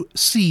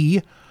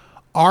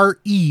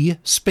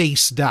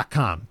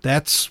WCREspace.com.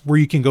 That's where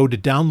you can go to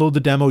download the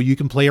demo. You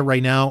can play it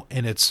right now,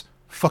 and it's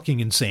fucking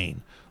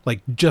insane.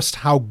 Like, just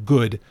how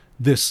good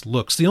this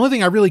looks. The only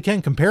thing I really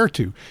can compare it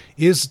to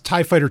is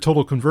TIE Fighter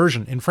Total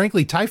Conversion. And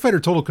frankly, TIE Fighter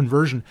Total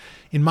Conversion,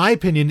 in my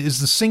opinion, is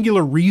the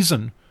singular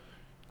reason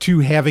to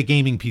have a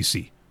gaming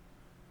PC.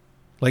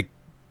 Like,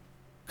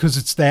 because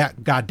it's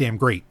that goddamn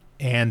great.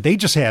 And they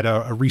just had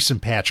a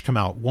recent patch come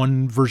out,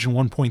 version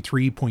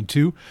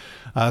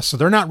 1.3.2. So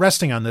they're not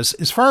resting on this.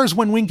 As far as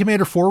when Wing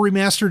Commander 4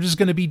 Remastered is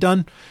going to be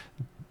done,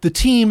 the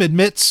team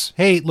admits,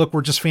 hey, look,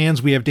 we're just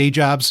fans. We have day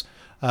jobs.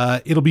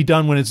 It'll be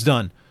done when it's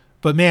done.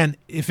 But man,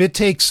 if it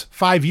takes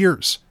 5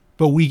 years,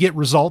 but we get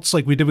results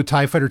like we did with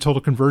TIE Fighter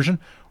Total Conversion,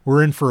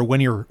 we're in for a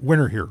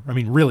winner here. I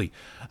mean, really.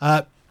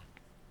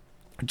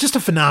 Just a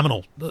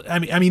phenomenal.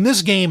 I mean,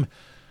 this game...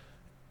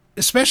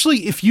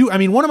 Especially if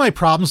one of my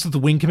problems with the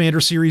Wing Commander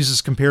series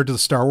as compared to the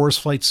Star Wars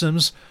flight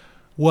sims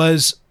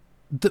was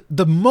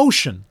the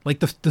motion, like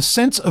the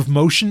sense of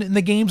motion in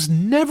the games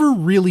never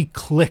really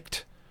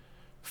clicked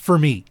for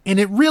me. And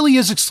it really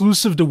is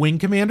exclusive to Wing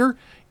Commander,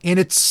 and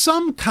it's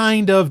some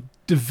kind of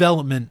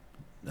development.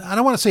 I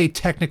don't want to say a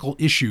technical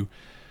issue.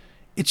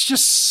 It's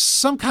just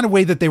some kind of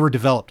way that they were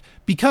developed,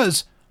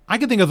 because I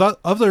can think of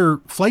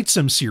other flight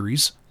sim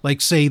series, like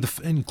say,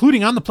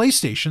 including on the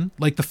PlayStation,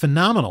 like the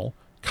phenomenal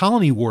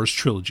Colony Wars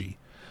trilogy.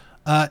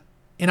 And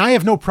I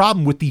have no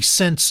problem with the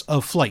sense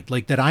of flight,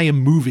 like that I am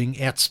moving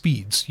at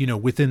speeds,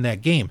 within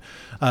that game.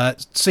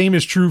 Same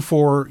is true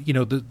for,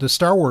 the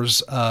Star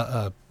Wars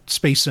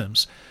space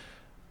sims.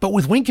 But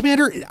with Wing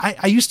Commander,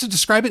 I used to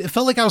describe it, it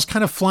felt like I was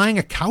kind of flying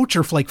a couch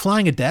or like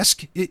flying a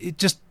desk.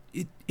 It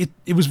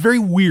was very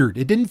weird.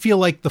 It didn't feel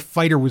like the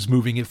fighter was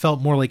moving. It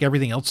felt more like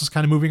everything else was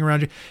kind of moving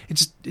around you.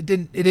 It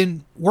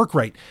didn't work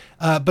right.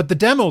 But the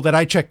demo that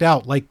I checked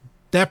out, like,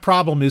 that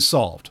problem is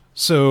solved.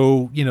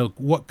 So,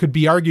 what could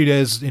be argued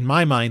as, in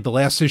my mind, the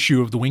last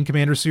issue of the Wing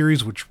Commander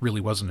series, which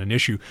really wasn't an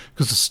issue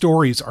because the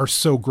stories are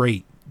so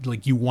great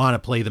like you want to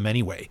play them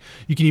anyway.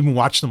 You can even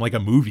watch them like a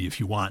movie if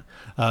you want.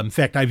 In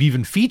fact, I've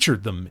even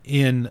featured them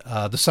in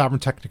the Sovereign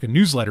Technica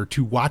newsletter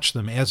to watch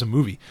them as a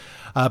movie.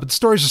 But the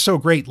stories are so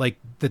great, like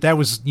that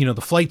was, the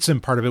flight sim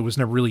part of it was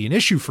never really an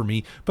issue for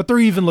me, but they're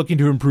even looking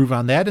to improve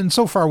on that. And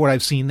so far what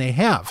I've seen, they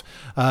have.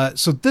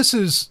 So this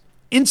is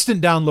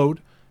instant download,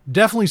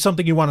 definitely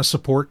something you want to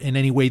support in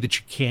any way that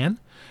you can.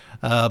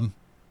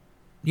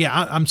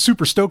 I'm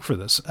super stoked for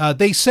this.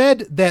 They said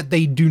that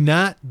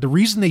the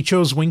reason they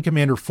chose Wing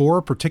Commander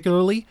 4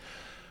 particularly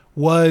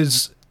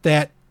was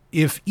that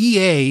if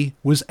EA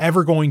was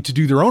ever going to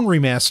do their own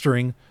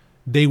remastering,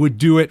 they would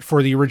do it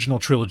for the original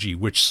trilogy,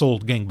 which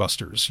sold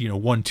gangbusters,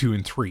 1, 2,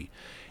 and 3.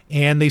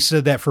 And they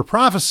said that for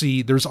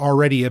Prophecy, there's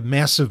already a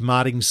massive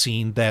modding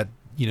scene that,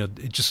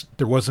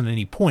 there wasn't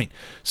any point.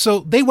 So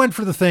they went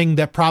for the thing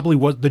that probably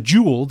was the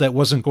jewel that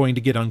wasn't going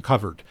to get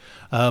uncovered.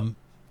 And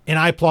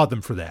I applaud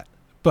them for that.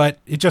 But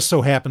it just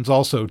so happens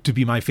also to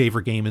be my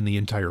favorite game in the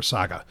entire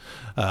saga.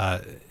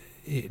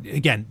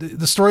 Again,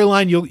 the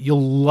storyline,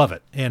 you'll love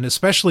it. And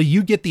especially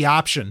you get the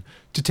option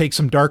to take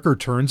some darker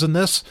turns in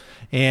this.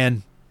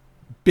 And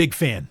big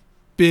fan.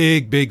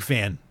 Big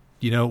fan.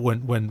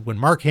 When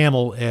Mark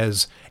Hamill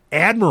as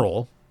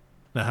Admiral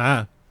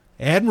Blair,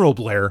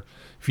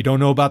 if you don't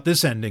know about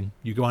this ending,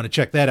 you want to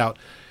check that out.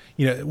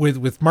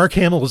 With Mark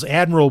Hamill as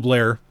Admiral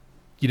Blair,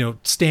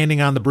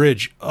 standing on the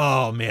bridge.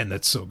 Oh man,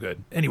 that's so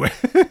good. Anyway,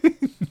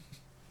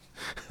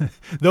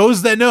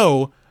 those that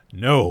know.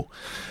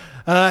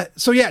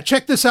 So yeah,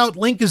 check this out.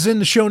 Link is in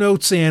the show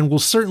notes, and we'll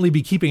certainly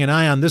be keeping an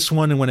eye on this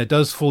one. And when it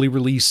does fully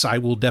release, I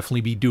will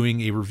definitely be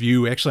doing a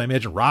review. Actually, I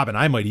imagine Rob and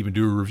I might even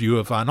do a review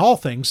on all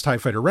things TIE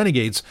Fighter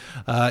Renegades,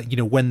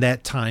 when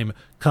that time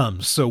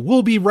comes. So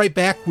we'll be right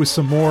back with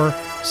some more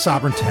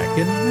Sovereign Tech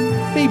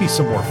and maybe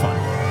some more fun.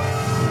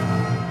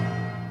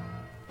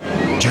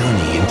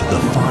 Journey into the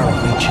far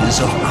reaches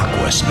of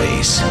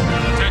aquaspace.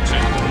 Attention,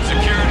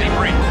 security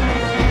breach.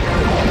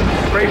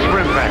 Brace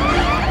for impact.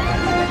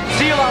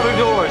 Seal outer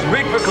doors.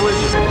 Rig for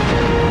collision.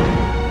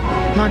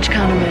 Launch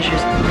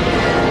countermeasures.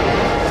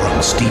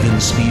 From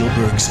Steven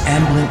Spielberg's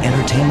Amblin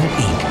Entertainment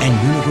Inc. and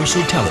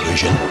Universal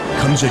Television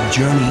comes a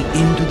journey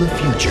into the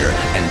future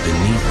and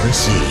beneath the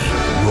sea.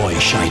 Roy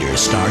Scheider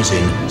stars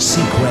in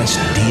Sequest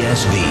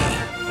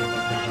DSV.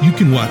 You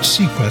can watch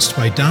Sequest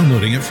by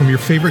downloading it from your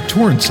favorite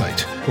torrent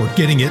site or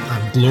getting it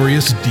on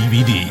Glorious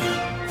DVD.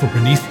 For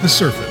beneath the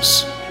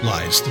surface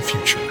lies the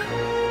future.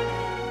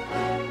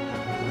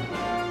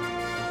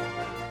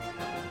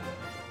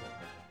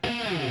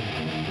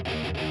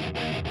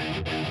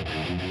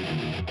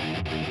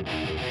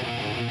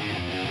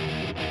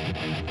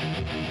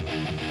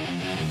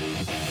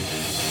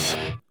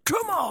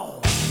 Come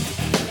on!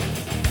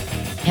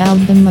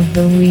 Album of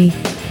the Week.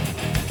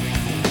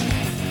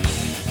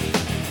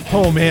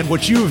 Oh man,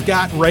 what you have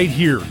got right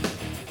here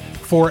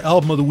for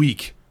Album of the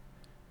Week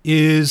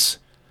is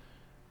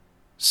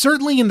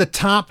certainly in the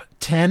top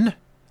 10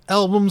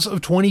 albums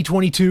of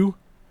 2022.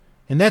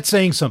 And that's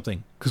saying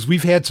something, because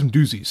we've had some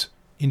doozies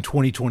in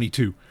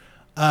 2022.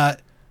 This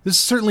is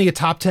certainly a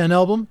top 10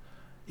 album.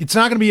 It's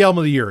not going to be Album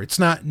of the Year. It's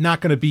not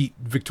going to beat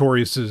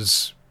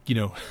Victorious's,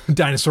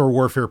 Dinosaur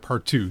Warfare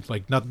Part 2.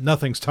 Like,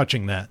 nothing's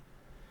touching that.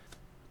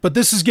 But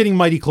this is getting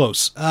mighty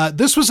close.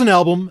 This was an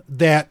album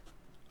that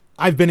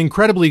I've been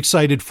incredibly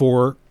excited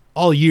for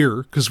all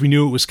year because we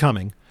knew it was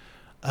coming.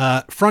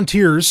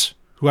 Frontiers,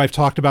 who I've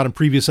talked about in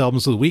previous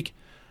albums of the week,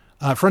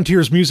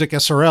 Frontiers Music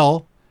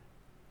SRL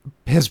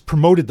has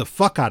promoted the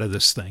fuck out of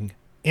this thing.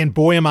 And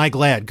boy, am I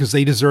glad, because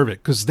they deserve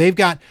it. Because they've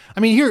got,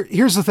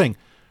 here's the thing.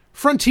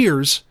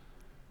 Frontiers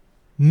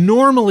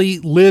normally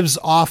lives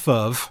off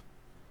of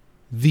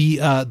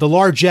the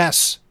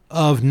largesse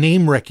of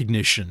name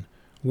recognition,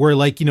 where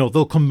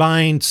they'll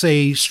combine,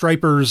 say,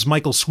 Stryper's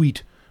Michael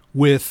Sweet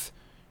with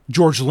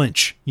George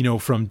Lynch,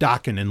 from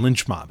Dokken and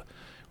Lynch Mob,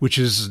 which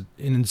is an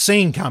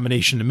insane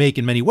combination to make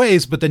in many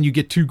ways, but then you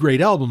get two great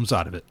albums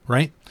out of it,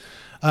 right?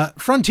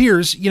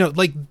 Frontiers,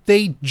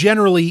 they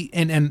generally,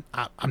 and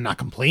I'm not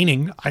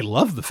complaining, I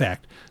love the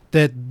fact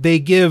that they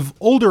give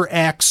older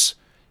acts,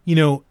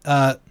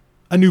 a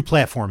new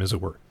platform, as it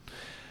were.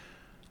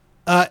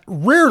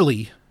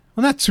 Rarely,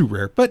 well, not too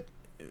rare, but,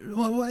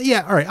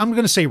 yeah, all right, I'm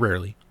going to say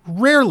rarely.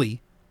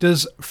 Rarely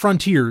does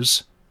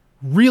Frontiers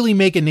really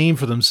make a name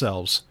for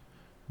themselves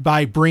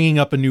by bringing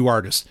up a new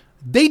artist.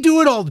 They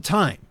do it all the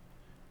time.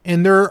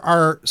 And there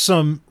are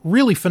some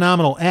really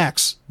phenomenal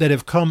acts that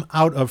have come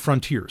out of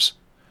Frontiers.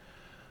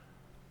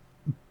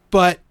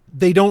 But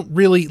they don't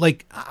really,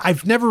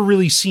 I've never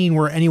really seen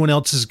where anyone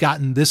else has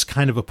gotten this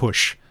kind of a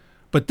push.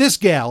 But this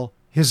gal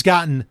has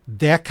gotten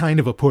that kind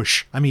of a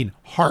push.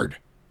 Hard.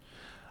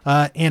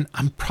 And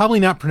I'm probably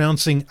not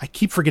pronouncing, I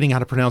keep forgetting how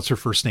to pronounce her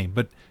first name,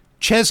 but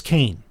Ches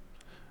Kane.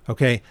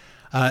 Okay.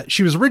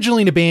 She was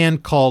originally in a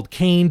band called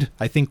Caned,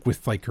 I think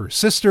with her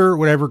sister or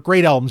whatever.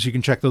 Great albums. You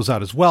can check those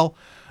out as well.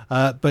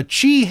 But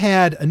she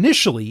had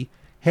initially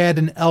had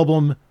an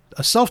album,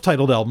 a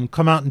self-titled album,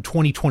 come out in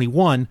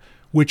 2021,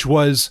 which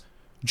was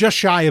just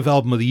shy of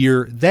Album of the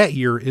Year that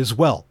year as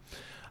well.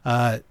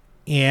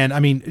 And I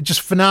mean,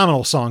 just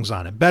phenomenal songs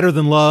on it. Better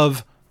Than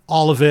Love,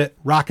 all of it,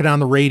 Rocket on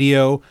the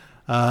Radio,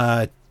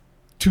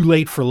 Too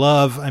Late for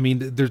Love. I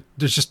mean,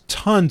 there's just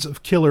tons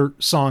of killer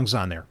songs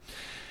on there.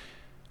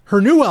 Her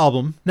new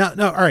album, now,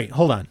 all right,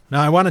 hold on.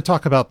 Now I want to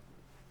talk about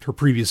her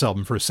previous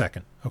album for a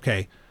second,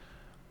 okay?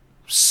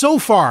 So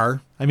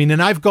far, I mean,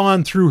 and I've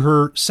gone through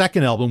her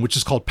second album, which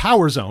is called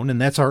Power Zone, and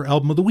that's our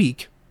album of the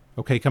week,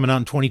 okay, coming out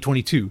in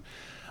 2022.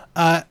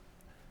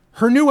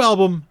 Her new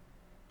album,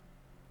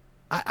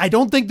 I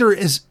don't think there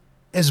is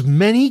as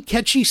many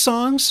catchy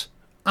songs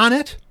on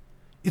it.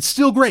 It's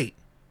still great,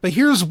 but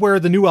here's where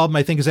the new album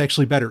I think is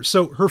actually better.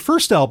 So her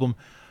first album,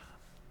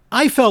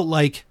 I felt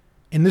like,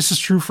 and this is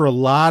true for a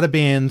lot of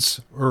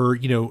bands or,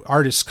 you know,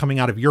 artists coming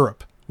out of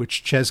Europe,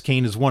 which Chez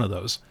Kane is one of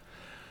those.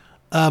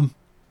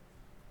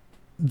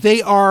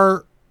 They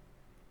are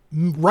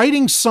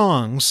writing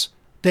songs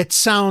that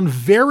sound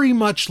very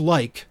much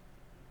like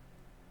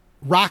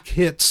rock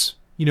hits,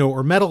 you know,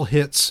 or metal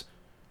hits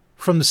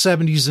from the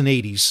 70s and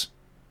 80s.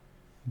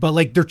 But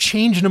like they're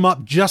changing them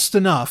up just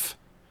enough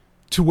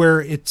to where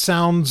it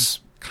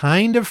sounds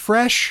kind of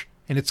fresh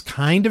and it's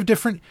kind of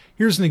different.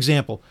 Here's an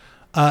example.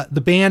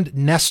 The band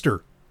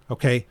Nestor,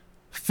 okay?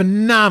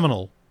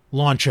 Phenomenal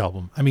launch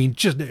album. I mean,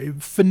 just a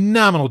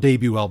phenomenal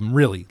debut album,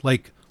 really.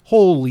 Like,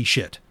 holy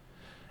shit.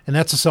 And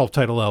that's a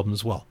self-titled album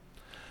as well.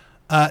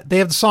 They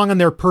have the song on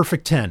there,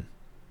 Perfect 10.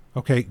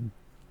 Okay?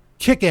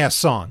 Kick-ass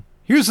song.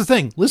 Here's the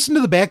thing. Listen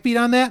to the backbeat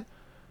on that.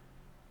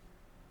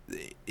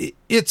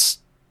 It's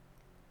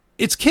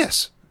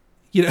Kiss.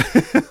 You know?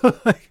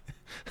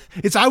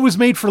 It's I Was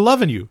Made for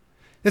Loving You.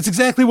 That's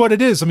exactly what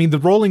it is. I mean, the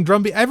rolling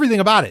drum beat, everything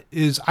about it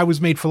is I Was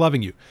Made for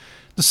Loving You.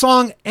 The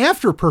song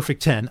after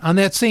Perfect 10 on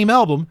that same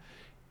album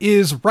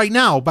is Right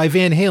Now by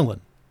Van Halen.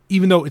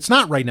 Even though it's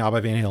not Right Now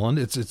by Van Halen,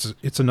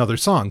 it's another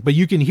song. But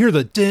you can hear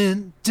the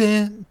din,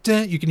 din,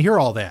 din. You can hear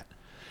all that.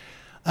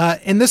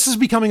 And this is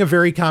becoming a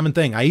very common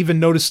thing. I even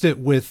noticed it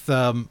with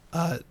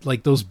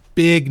like those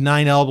big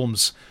 9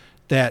 albums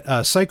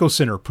that Psycho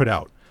Sinner put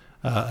out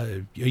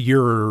a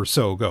year or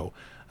so ago,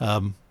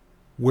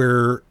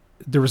 where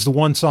there was the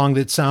one song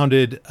that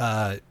sounded,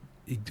 what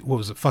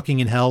was it, Fucking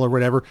in Hell or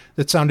whatever,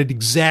 that sounded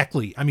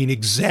exactly,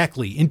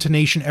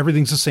 intonation,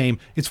 everything's the same.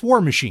 It's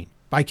War Machine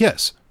by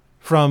Kiss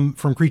from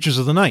Creatures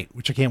of the Night,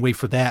 which I can't wait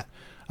for that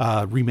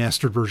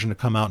remastered version to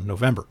come out in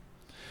November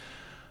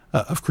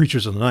of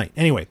Creatures of the Night.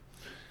 Anyway,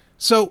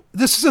 so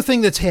this is a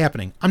thing that's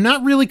happening. I'm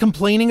not really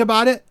complaining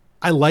about it.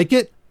 I like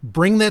it.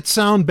 Bring that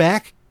sound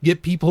back,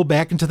 get people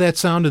back into that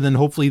sound, and then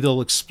hopefully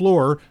they'll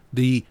explore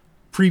the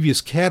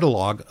previous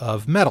catalog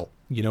of metal,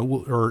 you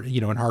know, or, you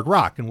know, in hard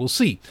rock, and we'll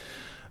see.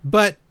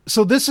 But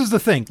so this is the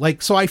thing,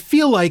 like, so I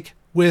feel like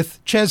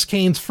with Chez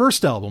Kane's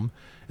first album,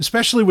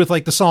 especially with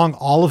like the song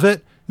All of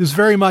It, is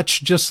very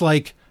much just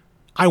like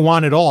I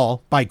Want It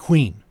All by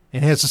Queen.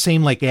 It has the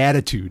same like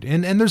attitude.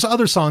 And there's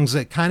other songs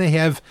that kind of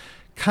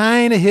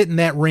hit in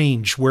that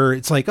range where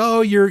it's like,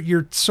 oh,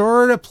 you're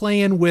sort of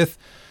playing with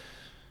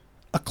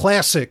a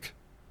classic,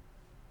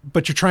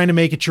 but you're trying to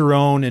make it your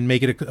own and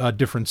make it a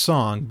different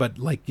song. But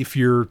like if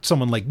you're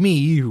someone like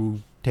me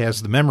who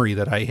has the memory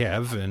that I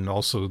have and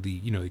also the,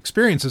 you know,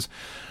 experiences,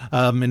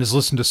 and has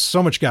listened to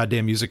so much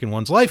goddamn music in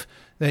one's life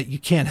that you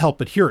can't help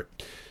but hear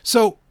it.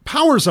 So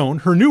Power Zone,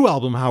 her new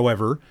album,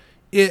 however,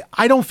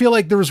 I don't feel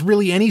like there was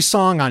really any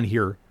song on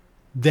here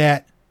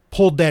that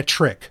pulled that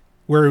trick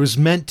where it was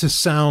meant to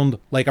sound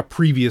like a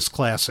previous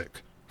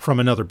classic from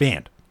another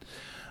band.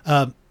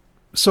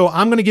 So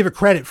I'm going to give it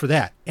credit for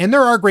that. And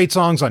there are great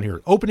songs on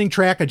here. Opening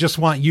track, I Just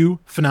Want You,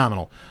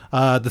 phenomenal.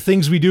 The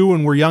Things We Do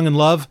When We're Young in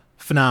Love,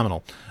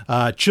 phenomenal.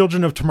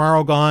 Children of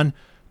Tomorrow Gone,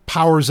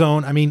 Power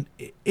Zone. I mean,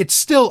 it's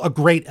still a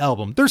great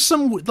album. There's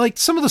some of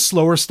the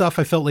slower stuff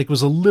I felt like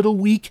was a little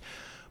weak,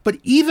 but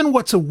even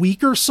what's a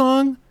weaker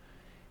song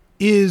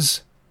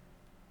is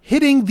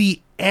hitting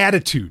the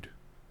attitude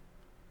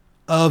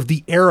of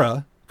the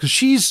era, because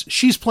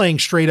she's playing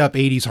straight up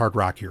 80s hard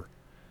rock here.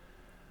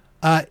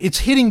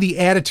 It's hitting the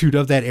attitude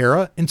of that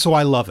era, and so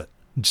I love it,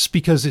 just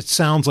because it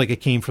sounds like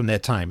it came from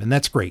that time, and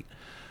that's great.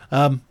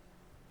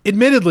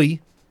 Admittedly,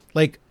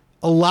 like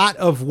a lot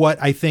of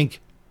what I think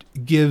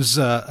gives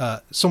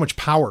so much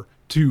power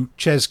to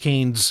Chez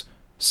Kane's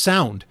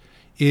sound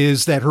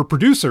is that her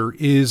producer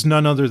is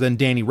none other than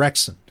Danny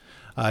Rexon.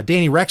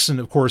 Danny Rexon,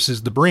 of course,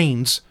 is the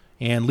brains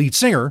and lead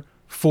singer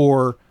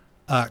for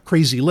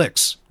Crazy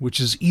Licks, which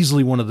is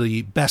easily one of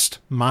the best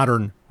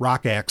modern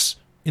rock acts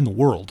in the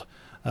world.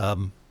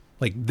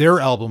 Like their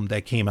album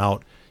that came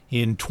out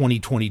in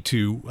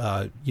 2022,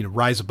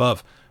 Rise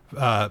Above,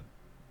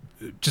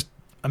 just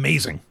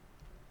amazing.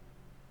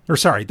 Or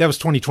sorry, that was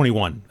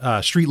 2021.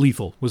 Street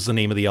Lethal was the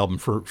name of the album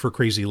for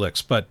Crazy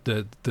Licks, but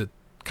the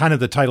kind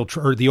of the title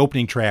or the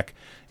opening track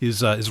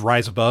is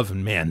Rise Above,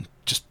 and man,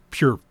 just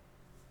pure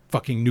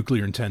fucking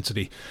nuclear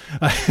intensity.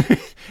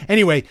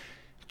 Anyway,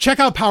 check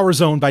out Power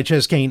Zone by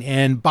Chez Kane,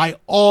 and by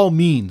all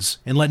means,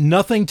 and let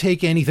nothing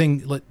take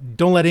anything,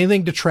 don't let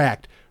anything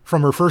detract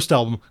from her first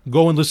album.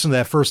 Go and listen to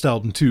that first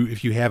album too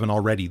if you haven't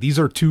already. These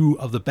are two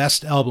of the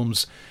best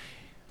albums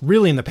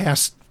really in the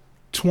past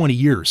 20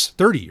 years,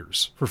 30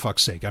 years, for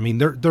fuck's sake. I mean,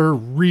 they're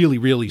really,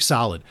 really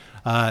solid.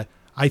 I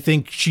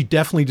think she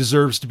definitely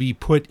deserves to be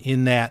put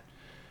in that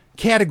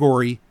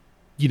category,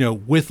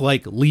 with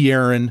like Lee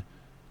Aaron,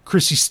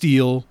 Chrissy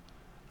Steele,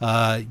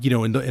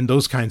 and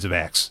those kinds of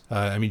acts.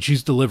 I mean,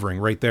 she's delivering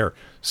right there.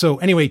 So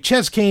anyway,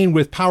 Ches Kane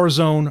with Power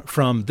Zone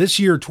from this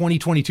year,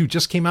 2022,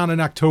 just came out in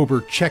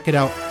October. Check it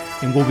out,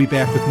 and we'll be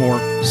back with more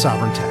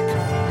Sovereign Tech.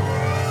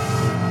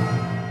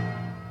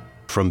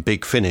 From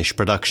Big Finish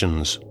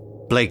Productions,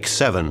 Blake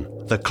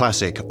 7, The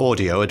Classic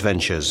Audio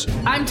Adventures.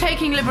 I'm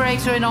taking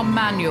Liberator in on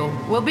manual.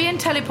 We'll be in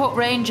teleport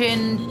range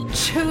in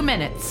 2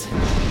 minutes.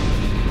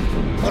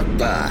 What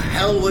the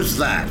hell was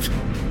that?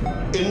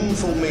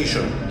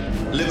 Information.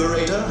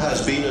 Liberator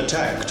has been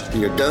attacked.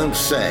 You don't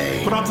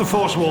say. Put up the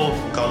force wall.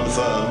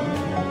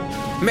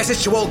 Confirmed.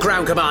 Message to all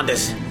ground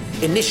commanders.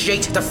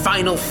 Initiate the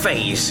final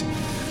phase.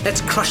 Let's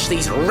crush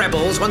these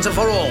rebels once and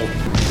for all.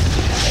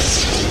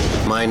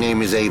 My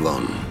name is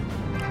Avon.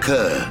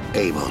 Kerr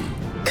Avon.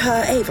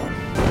 Kerr Avon.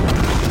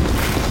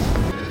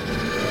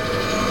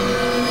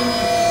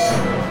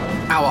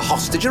 Our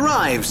hostage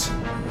arrives,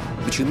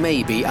 but you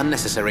may be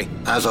unnecessary.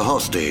 As a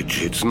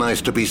hostage, it's nice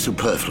to be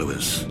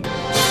superfluous.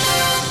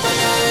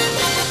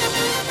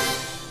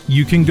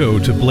 You can go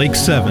to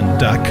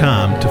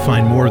Blake7.com to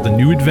find more of the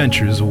new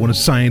adventures of one of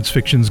science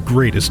fiction's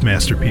greatest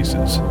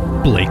masterpieces,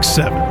 Blake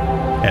 7,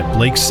 at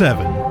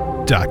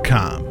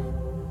Blake7.com.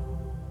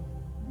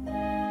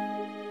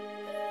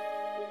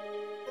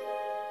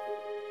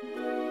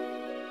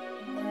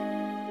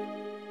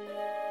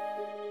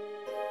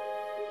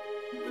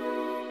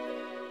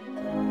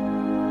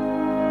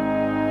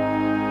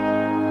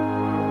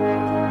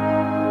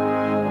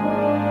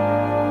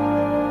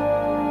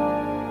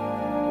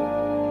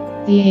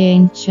 The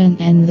Ancient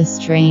and the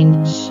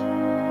Strange.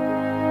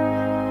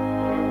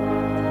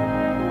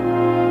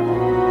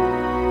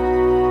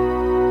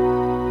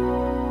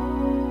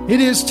 It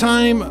is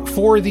time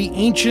for The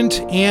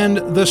Ancient and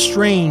the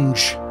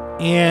Strange,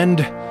 and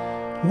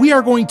we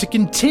are going to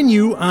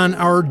continue on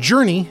our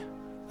journey,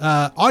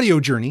 audio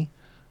journey,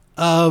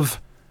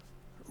 of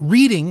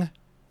reading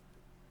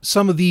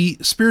some of the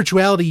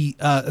spirituality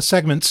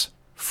segments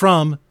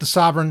from the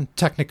Sovereign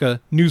Technica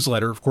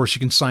newsletter. Of course, you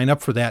can sign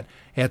up for that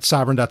at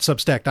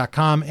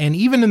sovereign.substack.com. And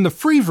even in the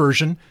free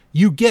version,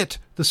 you get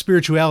the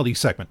spirituality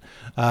segment.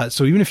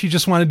 So even if you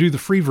just want to do the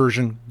free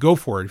version, go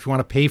for it. If you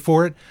want to pay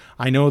for it,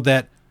 I know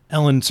that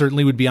Ellen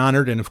certainly would be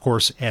honored. And of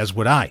course, as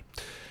would I.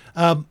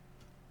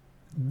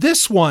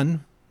 This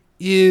one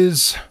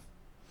is,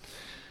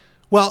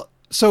 well,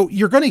 so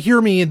you're going to hear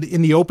me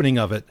in the opening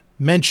of it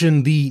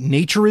mention the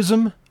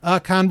naturism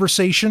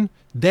conversation.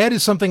 That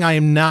is something I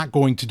am not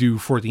going to do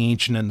for The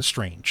Ancient and the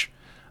Strange.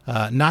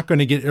 Not going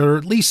to get, or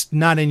at least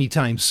not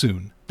anytime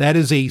soon. That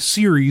is a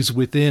series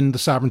within the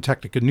Sovereign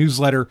Technica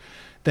newsletter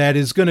that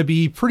is going to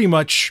be pretty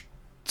much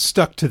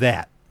stuck to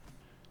that.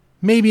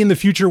 Maybe in the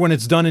future when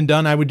it's done and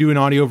done, I would do an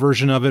audio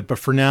version of it, but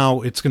for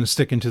now, it's going to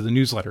stick into the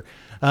newsletter.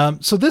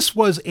 So this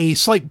was a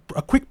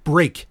quick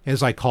break,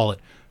 as I call it,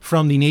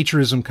 from the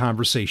naturism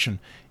conversation.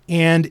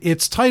 And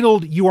it's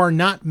titled, You Are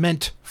Not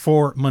Meant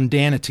for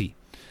Mundanity.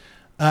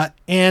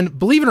 And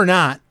believe it or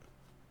not,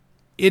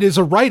 it is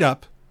a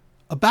write-up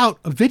about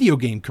a video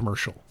game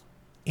commercial.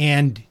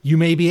 And you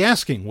may be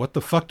asking, what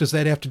the fuck does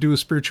that have to do with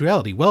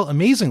spirituality? Well,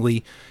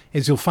 amazingly,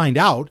 as you'll find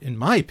out, in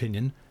my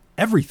opinion,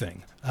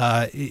 everything.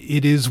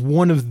 It is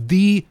one of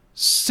the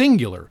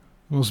singular,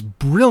 most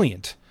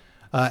brilliant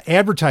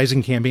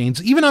advertising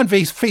campaigns, even on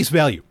face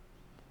value.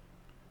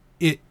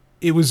 It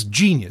was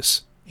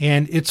genius.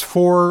 And it's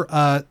for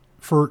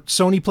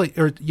Sony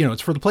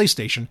it's for the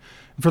PlayStation.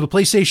 For the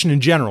PlayStation in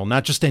general,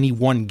 not just any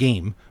one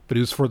game, but it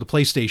was for the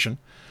PlayStation.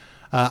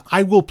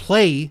 I will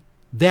play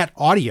that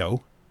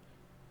audio.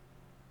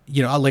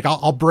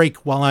 I'll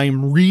break while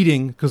I'm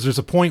reading, because there's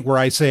a point where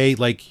I say,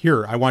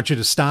 here, I want you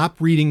to stop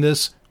reading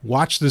this,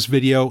 watch this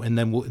video, and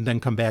then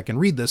come back and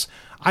read this.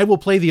 I will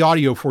play the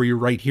audio for you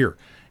right here.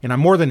 And I'm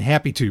more than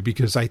happy to,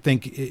 because I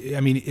think,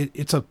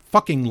 it's a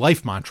fucking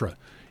life mantra.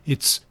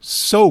 It's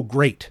so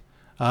great.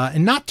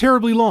 And not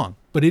terribly long,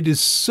 but it is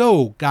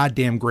so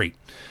goddamn great.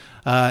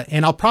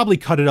 And I'll probably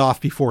cut it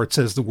off before it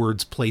says the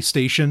words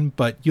PlayStation,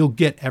 but you'll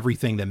get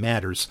everything that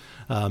matters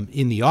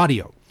in the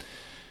audio.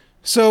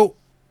 So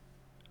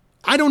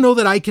I don't know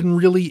that I can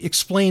really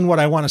explain what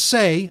I want to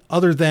say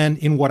other than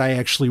in what I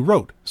actually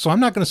wrote. So I'm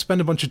not going to spend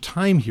a bunch of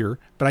time here,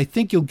 but I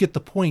think you'll get the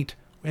point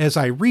as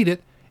I read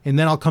it, and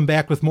then I'll come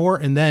back with more,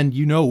 and then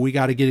we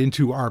got to get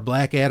into our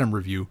Black Adam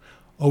review.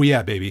 Oh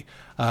yeah, baby.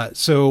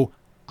 So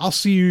I'll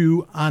see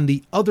you on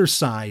the other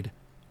side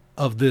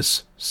of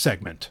this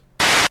segment.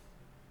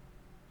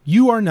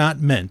 You are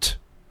not meant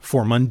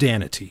for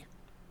mundanity.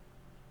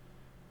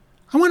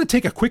 I want to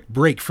take a quick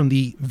break from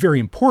the very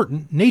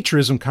important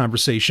naturism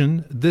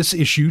conversation this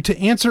issue to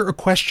answer a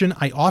question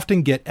I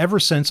often get ever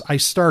since I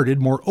started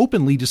more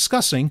openly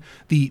discussing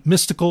the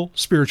mystical,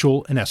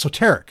 spiritual, and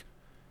esoteric.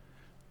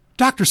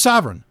 Dr.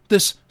 Sovereign,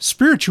 this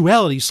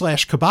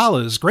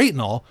spirituality/Kabbalah is great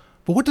and all,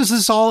 but what does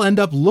this all end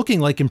up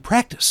looking like in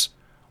practice?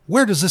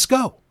 Where does this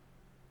go?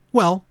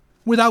 Well,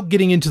 without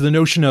getting into the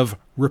notion of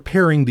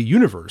repairing the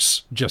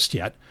universe just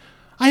yet,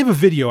 I have a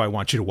video I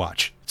want you to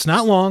watch. It's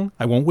not long,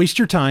 I won't waste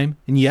your time,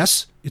 and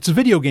yes, it's a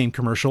video game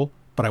commercial,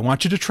 but I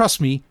want you to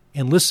trust me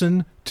and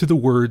listen to the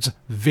words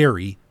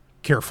very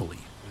carefully.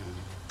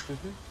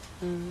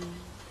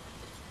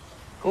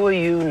 Who are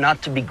you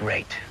not to be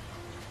great?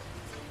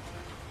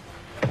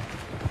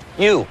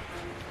 You,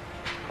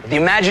 with the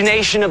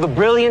imagination of a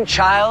brilliant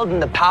child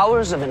and the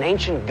powers of an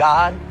ancient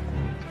god.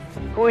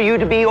 Who are you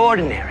to be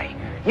ordinary?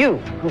 You,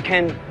 who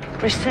can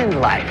rescind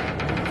life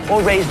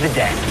or raise the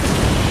dead.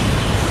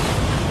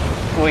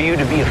 Who are you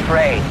to be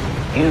afraid?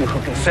 You,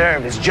 who can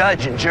serve as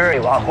judge and jury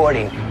while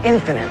hoarding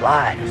infinite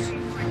lives.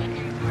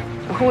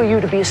 Who are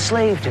you to be a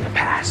slave to the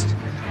past?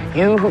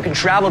 You, who can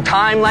travel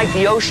time like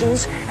the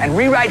oceans and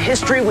rewrite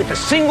history with a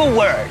single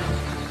word.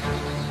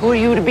 Who are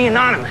you to be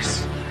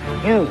anonymous?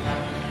 You,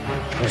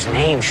 whose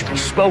name should be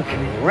spoken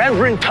in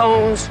reverent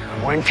tones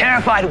or in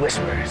terrified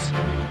whispers.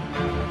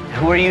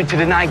 Who are you to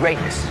deny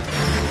greatness?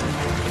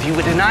 If you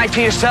would deny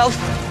to yourself,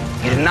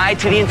 you deny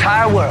to the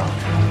entire world.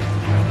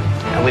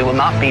 And we will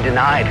not be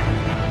denied.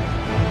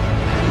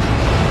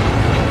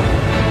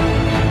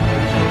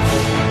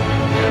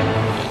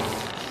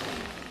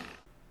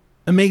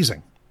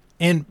 Amazing.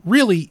 And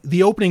really,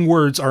 the opening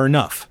words are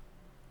enough.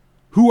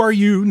 Who are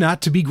you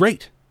not to be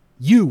great?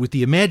 You with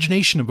the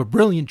imagination of a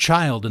brilliant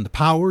child and the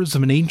powers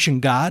of an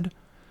ancient god?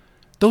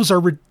 Those are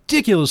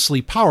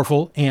ridiculously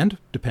powerful and,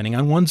 depending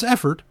on one's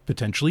effort,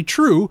 potentially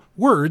true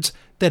words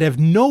that have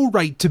no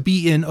right to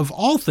be in, of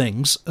all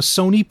things, a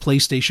Sony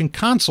PlayStation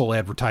console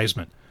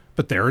advertisement.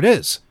 But there it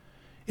is.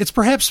 It's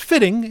perhaps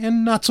fitting,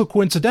 and not so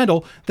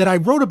coincidental, that I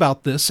wrote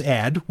about this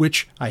ad,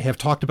 which I have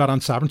talked about on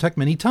Sovereign Tech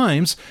many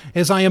times,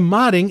 as I am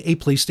modding a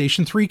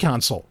PlayStation 3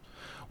 console.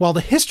 While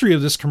the history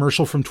of this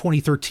commercial from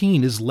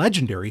 2013 is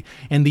legendary,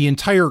 and the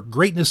entire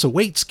Greatness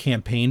Awaits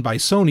campaign by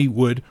Sony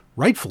would,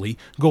 rightfully,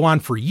 go on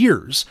for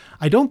years,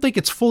 I don't think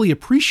it's fully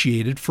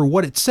appreciated for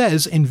what it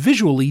says and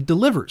visually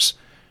delivers.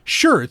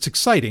 Sure, it's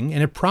exciting,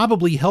 and it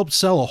probably helped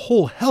sell a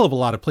whole hell of a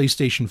lot of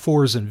PlayStation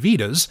 4s and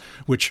Vitas,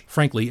 which,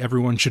 frankly,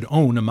 everyone should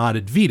own a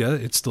modded Vita.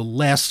 It's the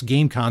last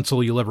game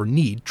console you'll ever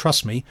need,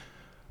 trust me.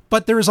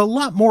 But there is a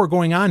lot more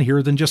going on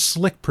here than just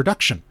slick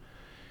production.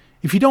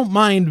 If you don't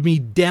mind me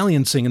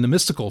dalliancing in the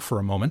mystical for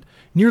a moment,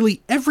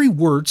 nearly every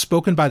word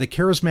spoken by the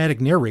charismatic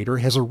narrator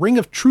has a ring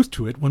of truth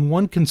to it when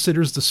one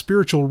considers the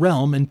spiritual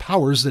realm and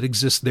powers that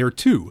exist there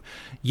too.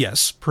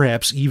 Yes,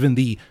 perhaps even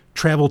the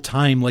travel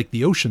time like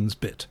the oceans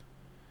bit.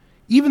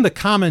 Even the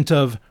comment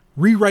of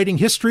rewriting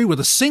history with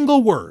a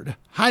single word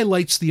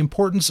highlights the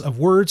importance of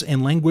words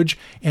and language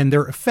and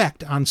their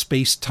effect on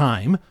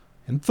space-time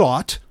and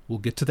thought. We'll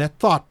get to that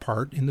thought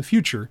part in the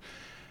future.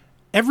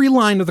 Every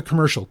line of the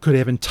commercial could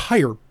have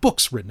entire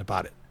books written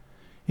about it.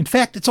 In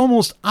fact, it's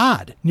almost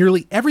odd.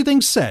 Nearly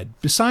everything said,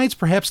 besides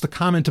perhaps the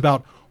comment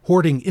about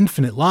hoarding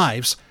infinite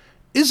lives,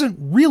 isn't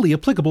really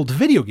applicable to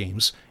video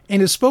games,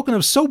 and is spoken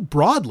of so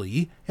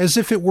broadly as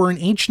if it were an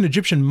ancient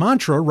Egyptian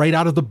mantra right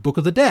out of the Book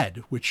of the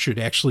Dead, which should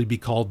actually be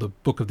called the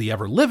Book of the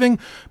Ever-Living,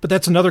 but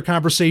that's another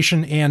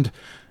conversation, and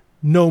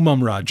no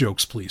Mumra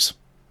jokes, please.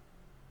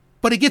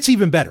 But it gets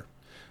even better.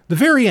 The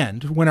very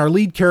end, when our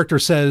lead character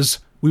says,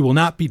 "We will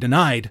not be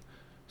denied,"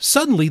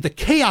 suddenly the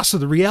chaos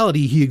of the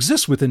reality he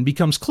exists within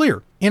becomes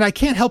clear, and I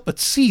can't help but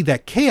see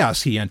that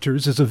chaos he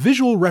enters as a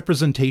visual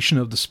representation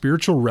of the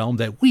spiritual realm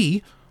that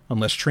we,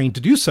 unless trained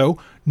to do so,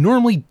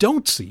 normally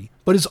don't see,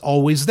 but is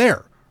always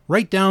there,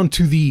 right down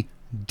to the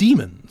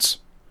demons.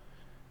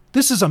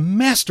 This is a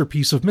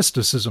masterpiece of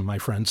mysticism, my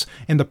friends,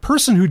 and the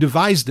person who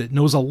devised it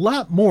knows a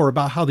lot more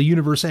about how the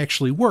universe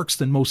actually works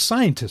than most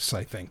scientists,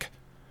 I think.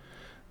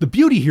 The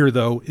beauty here,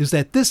 though, is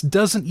that this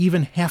doesn't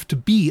even have to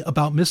be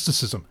about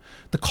mysticism.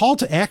 The call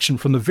to action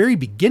from the very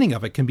beginning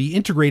of it can be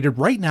integrated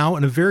right now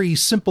in a very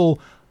simple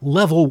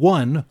level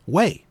 1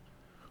 way.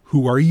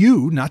 Who are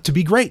you not to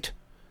be great?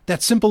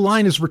 That simple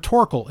line is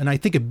rhetorical, and I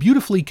think it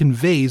beautifully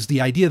conveys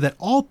the idea that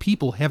all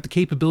people have the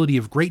capability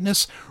of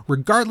greatness,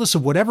 regardless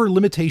of whatever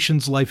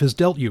limitations life has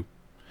dealt you.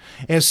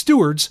 As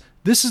stewards,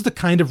 this is the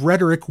kind of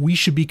rhetoric we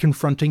should be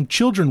confronting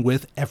children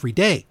with every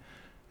day.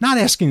 Not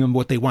asking them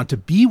what they want to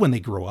be when they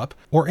grow up,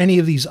 or any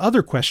of these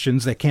other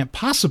questions that can't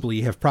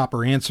possibly have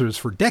proper answers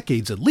for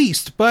decades at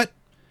least, but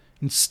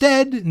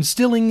instead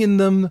instilling in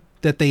them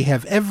that they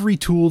have every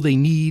tool they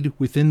need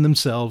within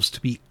themselves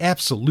to be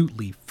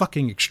absolutely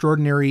fucking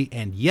extraordinary,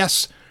 and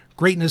yes,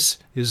 greatness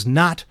is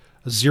not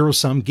a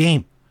zero-sum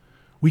game.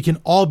 We can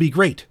all be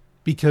great,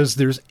 because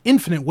there's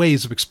infinite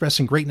ways of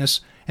expressing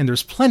greatness, and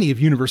there's plenty of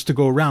universe to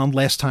go around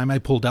last time I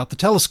pulled out the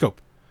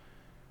telescope.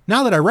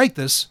 Now that I write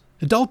this,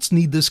 adults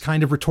need this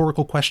kind of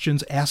rhetorical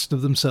questions asked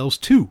of themselves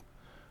too.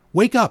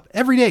 Wake up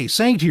every day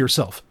saying to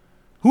yourself,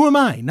 who am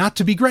I not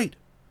to be great?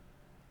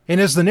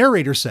 And as the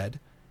narrator said,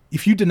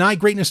 if you deny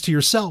greatness to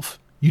yourself,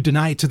 you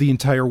deny it to the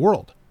entire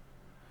world.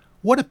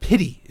 What a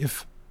pity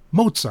if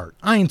Mozart,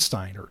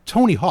 Einstein, or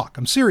Tony Hawk,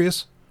 I'm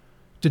serious,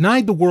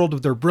 denied the world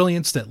of their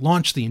brilliance that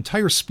launched the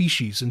entire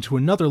species into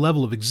another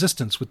level of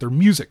existence with their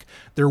music,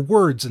 their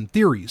words and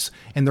theories,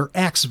 and their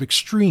acts of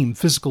extreme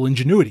physical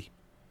ingenuity.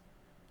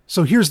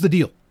 So here's the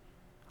deal.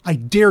 I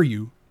dare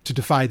you to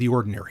defy the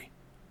ordinary.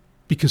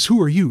 Because who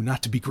are you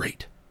not to be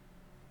great?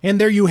 And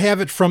there you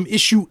have it from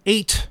issue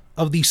 8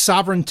 of the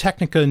Sovereign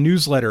Technica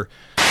newsletter.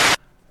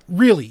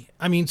 Really,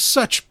 I mean,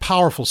 such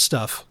powerful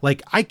stuff.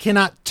 Like, I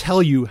cannot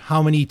tell you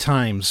how many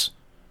times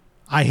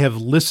I have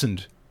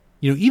listened,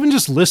 even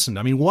just listened.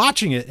 I mean,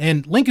 watching it,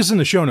 and link is in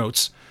the show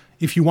notes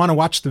if you want to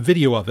watch the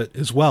video of it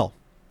as well.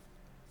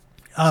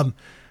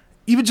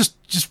 Even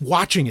just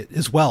watching it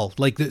as well.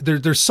 Like,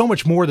 there's so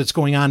much more that's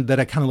going on that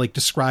I kind of like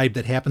described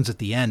that happens at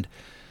the end.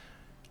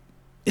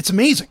 It's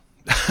amazing.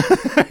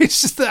 It's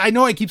just that I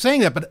know I keep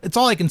saying that, but it's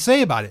all I can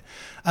say about it.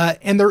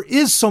 And there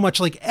is so much,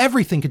 like,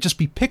 everything could just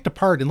be picked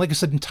apart. And like I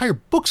said, entire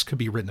books could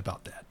be written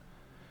about that.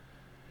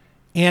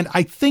 And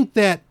I think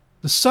that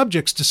the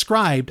subjects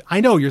described, I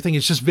know you're thinking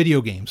it's just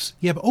video games.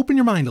 Yeah, but open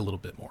your mind a little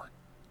bit more.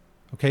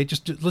 Okay,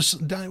 just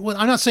listen. Well,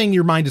 I'm not saying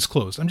your mind is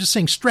closed. I'm just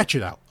saying stretch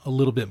it out a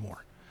little bit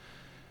more.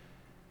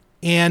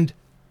 And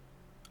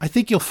I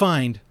think you'll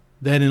find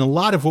that in a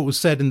lot of what was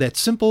said in that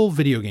simple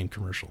video game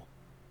commercial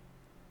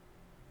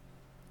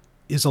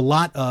is a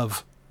lot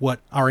of what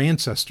our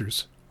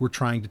ancestors were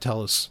trying to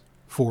tell us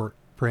for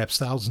perhaps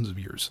thousands of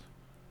years.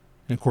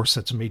 And of course,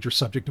 that's a major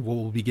subject of what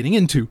we'll be getting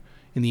into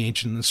in The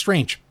Ancient and the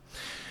Strange.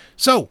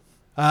 So,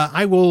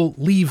 I will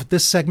leave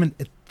this segment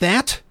at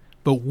that,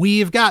 but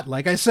we've got,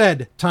 like I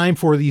said, time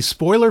for the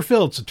spoiler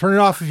filled. So turn it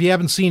off if you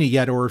haven't seen it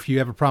yet, or if you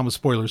have a problem with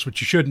spoilers,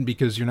 which you shouldn't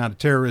because you're not a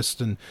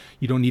terrorist and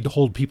you don't need to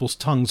hold people's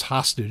tongues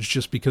hostage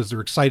just because they're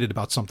excited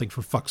about something,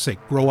 for fuck's sake.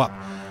 Grow up.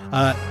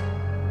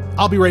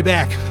 I'll be right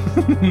back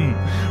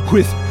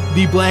with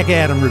the Black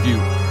Adam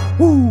review.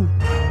 Woo!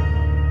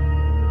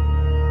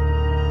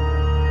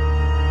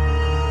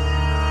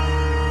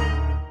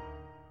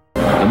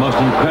 The most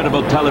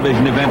incredible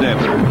television event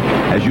ever,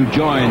 as you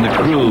join the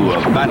crew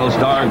of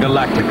Battlestar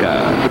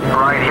Galactica.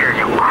 Right here,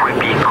 you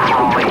creepy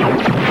crawly.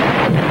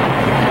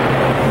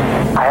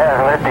 I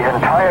have led the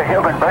entire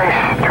human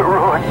race to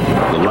ruin.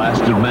 The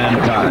last of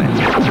mankind,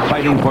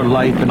 fighting for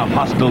life in a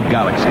hostile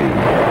galaxy.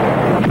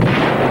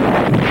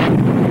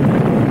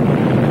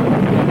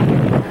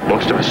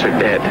 Most of us are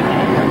dead.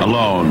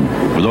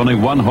 Alone, with only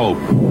one hope,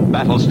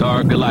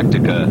 Battlestar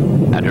Galactica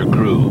and her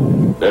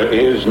crew. There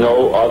is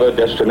no other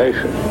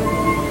destination.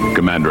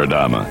 Commander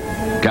Adama,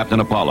 Captain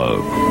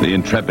Apollo, the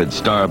intrepid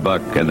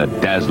Starbuck, and the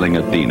dazzling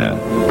Athena,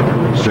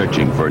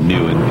 searching for a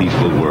new and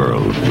peaceful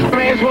world.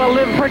 May as well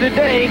live for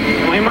today.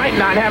 We might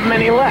not have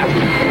many left.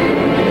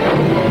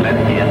 Let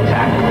the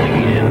attack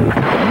begin.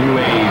 A new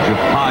age of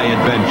high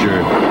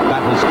adventure,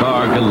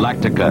 Battlestar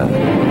Galactica.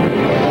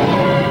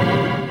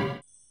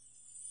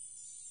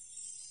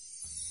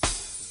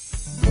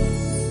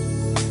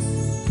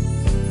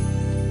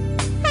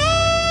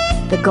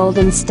 The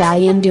Golden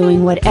Stallion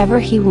doing whatever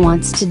he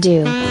wants to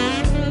do.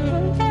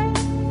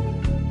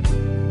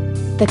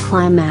 The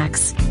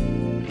climax.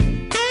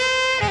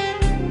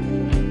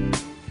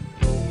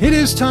 It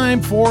is time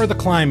for the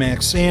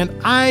climax, and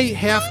I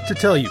have to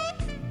tell you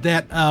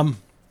that,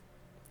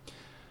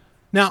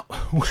 now,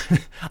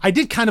 I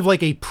did kind of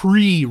like a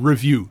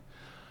pre-review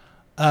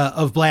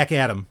of Black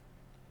Adam,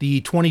 the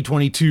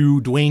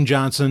 2022 Dwayne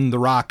Johnson, The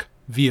Rock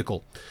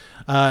vehicle.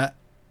 I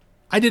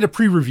did a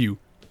pre-review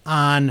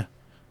on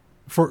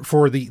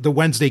for the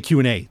Wednesday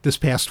Q&A this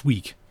past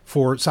week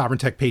for Sovereign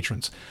Tech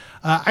patrons.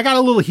 I got a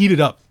little heated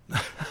up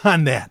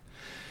on that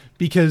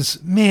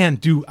because, man,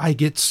 do I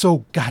get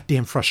so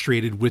goddamn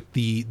frustrated with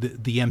the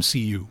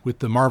MCU, with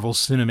the Marvel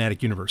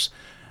Cinematic Universe.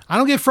 I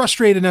don't get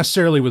frustrated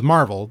necessarily with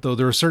Marvel, though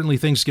there are certainly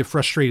things to get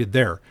frustrated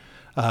there,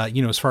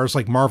 as far as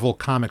like Marvel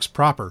Comics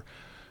proper.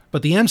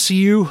 But the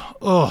MCU,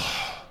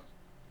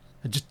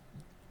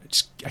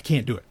 I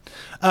can't do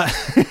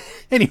it.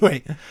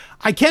 Anyway,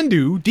 I can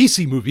do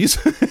DC movies.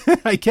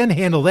 I can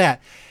handle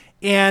that.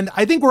 And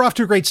I think we're off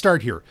to a great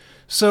start here.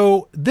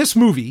 So this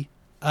movie,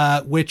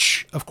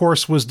 which of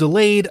course was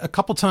delayed a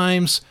couple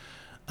times,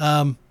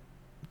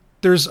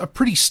 there's a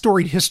pretty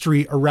storied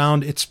history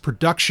around its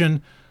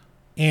production.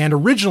 And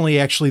originally,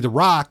 actually, The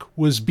Rock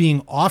was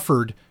being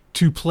offered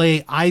to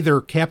play either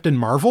Captain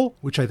Marvel,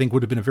 which I think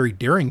would have been a very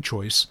daring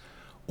choice,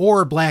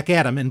 or Black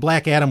Adam. And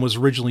Black Adam was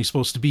originally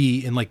supposed to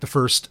be in like the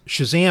first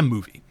Shazam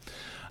movie.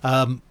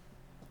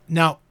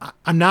 Now,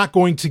 I'm not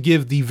going to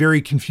give the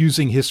very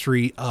confusing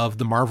history of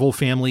the Marvel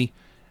family,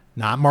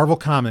 not Marvel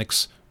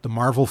Comics, the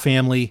Marvel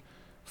family,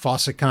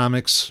 Fawcett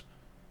Comics,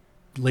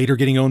 later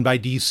getting owned by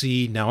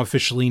DC, now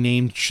officially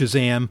named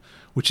Shazam,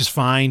 which is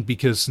fine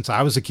because since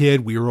I was a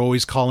kid, we were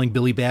always calling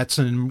Billy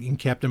Batson in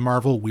Captain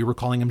Marvel. We were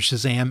calling him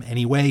Shazam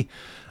anyway.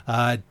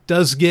 It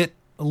does get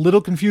a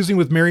little confusing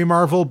with Mary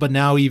Marvel, but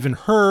now even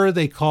her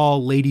they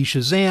call Lady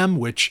Shazam,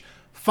 which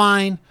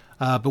fine.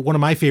 But one of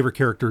my favorite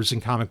characters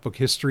in comic book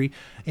history.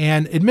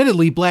 And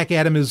admittedly, Black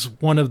Adam is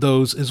one of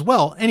those as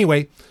well.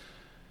 Anyway,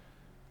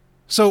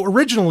 so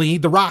originally,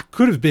 The Rock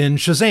could have been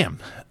Shazam.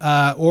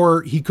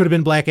 Or he could have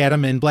been Black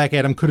Adam, and Black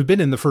Adam could have been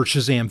in the first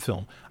Shazam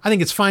film. I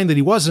think it's fine that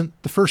he wasn't.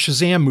 The first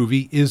Shazam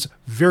movie is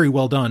very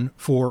well done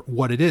for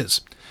what it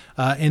is.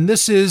 And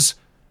this is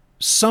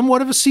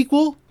somewhat of a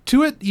sequel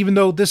to it, even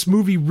though this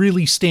movie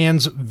really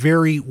stands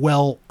very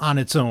well on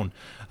its own.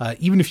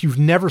 Even if you've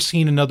never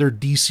seen another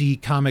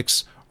DC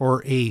Comics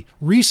or a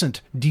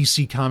recent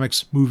DC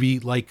Comics movie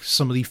like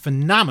some of the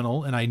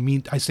phenomenal, and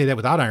I say that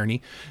without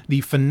irony,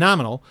 the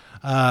phenomenal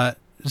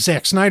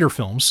Zack Snyder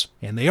films,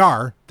 and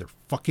they're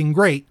fucking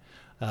great.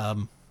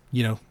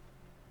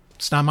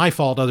 It's not my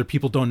fault other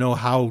people don't know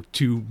how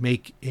to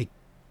make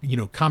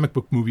comic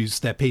book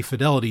movies that pay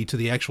fidelity to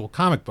the actual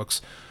comic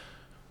books,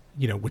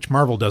 which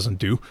Marvel doesn't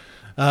do.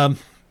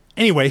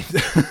 Anyway,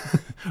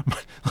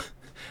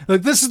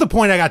 this is the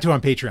point I got to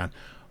on Patreon.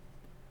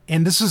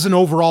 And this is an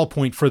overall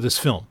point for this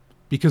film.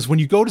 Because when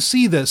you go to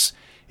see this,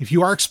 if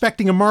you are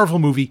expecting a Marvel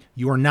movie,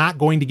 you are not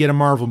going to get a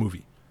Marvel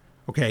movie.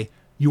 Okay?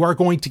 You are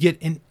going to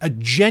get a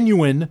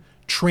genuine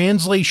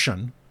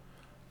translation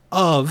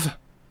of,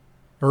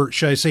 or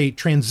should I say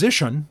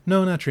transition?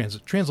 No, not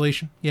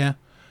translation. Yeah.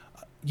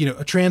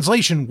 A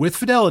translation with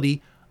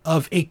fidelity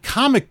of a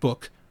comic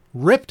book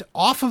ripped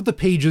off of the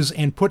pages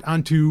and put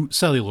onto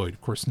celluloid.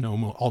 Of course,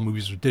 no, all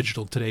movies are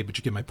digital today, but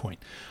you get my point.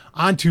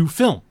 Onto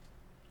film.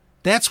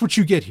 That's what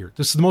you get here.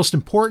 This is the most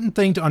important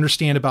thing to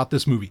understand about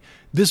this movie.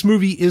 This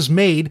movie is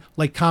made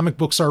like comic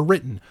books are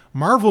written.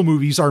 Marvel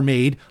movies are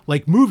made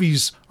like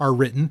movies are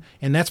written,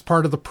 and that's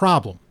part of the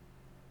problem.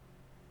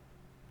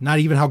 Not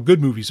even how good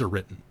movies are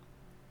written.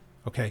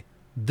 Okay?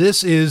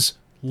 This is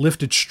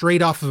lifted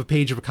straight off of a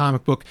page of a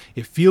comic book.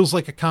 It feels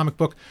like a comic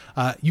book.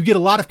 You get a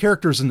lot of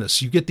characters in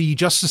this. You get the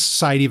Justice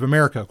Society of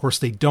America. Of course,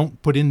 they don't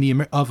put in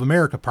the of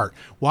America part.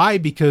 Why?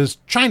 Because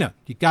China.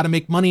 You got to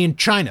make money in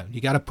China.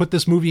 You got to put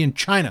this movie in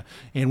China.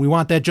 And we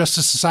want that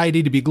Justice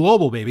Society to be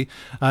global, baby.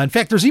 In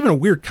fact, there's even a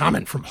weird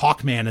comment from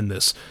Hawkman in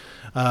this.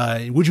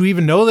 Would you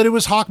even know that it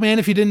was Hawkman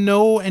if you didn't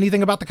know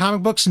anything about the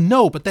comic books?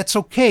 No, but that's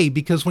okay,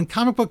 because when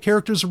comic book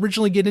characters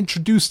originally get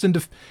introduced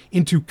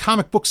into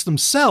comic books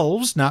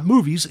themselves, not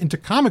movies, into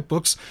comic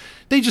books,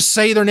 they just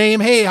say their name,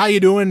 hey, how you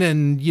doing?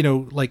 And,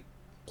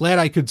 glad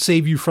I could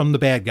save you from the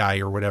bad guy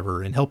or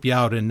whatever and help you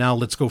out, and now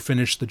let's go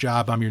finish the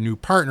job. I'm your new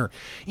partner.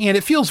 And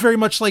it feels very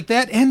much like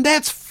that, and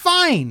that's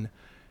fine,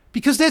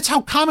 because that's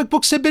how comic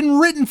books have been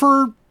written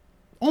for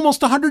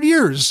almost 100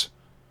 years.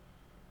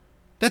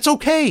 That's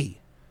okay.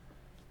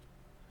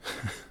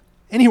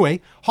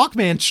 Anyway,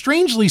 Hawkman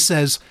strangely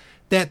says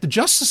that the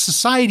Justice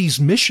Society's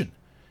mission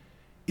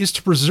is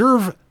to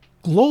preserve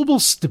global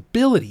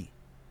stability,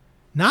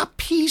 not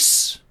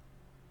peace,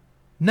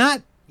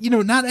 not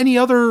any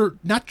other,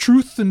 not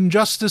truth and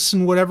justice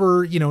and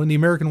whatever, in the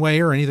American way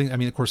or anything. I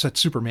mean, of course, that's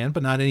Superman,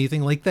 but not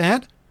anything like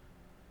that.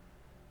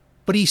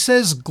 But he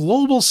says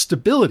global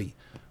stability.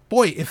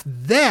 Boy, if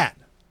that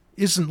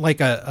isn't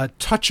like a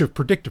touch of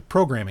predictive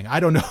programming,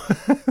 I don't know.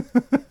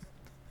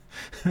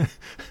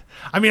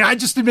 I mean, I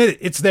just admit it.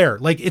 It's there.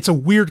 Like, it's a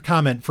weird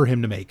comment for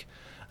him to make.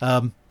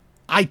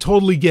 I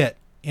totally get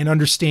and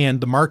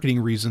understand the marketing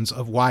reasons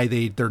of why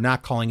they're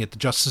not calling it the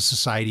Justice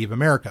Society of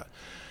America.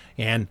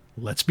 And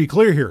let's be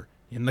clear here.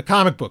 In the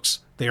comic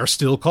books, they are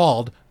still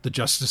called the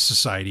Justice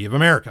Society of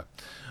America.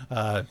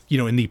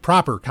 In the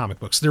proper comic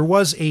books. There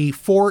was a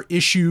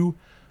 4-issue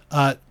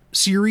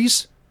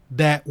series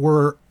that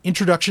were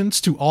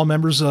introductions to all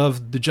members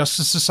of the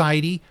Justice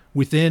Society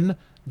within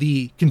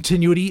the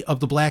continuity of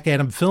the Black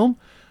Adam film.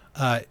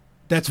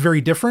 That's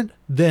very different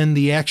than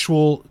the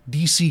actual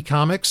DC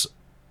Comics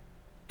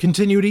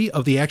continuity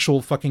of the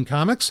actual fucking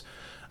comics.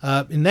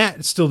 In that,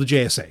 it's still the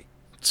JSA.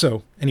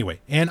 So anyway,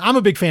 and I'm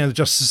a big fan of the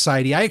Justice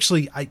Society.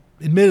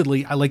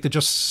 Admittedly, I like the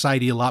Justice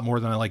Society a lot more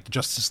than I like the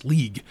Justice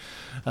League.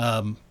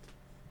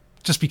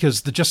 Just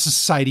because the Justice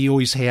Society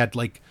always had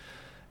like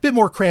a bit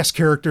more crass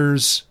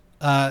characters.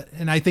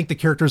 And I think the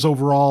characters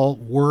overall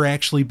were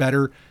actually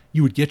better.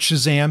 You would get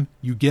Shazam,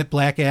 you get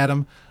Black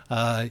Adam,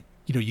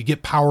 you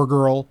get Power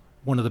Girl,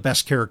 one of the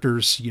best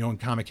characters, in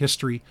comic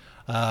history.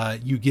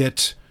 You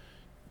get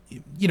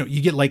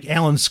like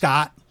Alan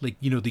Scott, like,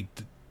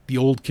 the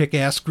old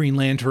kick-ass Green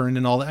Lantern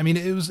and all that. I mean,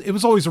 it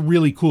was always a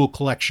really cool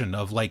collection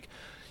of like,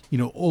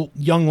 old,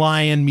 Young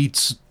Lion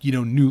meets,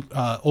 new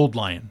Old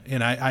Lion.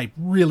 And I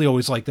really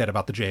always liked that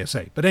about the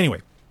JSA. But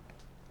anyway.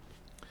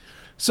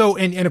 So,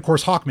 and of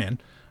course, Hawkman.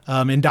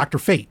 And Dr.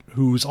 Fate,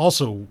 who's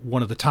also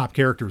one of the top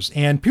characters.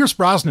 And Pierce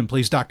Brosnan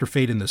plays Dr.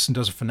 Fate in this and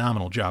does a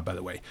phenomenal job, by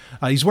the way.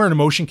 He's wearing a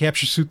motion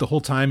capture suit the whole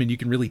time, and you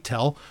can really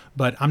tell.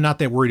 But I'm not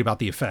that worried about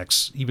the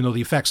effects, even though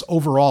the effects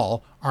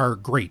overall are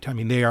great. I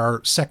mean, they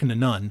are second to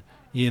none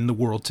in the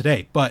world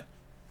today. But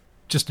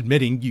just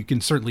admitting, you can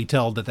certainly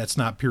tell that that's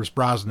not Pierce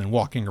Brosnan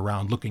walking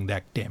around looking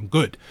that damn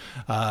good,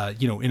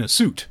 in a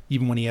suit,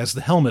 even when he has the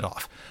helmet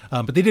off.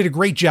 But they did a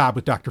great job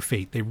with Dr.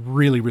 Fate. They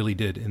really, really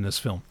did in this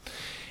film.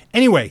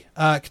 Anyway,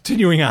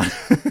 continuing on.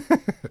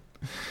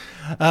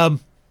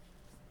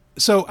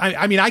 So,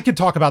 I mean, I could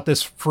talk about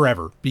this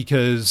forever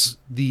because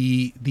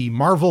the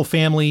Marvel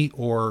family,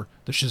 or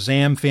the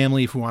Shazam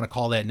family, if we want to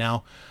call that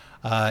now,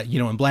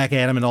 and Black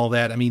Adam and all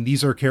that. I mean,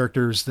 these are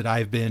characters that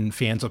I've been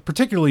fans of,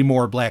 particularly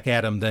more Black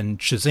Adam than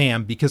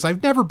Shazam, because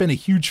I've never been a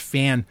huge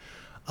fan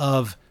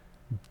of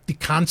the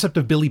concept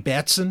of Billy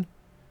Batson.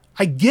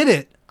 I get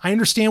it. I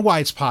understand why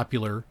it's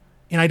popular.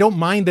 and I don't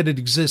mind that it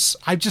exists.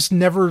 I've just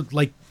never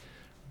like,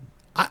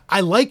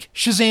 I like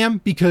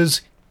Shazam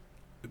because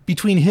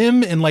between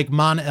him and like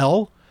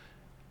Mon-El,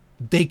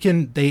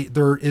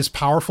 they're as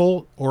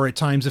powerful, or at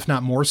times, if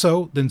not more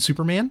so, than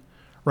Superman,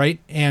 right?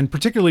 And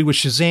particularly with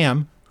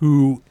Shazam,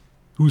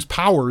 whose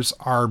powers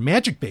are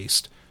magic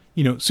based,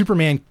 you know,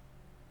 Superman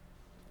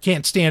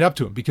can't stand up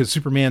to him because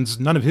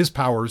none of his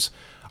powers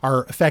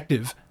are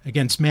effective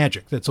against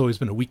magic. That's always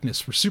been a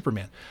weakness for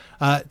Superman.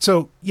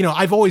 So, you know,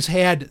 I've always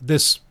had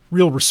this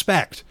real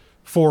respect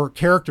for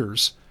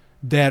characters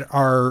that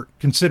are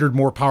considered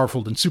more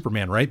powerful than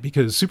Superman, right?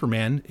 Because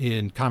Superman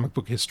in comic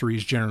book history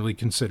is generally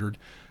considered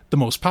the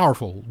most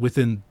powerful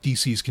within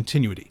DC's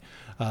continuity.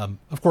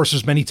 Of course,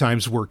 there's many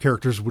times where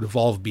characters would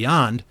evolve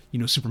beyond, you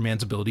know,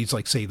 Superman's abilities,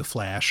 like say the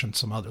Flash and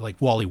some other, like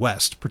Wally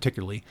West,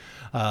 particularly,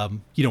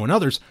 you know, and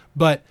others.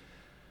 But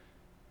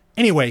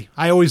anyway,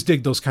 I always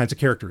dig those kinds of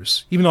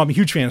characters, even though I'm a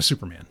huge fan of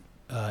Superman,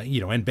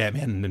 you know, and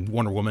Batman and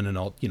Wonder Woman and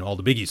all, you know, all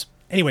the biggies.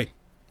 Anyway,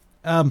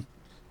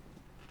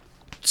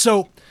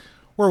 so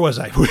where was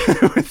I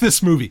with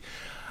this movie?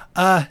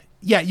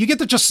 Yeah, you get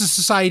the Justice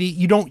Society.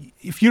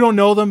 If you don't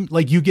know them,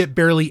 like, you get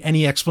barely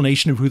any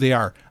explanation of who they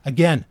are.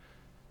 Again,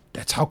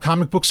 that's how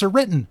comic books are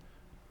written.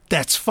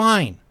 That's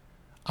fine.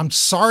 I'm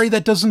sorry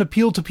that doesn't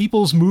appeal to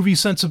people's movie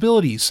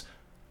sensibilities,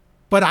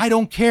 but I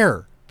don't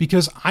care,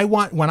 because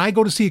when I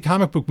go to see a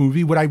comic book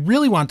movie, what I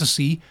really want to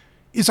see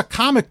is a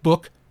comic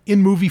book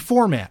in movie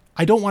format.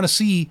 I don't want to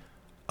see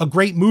a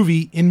great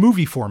movie in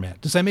movie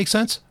format. Does that make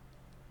sense?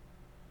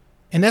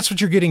 And that's what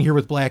you're getting here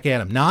with Black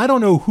Adam. Now, I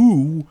don't know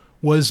who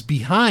was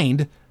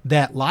behind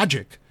that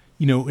logic,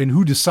 you know, and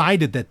who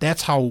decided that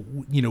that's how,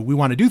 you know, we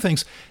want to do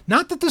things.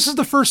 Not that this is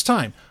the first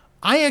time.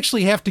 I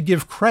actually have to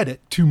give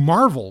credit to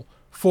Marvel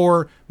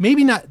for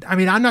maybe not, I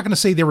mean, I'm not going to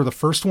say they were the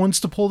first ones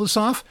to pull this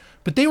off,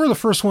 but they were the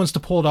first ones to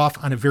pull it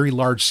off on a very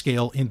large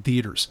scale in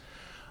theaters.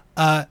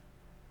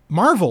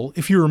 Marvel,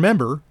 if you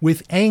remember,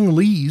 with Ang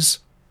Lee's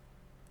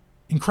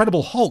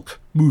Incredible Hulk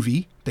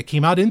movie that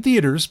came out in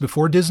theaters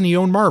before Disney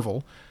owned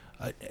Marvel,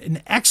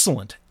 an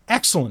excellent,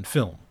 excellent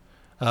film.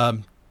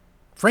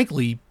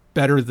 Frankly,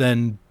 better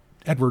than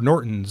Edward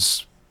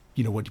Norton's,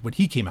 you know, what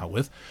he came out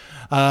with.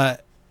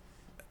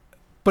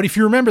 But if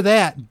you remember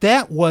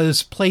that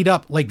was played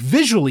up like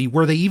visually,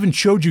 where they even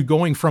showed you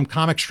going from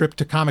comic strip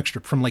to comic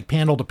strip, from like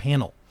panel to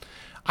panel.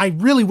 I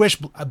really wish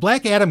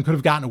Black Adam could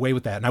have gotten away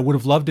with that, and I would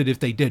have loved it if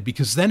they did,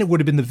 because then it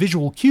would have been the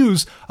visual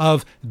cues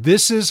of,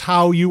 this is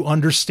how you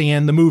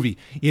understand the movie.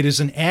 It is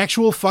an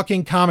actual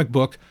fucking comic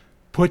book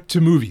put to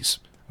movies.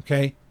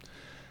 Okay.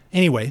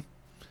 Anyway,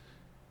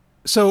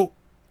 so,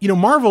 you know,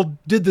 Marvel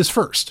did this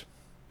first.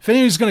 If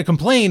anybody's going to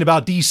complain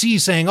about DC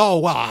saying, oh,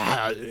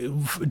 well,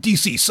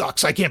 DC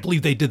sucks, I can't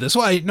believe they did this.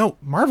 Well, no,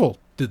 Marvel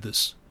did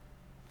this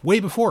way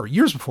before,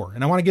 years before,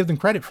 and I want to give them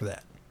credit for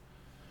that.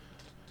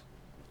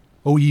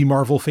 O ye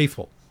Marvel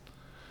faithful.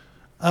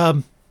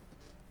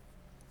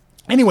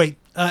 Anyway,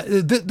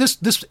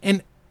 this,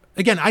 and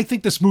again, I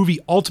think this movie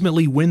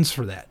ultimately wins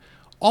for that.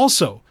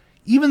 Also,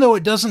 even though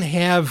it doesn't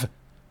have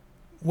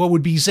what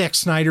would be Zack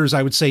Snyder's,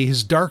 I would say,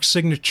 his dark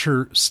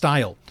signature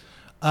style,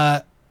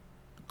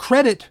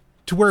 credit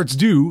to where it's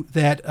due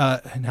that,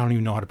 and I don't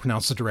even know how to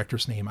pronounce the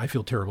director's name. I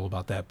feel terrible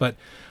about that. But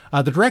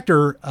the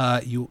director,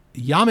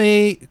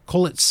 Yame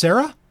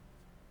Kolitsera,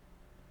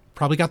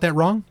 probably got that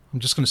wrong. I'm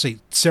just going to say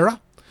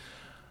Sarah.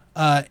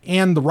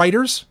 And the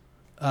writers,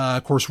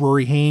 of course,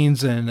 Rory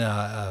Haynes and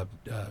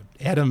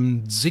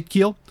Adam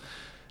Zitkiel,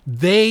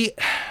 they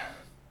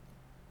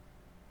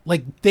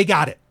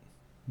got it.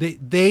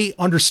 They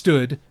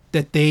understood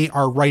that they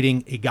are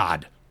writing a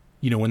god,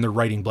 you know, when they're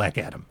writing Black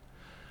Adam.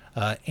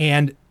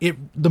 And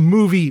the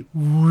movie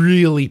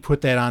really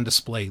put that on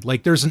display.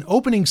 Like, there's an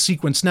opening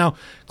sequence. Now,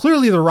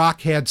 clearly The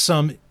Rock had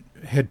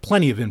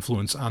plenty of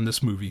influence on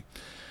this movie.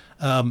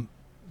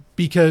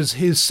 Because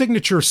his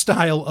signature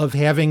style of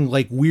having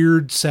like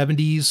weird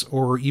 70s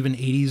or even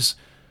 80s,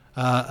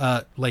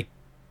 like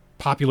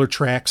popular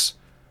tracks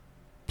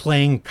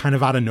playing kind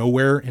of out of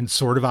nowhere and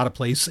sort of out of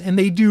place. And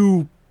they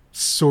do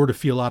sort of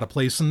feel out of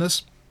place in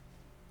this,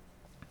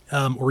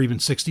 or even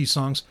 60s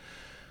songs.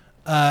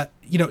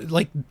 You know,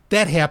 like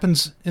that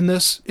happens in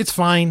this. It's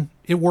fine.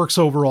 It works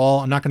overall.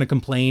 I'm not going to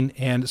complain.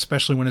 And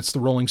especially when it's the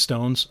Rolling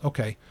Stones.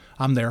 Okay,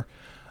 I'm there.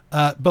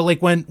 But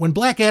like when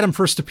Black Adam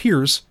first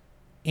appears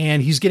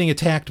and he's getting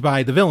attacked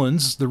by the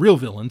villains, the real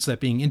villains, that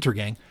being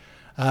Intergang,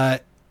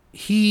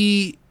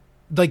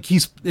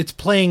 it's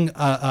playing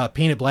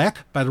Paint It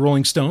Black by the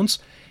Rolling Stones,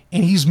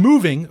 and he's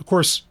moving. Of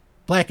course,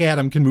 Black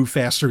Adam can move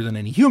faster than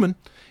any human,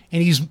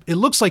 and it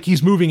looks like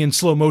he's moving in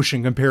slow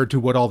motion compared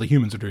to what all the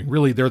humans are doing.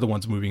 Really, they're the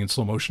ones moving in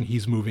slow motion.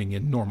 He's moving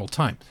in normal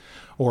time,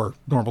 or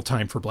normal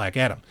time for Black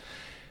Adam.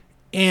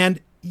 And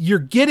you're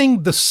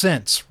getting the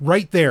sense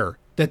right there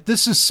that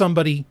this is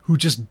somebody who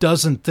just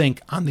doesn't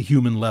think on the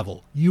human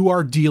level. You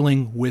are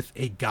dealing with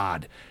a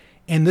god.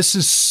 And this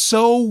is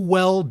so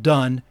well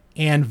done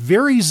and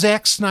very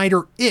Zack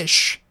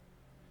Snyder-ish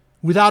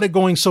without it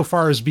going so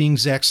far as being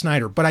Zack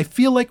Snyder. But I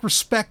feel like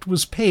respect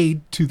was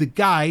paid to the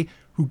guy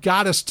who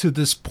got us to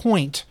this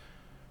point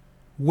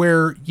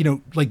where,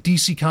 like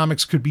DC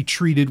Comics could be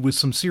treated with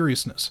some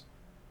seriousness.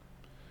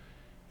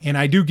 And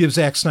I do give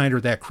Zack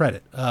Snyder that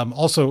credit.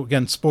 Also,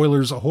 again,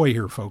 spoilers ahoy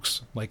here,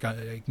 folks. Like,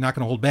 I'm not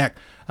going to hold back.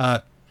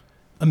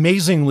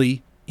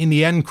 Amazingly, in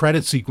the end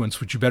credit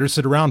sequence, which you better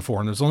sit around for,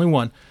 and there's only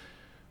one,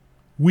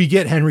 we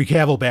get Henry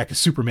Cavill back as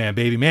Superman,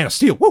 baby. Man of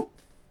Steel. Woo!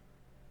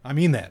 I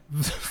mean that.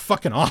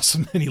 Fucking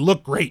awesome. And he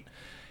looked great.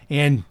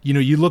 And,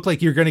 you look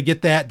like you're going to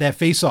get that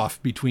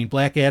face-off between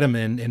Black Adam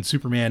and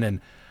Superman,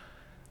 and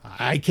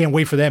I can't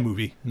wait for that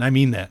movie. And I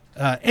mean that.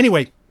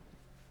 Anyway,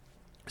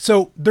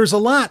 so there's a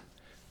lot,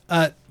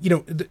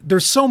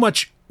 there's so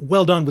much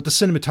well done with the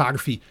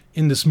cinematography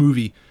in this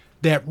movie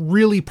that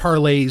really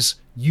parlays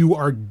you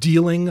are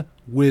dealing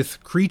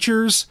with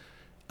creatures,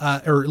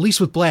 or at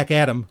least with Black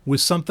Adam, with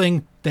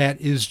something that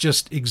is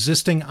just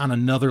existing on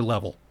another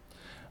level.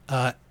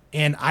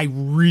 And I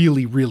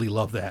really, really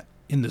love that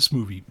in this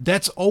movie.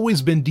 That's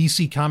always been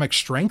DC Comics'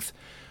 strength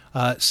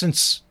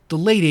since the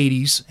late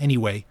 80s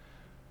anyway,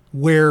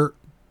 where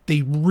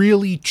they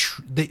really,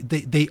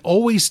 they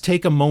always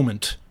take a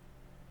moment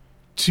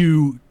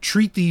to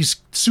treat these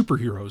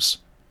superheroes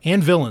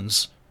and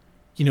villains,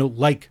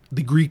 like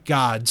the Greek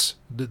gods,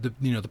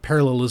 the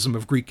parallelism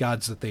of Greek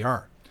gods that they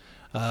are.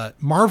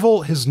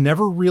 Marvel has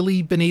never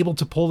really been able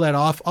to pull that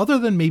off, other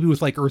than maybe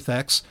with like Earth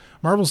X.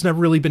 Marvel's never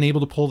really been able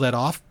to pull that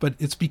off, but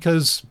it's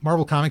because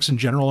Marvel Comics in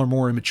general are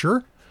more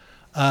immature.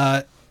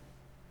 But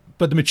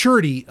the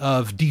maturity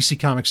of DC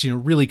Comics,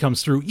 really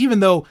comes through, even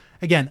though,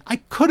 again, I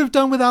could have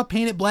done without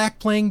Paint It Black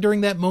playing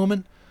during that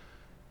moment.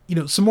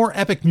 Some more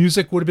epic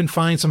music would have been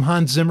fine, some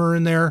Hans Zimmer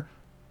in there,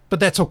 but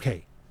that's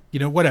okay.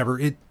 Whatever,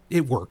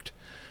 it worked.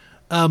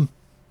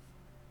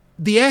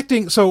 The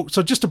acting, so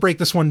just to break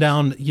this one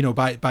down,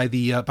 by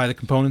the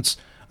components,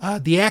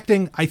 the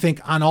acting, I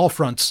think, on all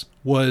fronts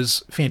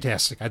was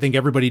fantastic. I think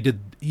everybody did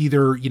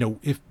either,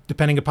 if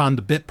depending upon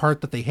the bit part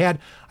that they had,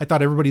 I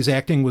thought everybody's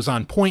acting was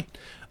on point.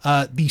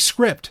 The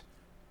script,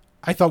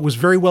 I thought, was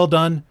very well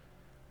done.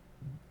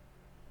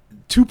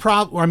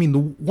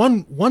 The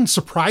one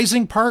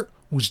surprising part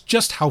was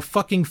just how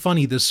fucking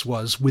funny this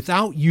was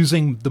without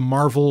using the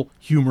Marvel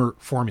humor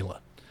formula.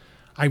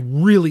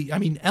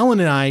 Ellen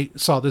and I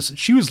saw this.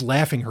 She was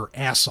laughing her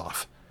ass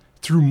off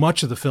through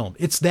much of the film.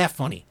 It's that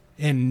funny.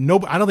 And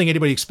I don't think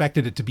anybody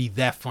expected it to be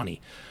that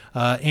funny.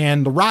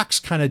 And The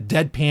Rock's kind of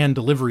deadpan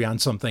delivery on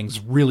some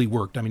things really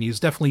worked. He's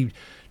definitely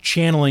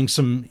channeling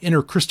some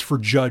inner Christopher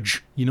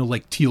Judge,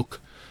 like Teal'c,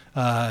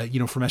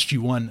 from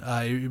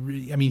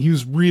SG-1. He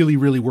was really,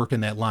 really working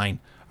that line,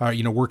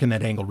 working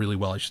that angle really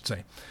well, I should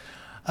say.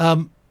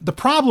 The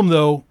problem,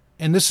 though,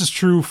 and this is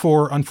true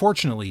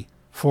unfortunately,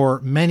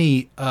 for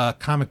many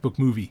comic book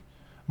movie,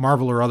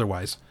 Marvel or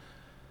otherwise,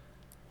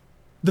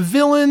 the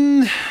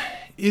villain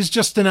is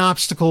just an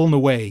obstacle in the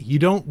way. You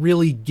don't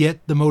really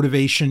get the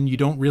motivation. You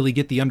don't really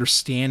get the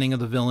understanding of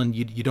the villain.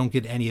 You don't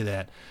get any of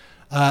that.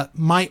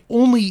 My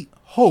only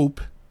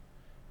hope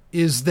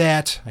is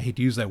that, I hate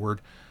to use that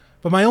word,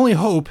 but my only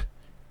hope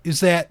is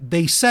that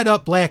they set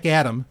up Black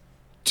Adam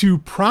to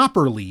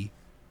properly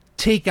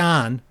take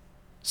on,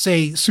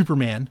 say,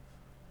 Superman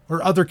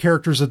or other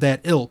characters of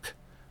that ilk.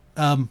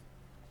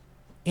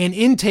 And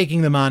in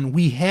taking them on,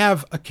 we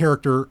have a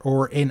character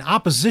or an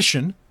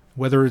opposition,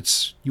 whether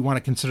it's you want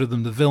to consider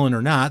them the villain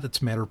or not,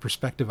 that's a matter of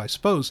perspective, I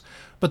suppose.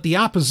 But the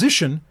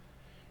opposition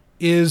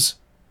is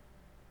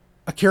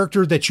a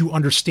character that you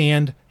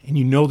understand and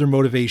you know their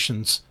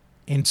motivations.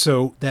 And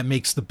so that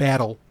makes the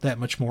battle that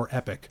much more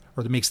epic,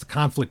 or that makes the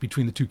conflict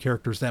between the two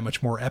characters that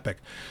much more epic.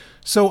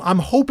 So I'm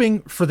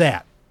hoping for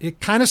that. It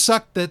kind of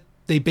sucked that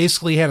they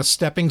basically had a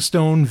stepping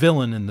stone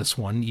villain in this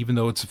one, even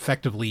though it's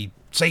effectively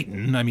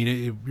Satan.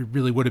 It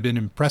really would have been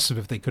impressive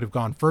if they could have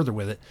gone further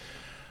with it.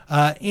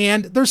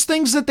 And there's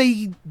things that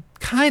they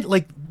kind of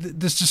like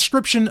this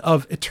description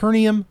of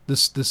Eternium,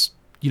 this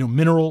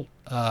mineral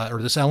or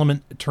this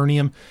element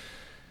Eternium.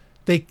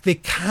 They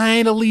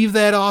kind of leave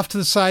that off to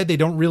the side. They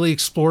don't really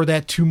explore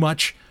that too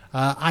much.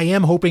 I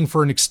am hoping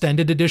for an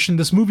extended edition.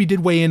 This movie did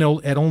weigh in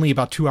at only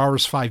about 2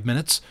 hours, 5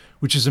 minutes,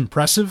 which is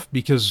impressive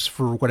because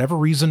for whatever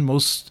reason,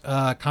 most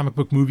comic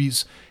book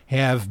movies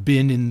have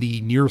been in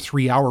the near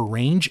 3 hour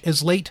range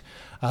as late.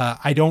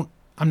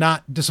 I'm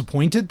not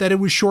disappointed that it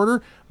was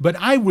shorter, but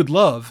I would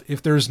love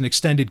if there's an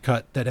extended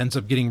cut that ends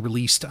up getting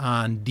released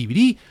on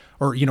DVD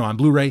or, on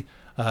Blu-ray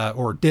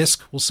or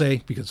disc, we'll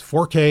say, because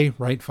 4K,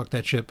 right? Fuck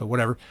that shit, but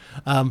whatever.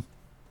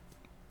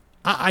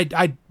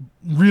 I'd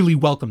really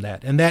welcome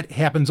that. And that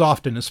happens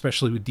often,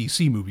 especially with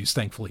DC movies,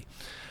 thankfully.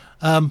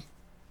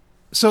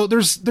 So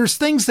there's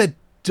things that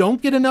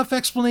don't get enough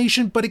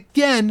explanation. But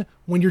again,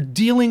 when you're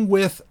dealing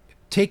with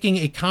taking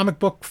a comic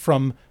book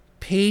from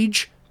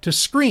page to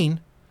screen,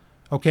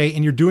 okay,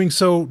 and you're doing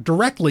so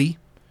directly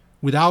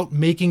without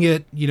making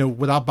it,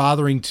 without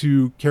bothering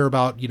to care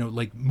about,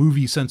 like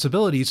movie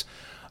sensibilities,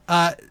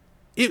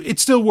 it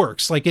still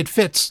works. Like it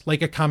fits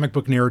like a comic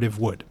book narrative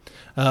would.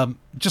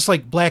 Just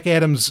like Black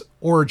Adam's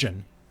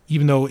origin,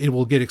 even though it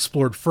will get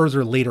explored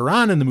further later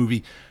on in the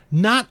movie,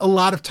 not a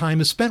lot of time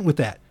is spent with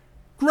that.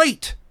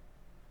 Great!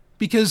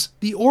 Because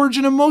the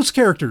origin of most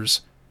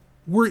characters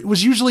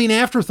was usually an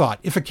afterthought.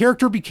 If a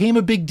character became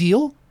a big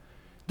deal,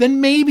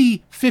 then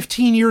maybe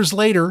 15 years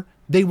later,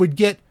 they would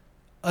get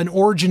an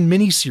origin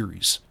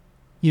miniseries.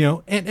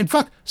 And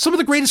fuck, some of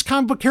the greatest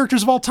comic book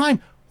characters of all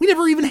time, we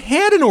never even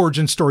had an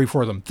origin story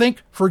for them.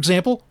 Think, for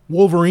example,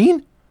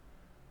 Wolverine.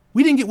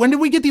 When did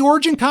we get the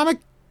origin comic?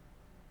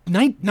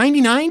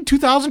 99,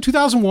 2000,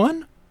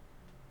 2001?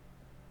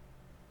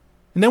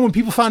 And then when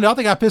people found out,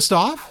 they got pissed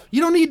off.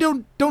 You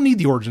don't need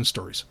the origin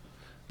stories.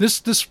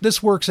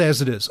 This works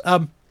as it is.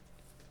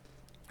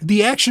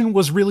 The action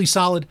was really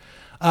solid.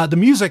 The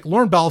music,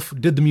 Lauren Balfe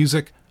did the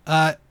music.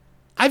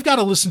 I've got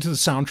to listen to the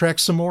soundtrack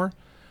some more.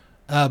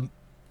 I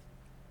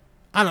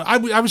don't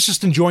know. I was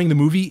just enjoying the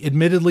movie.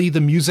 Admittedly,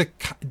 the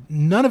music,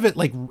 none of it,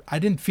 I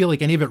didn't feel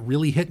like any of it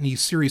really hit any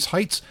serious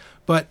heights,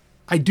 but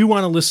I do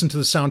want to listen to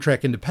the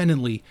soundtrack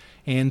independently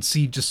and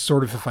see just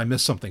sort of if I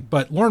miss something.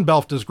 But Lauren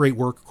Balfe does great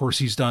work. Of course,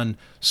 he's done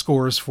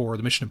scores for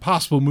the Mission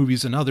Impossible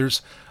movies and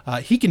others.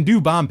 He can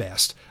do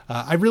bombast.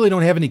 I really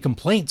don't have any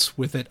complaints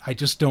with it. I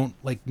just don't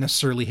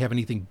necessarily have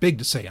anything big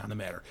to say on the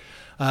matter,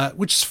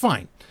 which is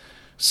fine.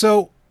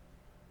 So,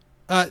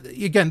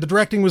 again, the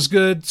directing was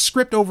good.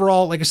 Script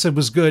overall, like I said,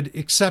 was good,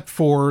 except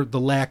for the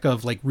lack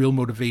of real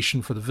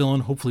motivation for the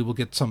villain. Hopefully we'll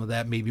get some of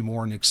that, maybe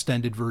more in an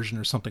extended version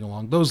or something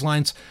along those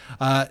lines.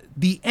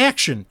 The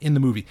action in the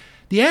movie.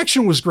 The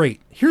action was great.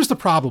 Here's the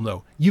problem,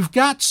 though.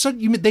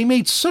 They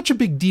made such a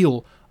big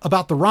deal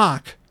about The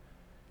Rock,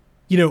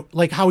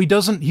 how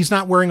he's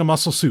not wearing a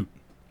muscle suit,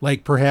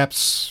 like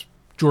perhaps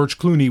George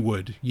Clooney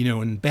would,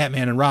 in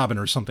Batman and Robin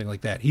or something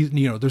like that.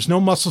 There's no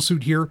muscle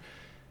suit here.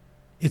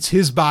 It's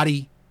his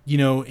body.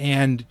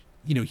 And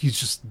he's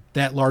just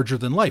that larger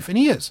than life. And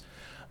he is.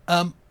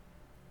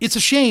 It's a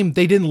shame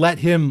they didn't let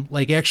him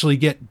actually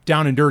get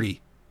down and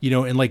dirty,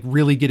 and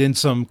really get in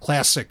some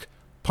classic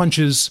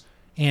punches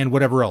and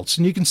whatever else.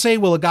 And you can say,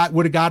 well,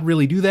 would a god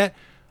really do that?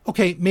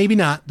 Okay, maybe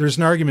not. There's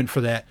an argument for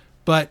that.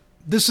 But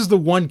this is the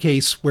one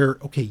case where,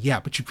 okay,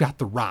 yeah, but you've got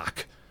The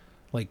Rock.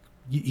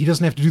 He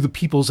doesn't have to do the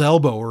people's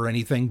elbow or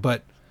anything,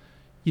 but,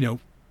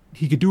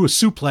 he could do a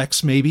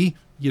suplex maybe,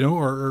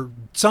 or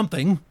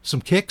something, some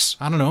kicks.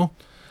 I don't know.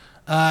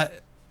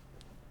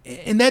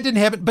 And that didn't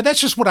happen, but that's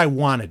just what I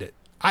wanted it.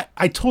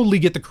 I totally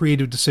get the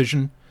creative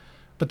decision,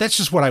 but that's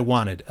just what I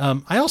wanted.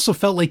 I also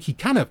felt like he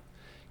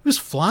was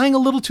flying a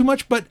little too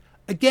much, but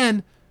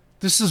again,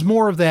 this is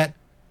more of that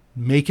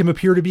make him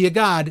appear to be a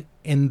god,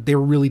 and they're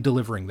really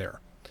delivering there.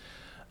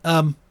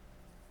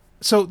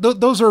 So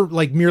those are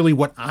merely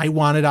what I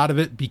wanted out of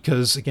it,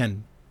 because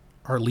again,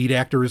 our lead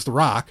actor is The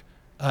Rock.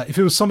 If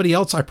it was somebody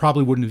else, I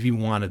probably wouldn't have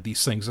even wanted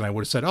these things, and I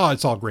would have said, oh,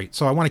 it's all great.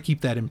 So I want to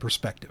keep that in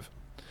perspective.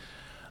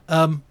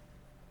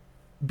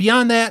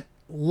 Beyond that,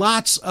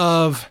 lots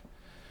of,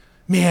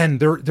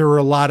 there were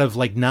a lot of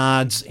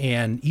nods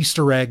and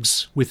Easter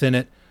eggs within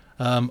it.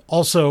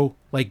 Also,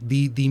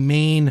 the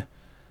main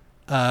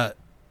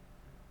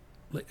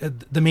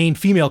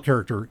female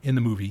character in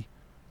the movie,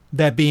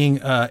 that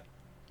being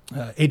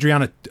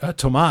Adriana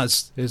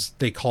Tomaz, as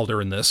they called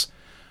her in this.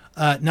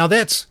 Now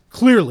that's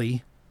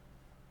clearly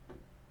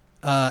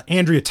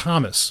Andrea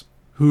Thomas,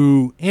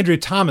 Andrea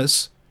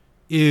Thomas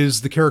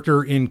is the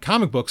character in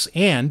comic books,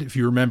 and if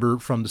you remember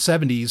from the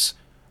 70s,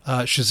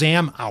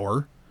 Shazam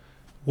Hour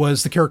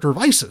was the character of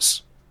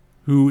Isis,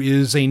 who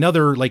is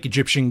another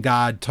Egyptian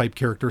god type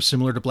character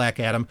similar to Black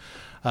Adam,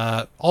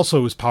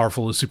 also as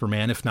powerful as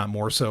Superman, if not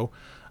more so.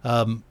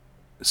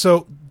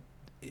 So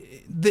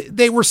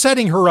they were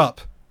setting her up,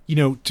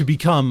 to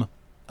become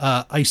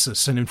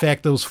Isis, and in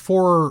fact, those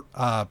 4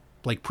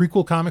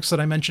 prequel comics that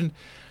I mentioned,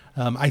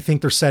 I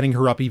think they're setting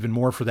her up even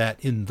more for that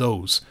in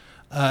those.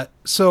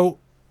 So,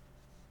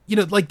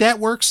 that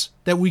works,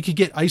 that we could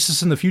get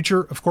Isis in the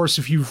future. Of course,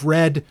 if you've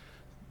read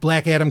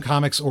Black Adam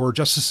comics or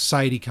Justice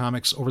Society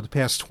comics over the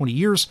past 20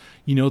 years,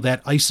 you know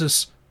that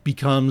Isis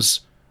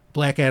becomes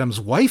Black Adam's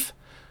wife.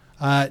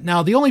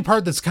 Now, the only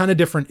part that's kind of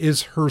different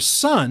is her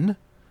son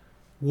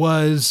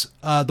was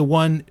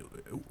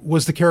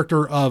the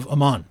character of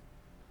Amon.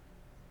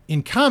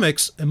 In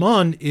comics,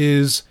 Amon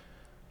is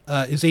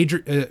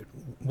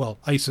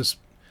Isis,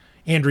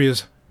 Andrea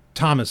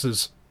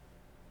Thomas's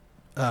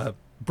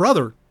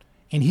brother,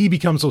 and he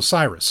becomes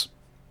Osiris,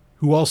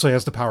 who also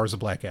has the powers of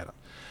Black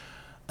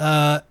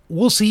Adam.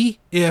 We'll see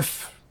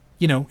if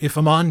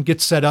Amon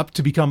gets set up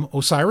to become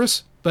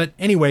Osiris. But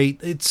anyway,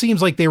 it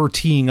seems like they were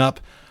teeing up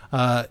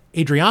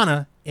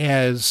Adriana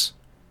as,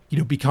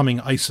 becoming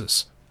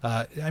Isis.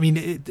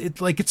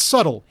 It's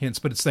subtle hints,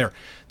 but it's there.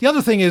 The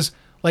other thing is,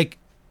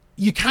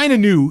 you kind of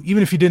knew,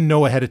 even if you didn't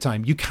know ahead of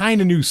time, you kind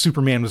of knew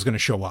Superman was going to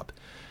show up.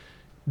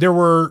 There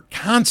were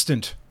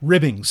constant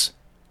ribbings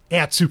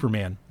at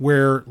Superman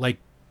where,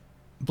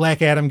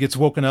 Black Adam gets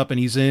woken up and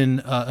he's in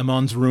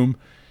Amon's room,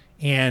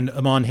 and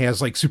Amon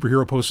has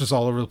superhero posters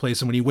all over the place,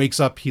 and when he wakes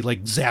up, he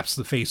zaps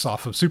the face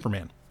off of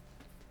Superman.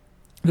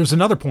 There's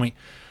another point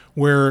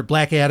where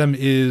Black Adam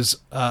is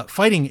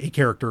fighting a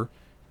character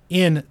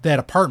in that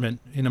apartment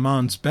in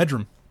Amon's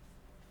bedroom,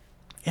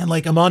 and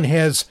Amon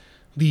has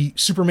the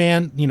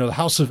Superman, the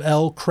House of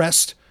El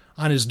crest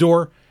on his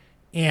door,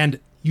 and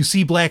you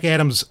see Black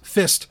Adam's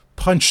fist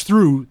punch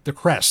through the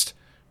crest,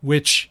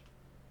 which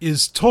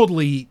is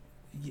totally,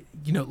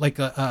 like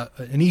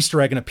an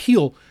Easter egg, an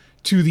appeal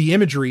to the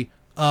imagery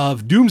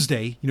of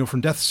Doomsday,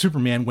 from Death of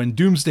Superman, when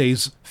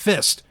Doomsday's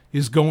fist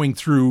is going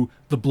through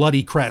the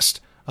bloody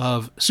crest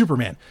of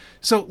Superman.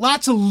 So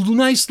lots of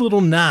nice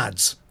little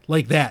nods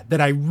like that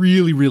I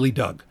really, really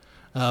dug,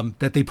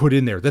 that they put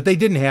in there, that they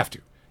didn't have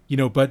to,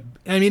 but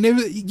I mean,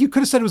 you could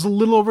have said it was a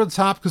little over the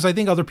top because I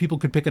think other people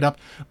could pick it up,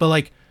 but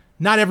like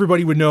not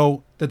everybody would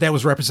know that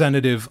was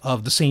representative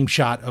of the same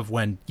shot of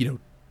when,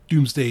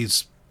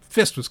 Doomsday's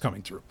fist was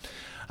coming through.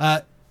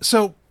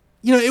 So,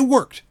 it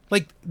worked.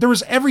 Like there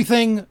was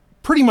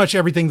pretty much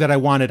everything that I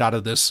wanted out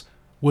of this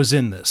was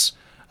in this.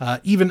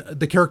 Even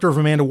the character of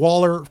Amanda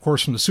Waller, of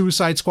course, from the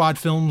Suicide Squad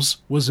films,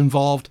 was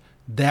involved.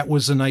 That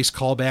was a nice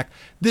callback.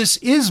 This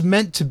is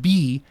meant to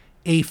be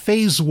a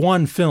Phase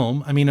 1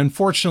 film. I mean,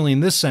 unfortunately, in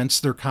this sense,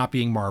 they're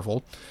copying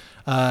Marvel,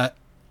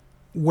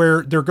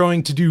 where they're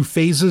going to do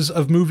phases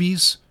of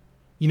movies,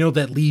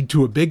 that lead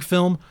to a big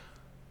film.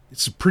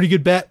 It's a pretty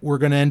good bet we're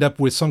going to end up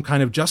with some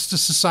kind of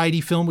Justice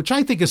Society film, which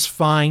I think is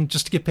fine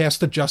just to get past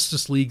the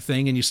Justice League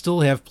thing, and you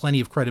still have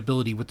plenty of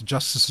credibility with the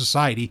Justice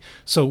Society,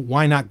 so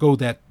why not go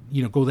that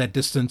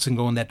distance and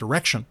go in that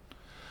direction?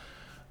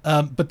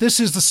 But this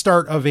is the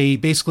start of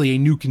basically a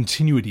new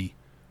continuity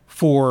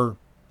for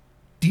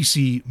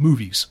DC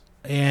movies,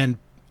 and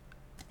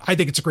I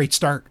think it's a great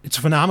start. It's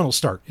a phenomenal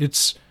start.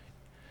 It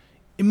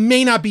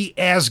may not be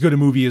as good a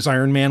movie as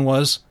Iron Man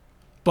was,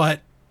 but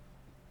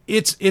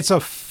it's a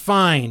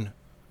fine,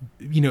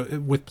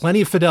 with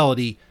plenty of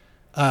fidelity,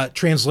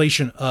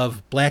 translation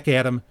of Black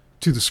Adam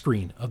to the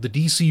screen, of the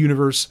DC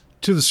universe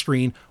to the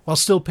screen, while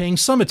still paying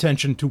some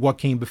attention to what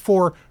came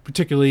before,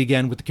 particularly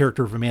again with the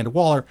character of Amanda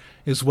Waller,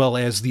 as well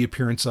as the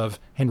appearance of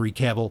Henry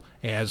Cavill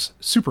as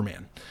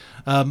Superman.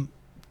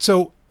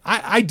 So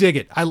I dig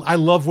it. I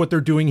love what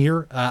they're doing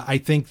here. I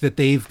think that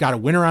they've got a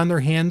winner on their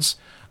hands.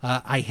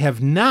 I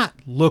have not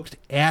looked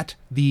at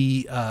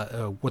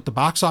what the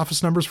box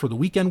office numbers for the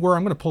weekend were.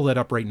 I'm going to pull that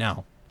up right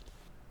now.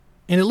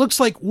 And it looks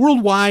like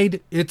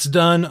worldwide it's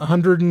done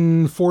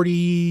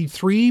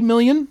 143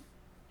 million.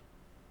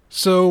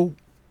 So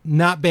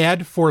not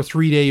bad for a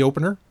 3-day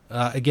opener.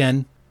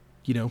 Again,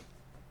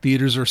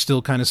 theaters are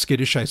still kind of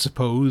skittish, I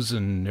suppose,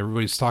 and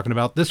everybody's talking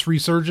about this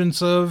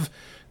resurgence of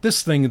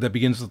this thing that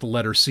begins with the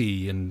letter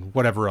C and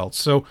whatever else.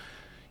 So,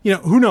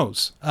 who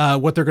knows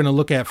what they're going to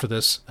look at for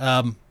this.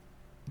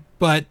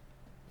 But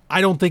I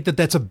don't think that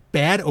that's a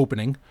bad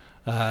opening.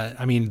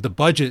 I mean, the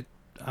budget,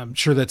 I'm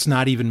sure that's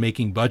not even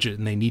making budget,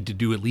 and they need to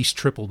do at least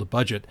triple the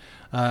budget.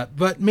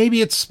 But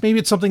maybe it's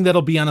something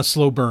that'll be on a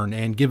slow burn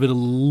and give it a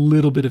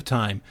little bit of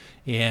time,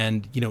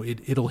 and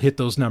it'll hit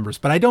those numbers.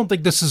 But I don't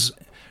think this is,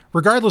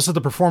 regardless of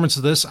the performance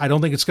of this, I don't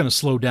think it's going to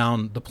slow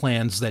down the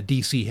plans that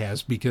DC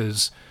has,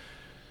 because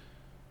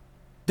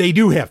they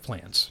do have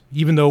plans,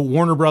 even though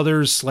Warner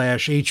Brothers /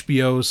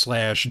 HBO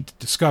 /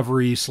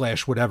 Discovery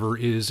 / whatever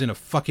is in a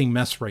fucking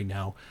mess right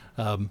now.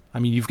 I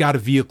mean, you've got a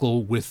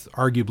vehicle with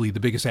arguably the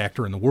biggest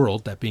actor in the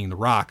world, that being The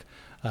Rock.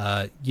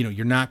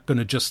 You're not going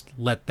to just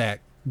let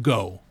that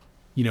go,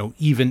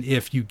 even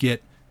if you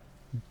get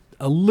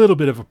a little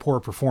bit of a poor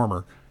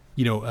performer,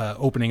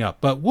 opening up.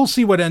 But we'll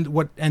see what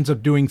ends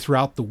up doing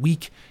throughout the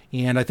week.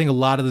 And I think a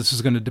lot of this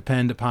is going to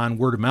depend upon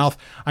word of mouth.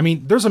 I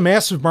mean, there's a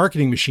massive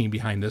marketing machine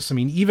behind this. I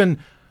mean, even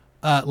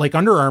like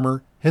Under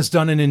Armour has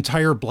done an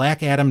entire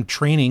Black Adam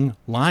training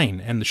line,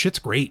 and the shit's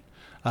great.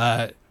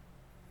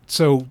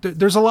 So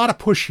there's a lot of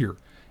push here,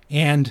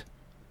 and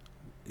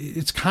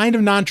it's kind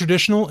of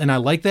non-traditional, and I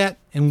like that.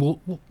 And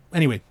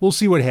we'll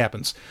see what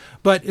happens.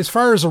 But as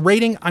far as a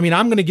rating, I mean,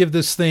 I'm going to give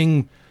it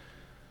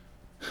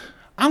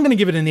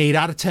an 8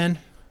 out of 10.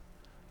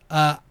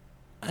 I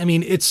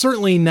mean, it's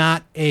certainly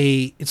not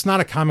it's not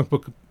a comic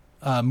book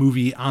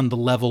movie on the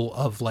level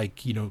of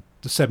the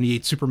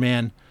 78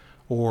 Superman,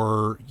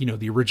 or,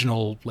 the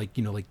original, the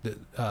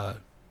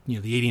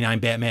 89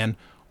 Batman,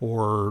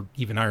 or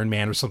even Iron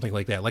Man or something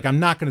like that. I'm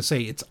not going to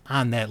say it's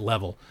on that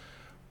level,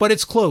 but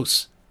it's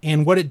close.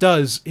 And what it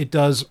does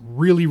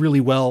really, really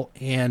well.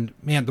 And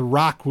man, The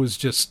Rock was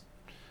this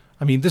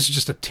is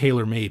just a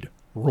tailor-made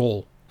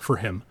role for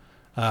him.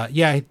 They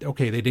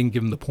didn't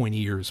give him the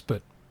pointy ears,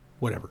 but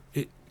whatever.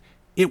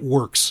 It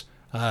works.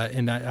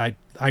 And I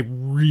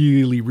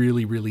really,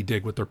 really, really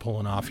dig what they're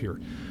pulling off here.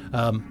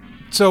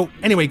 So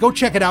anyway, go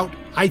check it out.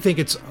 I think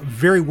it's a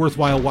very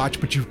worthwhile watch,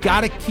 but you've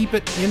got to keep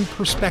it in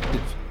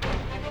perspective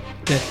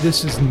that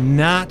this is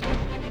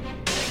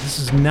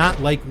not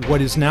like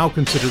what is now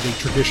considered a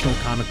traditional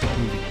comic book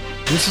movie.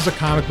 This is a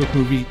comic book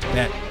movie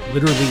that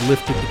literally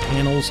lifted the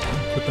panels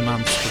and put them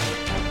on the screen.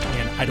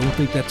 And I don't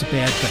think that's a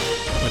bad thing,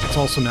 but it's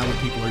also not what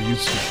people are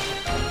used to.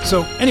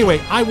 So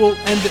anyway, I will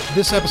end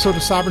this episode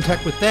of Sovereign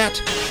Tech with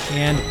that.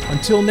 And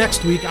until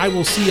next week, I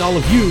will see all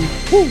of you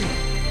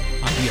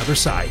on the other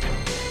side.